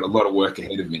I've got a lot of work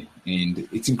ahead of me, and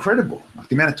it's incredible. Like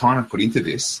the amount of time I put into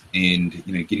this, and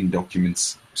you know, getting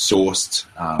documents sourced,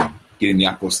 getting the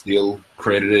apostille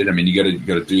credited. I mean, you got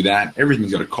to do that.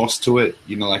 Everything's got a cost to it.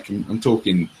 You know, like I'm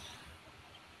talking.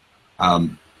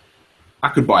 I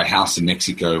could buy a house in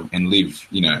Mexico and live,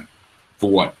 you know, for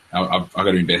what? I've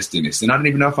got to invest in this, and I don't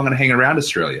even know if I'm going to hang around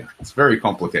Australia. It's very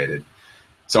complicated.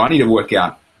 So I need to work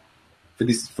out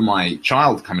for my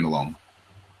child coming along.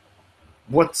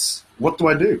 What do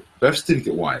I do, birth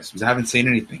certificate wise? Because I haven't seen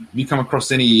anything. Have you come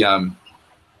across any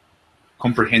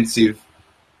comprehensive,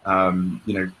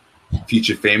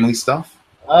 future family stuff?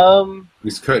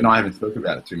 Because Kurt and I haven't spoken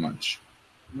about it too much.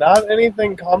 Not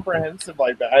anything comprehensive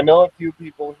like that. I know a few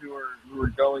people who are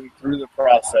going through the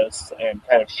process and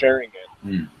kind of sharing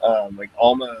it. Like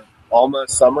Alma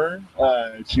Summer,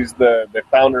 she's the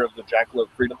founder of the Jackalope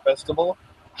Freedom Festival.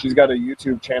 She's got a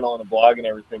YouTube channel and a blog and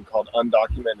everything called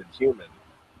Undocumented Human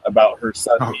about her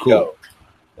son Neo.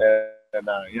 And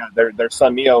their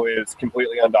son Neo is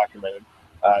completely undocumented.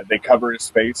 They cover his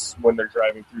face when they're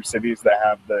driving through cities that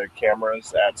have the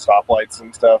cameras at stoplights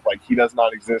and stuff. Like, he does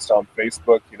not exist on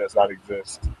Facebook. He does not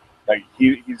exist. Like,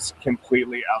 he's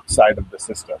completely outside of the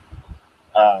system.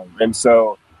 And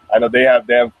so I know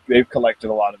they've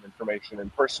collected a lot of information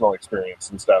and personal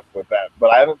experience and stuff with that.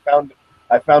 But I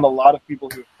found a lot of people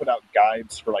who have put out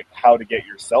guides for like how to get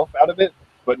yourself out of it,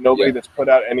 but nobody that's put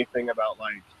out anything about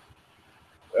like,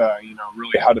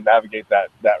 really how to navigate that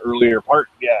earlier part.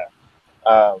 Yeah.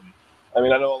 I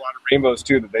mean, I know a lot of rainbows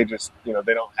too that they just, they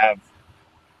don't have,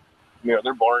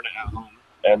 they're born at home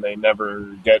and they never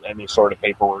get any sort of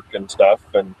paperwork and stuff.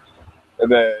 And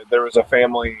there was a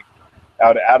family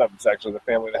out of Adams, actually, the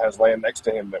family that has land next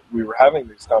to him, that we were having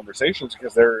these conversations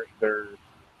because they're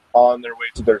on their way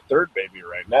to their third baby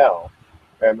right now.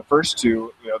 And the first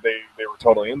two, they were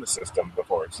totally in the system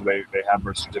before. So they have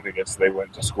birth certificates. They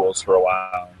went to schools for a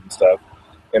while and stuff.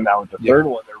 And now with the third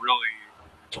one, they're really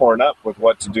torn up with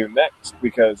what to do next,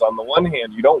 because on the one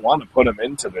hand, you don't want to put them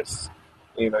into this.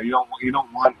 You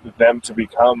don't want them to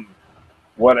become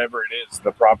whatever it is,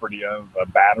 the property of a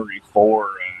battery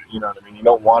for, you know what I mean? You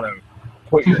don't want to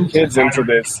put your kids into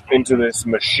this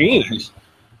machine.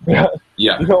 Yeah.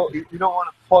 You don't want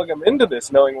to plug them into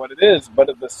this knowing what it is, but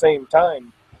at the same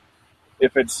time,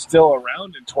 if it's still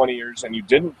around in 20 years and you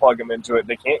didn't plug them into it,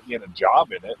 they can't get a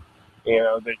job in it.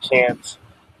 They can't,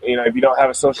 if you don't have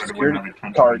a social security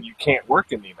card, you can't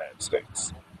work in the United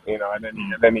States,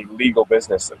 and any legal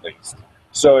business at least.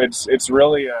 So it's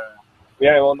really,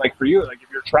 like for you, like if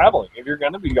you're traveling, if you're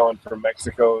going to be going from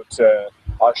Mexico to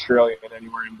Australia and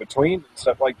anywhere in between and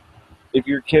stuff, like if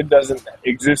your kid doesn't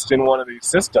exist in one of these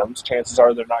systems, chances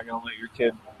are they're not going to let your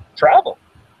kid travel.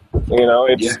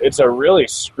 It's a really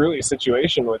screwy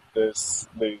situation with these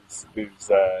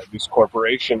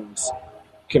corporations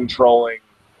controlling,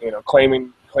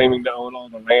 claiming to own all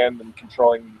the land and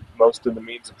controlling most of the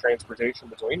means of transportation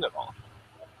between them all.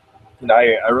 And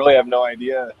I really have no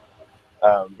idea.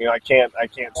 I can't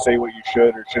say what you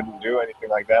should or shouldn't do, anything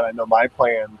like that. I know my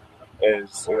plan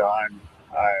is,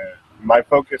 my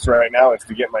focus right now is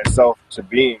to get myself to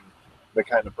being the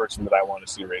kind of person that I want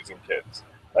to see raising kids.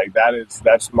 Like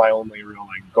that's my only real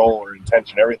goal or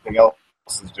intention. Everything else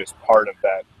is just part of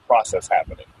that process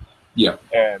happening. Yeah.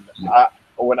 And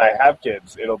when I have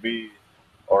kids, it'll be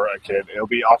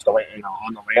off the land,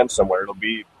 on the land somewhere. It'll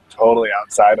be totally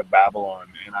outside of Babylon,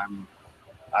 and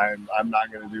I'm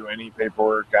not going to do any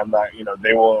paperwork. I'm not,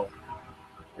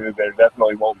 there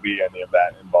definitely won't be any of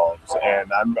that involved.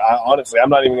 And honestly, I'm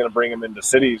not even going to bring them into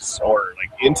cities or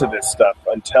into this stuff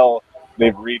until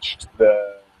they've reached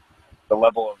the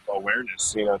level of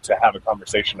awareness, to have a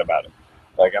conversation about it.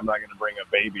 Like, I'm not going to bring a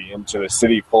baby into a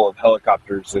city full of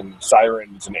helicopters and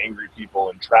sirens and angry people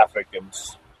and traffic and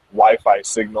Wi-Fi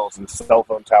signals and cell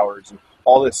phone towers and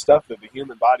all this stuff that the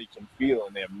human body can feel,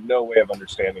 and they have no way of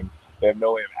understanding. They have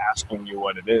no way of asking you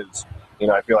what it is.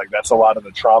 I feel like that's a lot of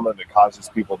the trauma that causes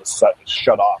people to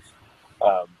shut off,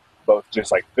 both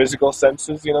just physical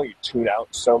senses, you tune out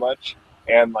so much,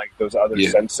 and those other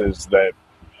senses that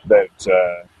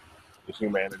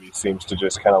humanity seems to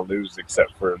just kind of lose,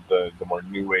 except for the more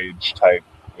new age type,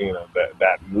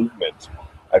 that movement.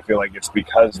 I feel like it's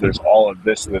because there's all of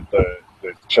this that the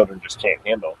children just can't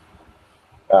handle.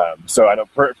 So I know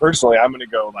personally, I'm going to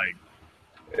go like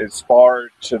as far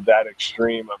to that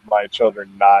extreme of my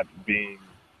children not being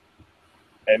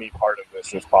any part of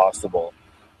this as possible.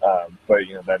 But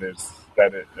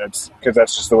that's because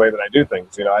that's just the way that I do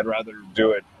things. I'd rather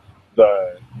do it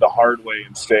the hard way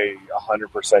and stay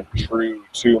 100% true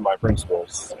to my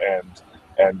principles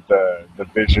and the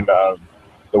vision of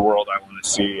the world I want to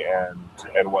see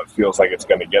and what feels like it's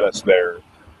going to get us there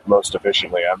most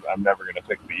efficiently. I'm never going to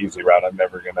pick the easy route. I'm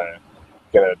never going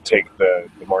to take the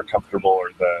more comfortable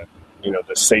or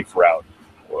the safe route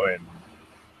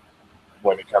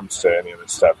when it comes to any of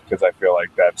this stuff, because I feel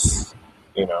like that's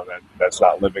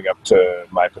not living up to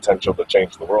my potential to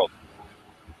change the world.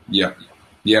 Yeah.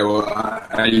 Well,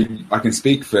 I can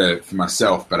speak for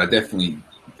myself, but I definitely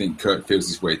think Kurt feels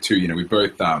this way too.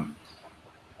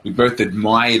 We both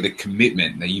admire the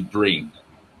commitment that you bring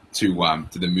to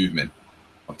the movement,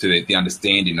 to the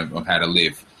understanding of how to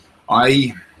live.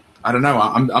 I don't know.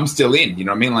 I'm still in. You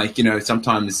know what I mean? Like,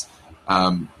 sometimes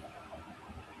I'm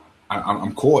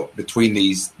I'm caught between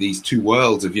these two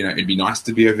worlds of, it'd be nice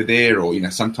to be over there,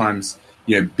 or, sometimes,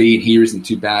 being here isn't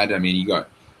too bad. I mean,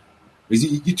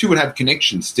 you two would have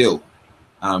connections still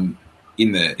in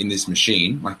this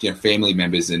machine, like, family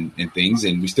members and things,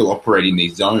 and we still operate in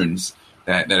these zones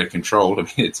that are controlled. I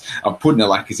mean, I'm putting it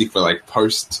like as if we're like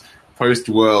post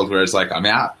world, where it's like I'm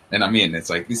out and I'm in. It's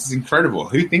like, this is incredible.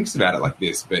 Who thinks about it like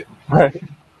this? But right.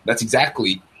 That's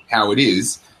exactly how it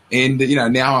is. And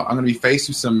now I'm going to be faced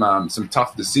with some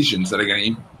tough decisions that are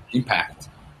going to impact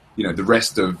the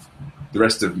rest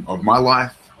of my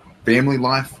life, family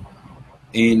life.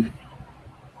 And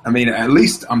I mean, at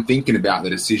least I'm thinking about the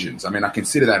decisions. I mean, I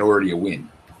consider that already a win.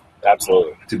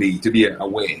 Absolutely. To be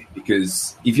aware,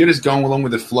 because if you're just going along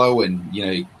with the flow and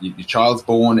your child's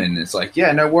born and it's like,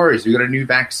 yeah, no worries, we got a new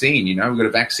vaccine. We've got a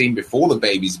vaccine before the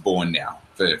baby's born now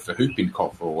for whooping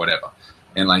cough or whatever.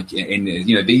 And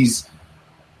these,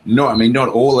 not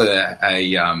all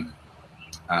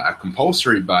are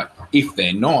compulsory, but if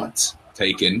they're not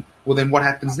taken, well, then what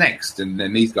happens next? And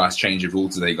then these guys change the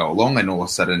rules as they go along, and all of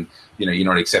a sudden, you're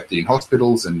not accepted in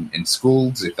hospitals and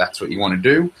schools if that's what you want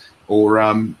to do, or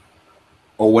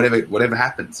whatever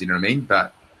happens, you know what I mean?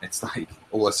 But it's like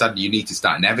all of a sudden you need to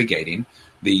start navigating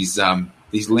these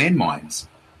landmines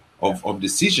of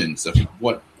decisions of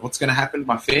what's going to happen to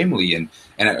my family, and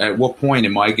at what point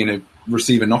am I going to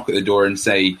receive a knock at the door and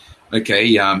say, okay,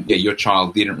 your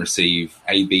child didn't receive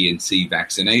A, B, and C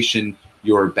vaccination.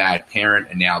 You're a bad parent,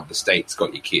 and now the state's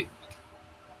got your kid.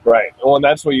 Right. Well, and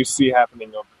that's what you see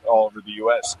happening all over the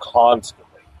U.S. constantly.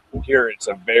 Here, it's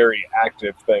a very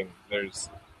active thing. There's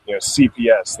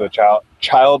CPS, the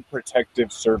Child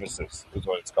Protective Services is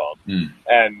what it's called.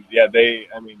 And yeah,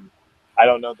 I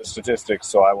don't know the statistics,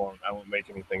 so I won't make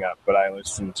anything up, but I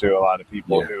listen to a lot of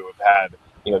people who have had,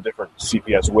 different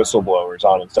CPS whistleblowers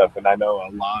on and stuff. And I know a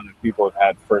lot of people have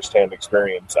had firsthand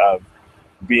experience of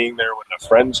being there when a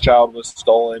friend's child was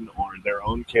stolen, or their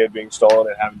own kid being stolen,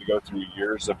 and having to go through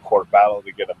years of court battle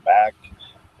to get them back.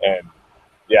 And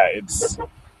yeah,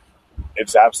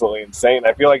 it's absolutely insane.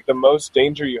 I feel like the most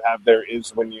danger you have there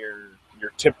is when you're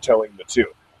tiptoeing the two.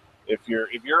 If you're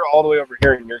all the way over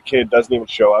here and your kid doesn't even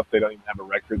show up, they don't even have a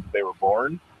record that they were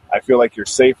born, I feel like you're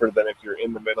safer than if you're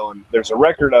in the middle and there's a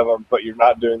record of them, but you're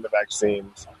not doing the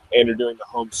vaccines and you're doing the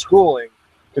homeschooling,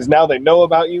 because now they know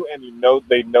about you, and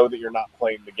they know that you're not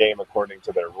playing the game according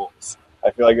to their rules.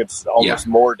 I feel like it's almost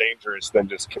more dangerous than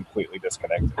just completely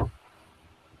disconnected.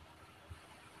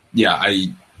 Yeah,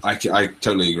 I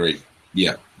totally agree.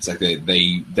 Yeah, it's like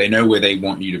they know where they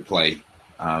want you to play,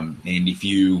 and if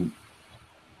you're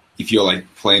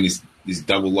like playing this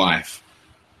double life,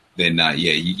 then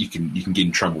you can get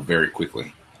in trouble very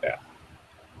quickly.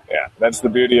 Yeah, that's the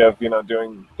beauty of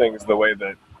doing things the way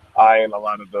that I and a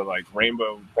lot of the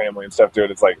Rainbow family and stuff do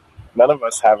it. It's like none of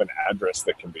us have an address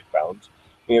that can be found.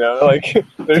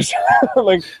 There's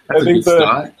I think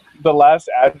the last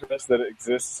address that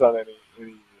exists on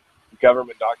any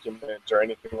government document or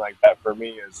anything like that for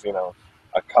me is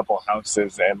a couple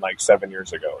houses and 7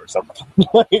 years ago or something.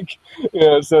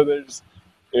 So there's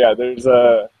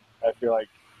I feel like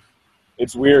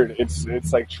it's weird.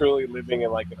 It's like truly living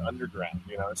in an underground.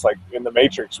 It's like in the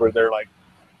Matrix, where they're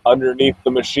underneath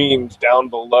the machines down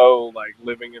below,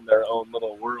 living in their own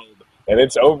little world, and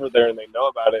it's over there and they know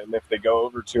about it, and if they go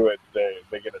over to it,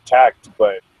 they get attacked.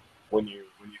 But when you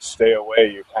stay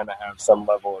away, you kind of have some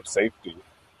level of safety,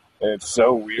 and it's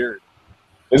so weird,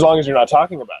 as long as you're not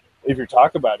talking about it. If you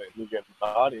talk about it and you get an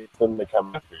audience, then they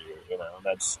come after you.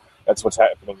 that's what's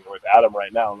happening with Adam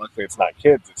right now. Luckily, it's not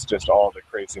kids. It's just all the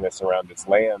craziness around his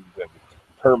land and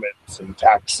permits and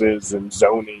taxes and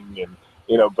zoning and,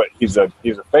 but he's a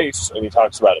face and he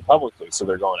talks about it publicly, so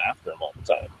they're going after him all the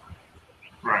time.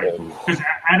 Right. Because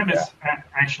Adam is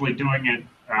actually doing it,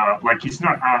 he's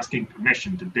not asking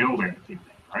permission to build anything,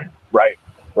 right?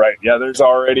 Right. Yeah, there's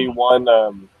already one,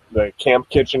 the camp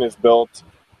kitchen is built,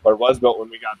 or was built when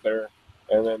we got there.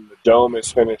 And then the dome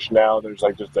is finished now. There's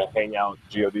just a hangout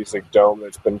geodesic dome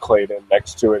that's been clayed in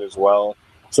next to it as well.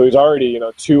 So he's already,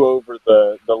 2 over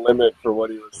the limit for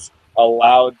what he was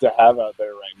allowed to have out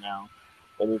there right now.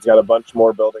 And he's got a bunch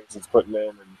more buildings he's putting in.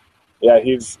 And yeah,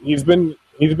 he's been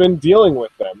dealing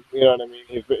with them. You know what I mean?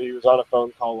 He was on a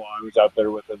phone call while I was out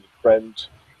there with a friend.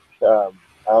 I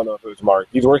don't know if it was Mark.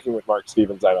 He's working with Mark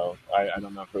Stevens. I don't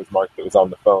know if it was Mark that was on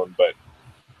the phone, but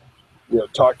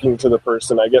talking to the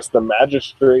person, I guess the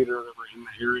magistrate or whatever in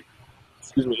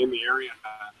the area,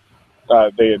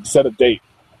 they had set a date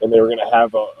and they were going to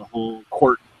have a whole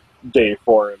court day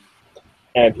for him.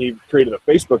 And he created a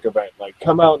Facebook event,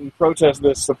 come out and protest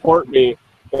this, support me.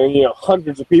 And,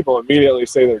 hundreds of people immediately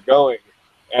say they're going.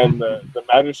 And the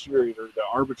magistrate or the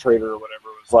arbitrator or whatever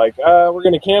was like, we're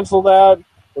going to cancel that.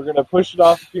 We're going to push it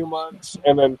off a few months.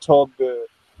 And then told the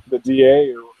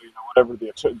DA or whatever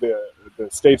the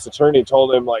state's attorney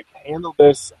told him, handle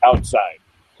this outside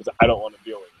because I don't want to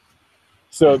deal with it.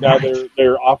 So now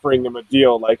they're offering him a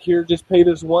deal, here, just pay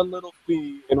this one little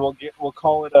fee, and we'll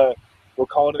call it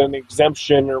an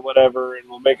exemption or whatever, and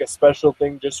we'll make a special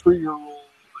thing just for your rule.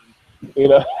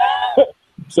 And,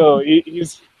 so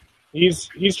he's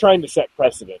trying to set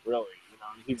precedent, really.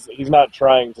 He's not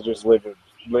trying to just live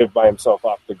by himself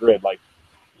off the grid.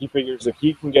 He figures if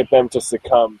he can get them to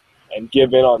succumb and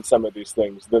give in on some of these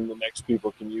things, then the next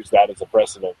people can use that as a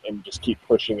precedent and just keep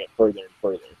pushing it further and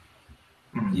further.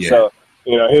 Yeah. So,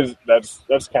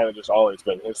 that's kind of just always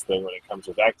been his thing when it comes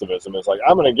with activism. It's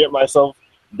I'm going to get myself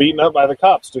beaten up by the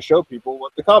cops to show people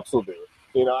what the cops will do.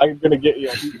 I'm going to get,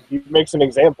 he makes an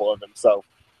example of himself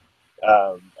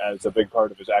as a big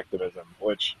part of his activism,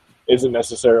 which isn't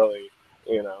necessarily,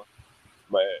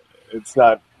 it's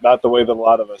not the way that a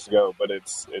lot of us go, but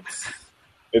it's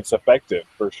effective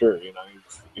for sure.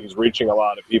 He's reaching a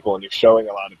lot of people and he's showing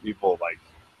a lot of people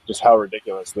just how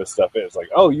ridiculous this stuff is.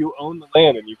 Oh, you own the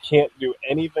land and you can't do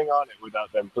anything on it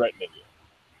without them threatening you.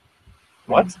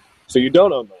 What? So you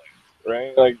don't own the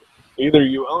land, right? Either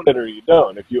you own it or you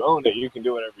don't. If you own it, you can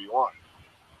do whatever you want.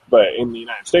 But in the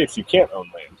United States, you can't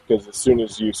own land because as soon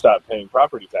as you stop paying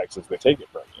property taxes, they take it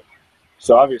from you.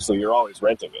 So obviously, you're always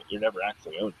renting it. You're never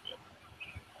actually owning it.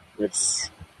 It's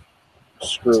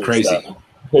screwy. It's crazy. Stuff.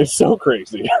 It's so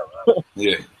crazy.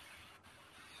 Yeah.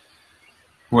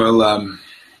 Well,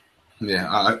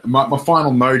 my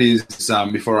final note is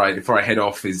before I head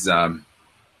off is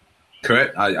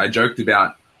Kurt. I joked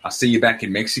about I'll see you back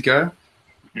in Mexico,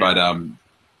 but I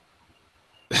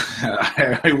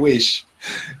wish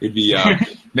it'd be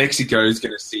Mexico is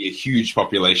going to see a huge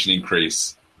population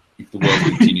increase if the world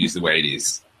continues the way it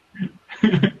is.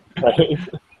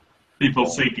 People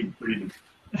seeking freedom.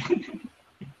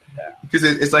 Because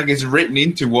it's written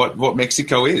into what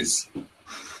Mexico is.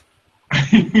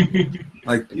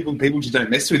 People just don't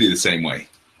mess with you the same way.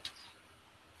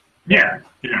 Yeah,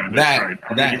 that's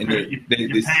right. You pay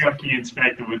up the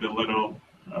inspector with a little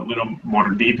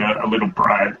mordida, a little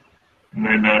bribe, and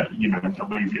then they'll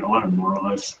leave you alone more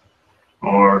or less.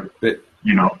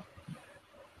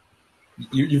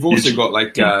 You've also got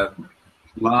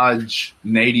large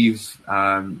native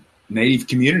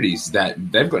communities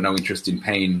that they've got no interest in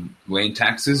paying land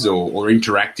taxes or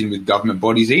interacting with government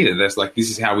bodies either. That's this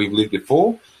is how we've lived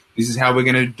before. This is how we're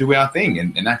going to do our thing,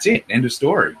 and that's it. End of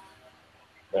story.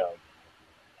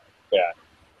 Yeah.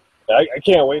 I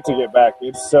can't wait to get back.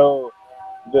 It's so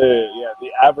the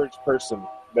average person,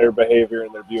 their behavior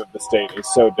and their view of the state is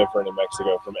so different in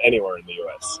Mexico from anywhere in the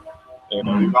U.S.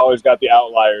 We've always got the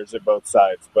outliers at both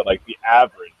sides, but the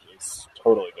average is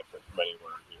totally different from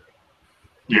anywhere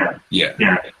here.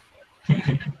 Yeah.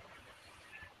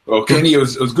 Well, Kenny, it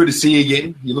was good to see you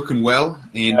again. You're looking well,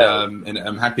 and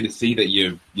I'm happy to see that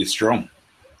you're strong.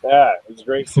 Yeah, it was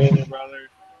great seeing you, brother.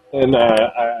 And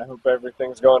I hope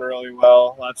everything's going really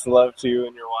well. Lots of love to you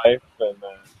and your wife. And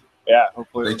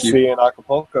hopefully we'll see you in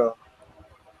Acapulco.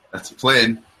 That's the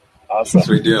plan. Awesome.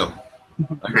 Sweet deal.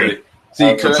 Okay. See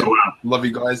you, Kurt. Love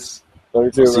you guys. Love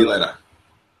you too. See you later.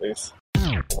 Peace.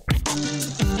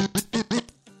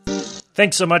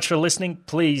 Thanks so much for listening.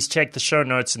 Please check the show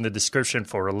notes in the description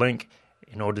for a link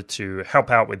in order to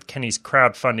help out with Kenny's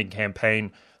crowdfunding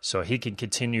campaign so he can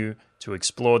continue to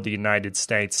explore the United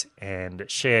States and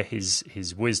share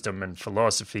his wisdom and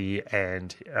philosophy,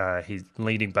 and he's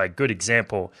leading by good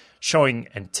example, showing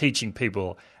and teaching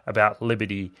people about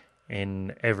liberty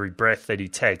in every breath that he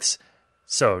takes.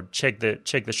 So check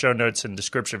the show notes and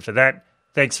description for that.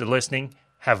 Thanks for listening.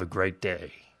 Have a great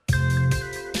day.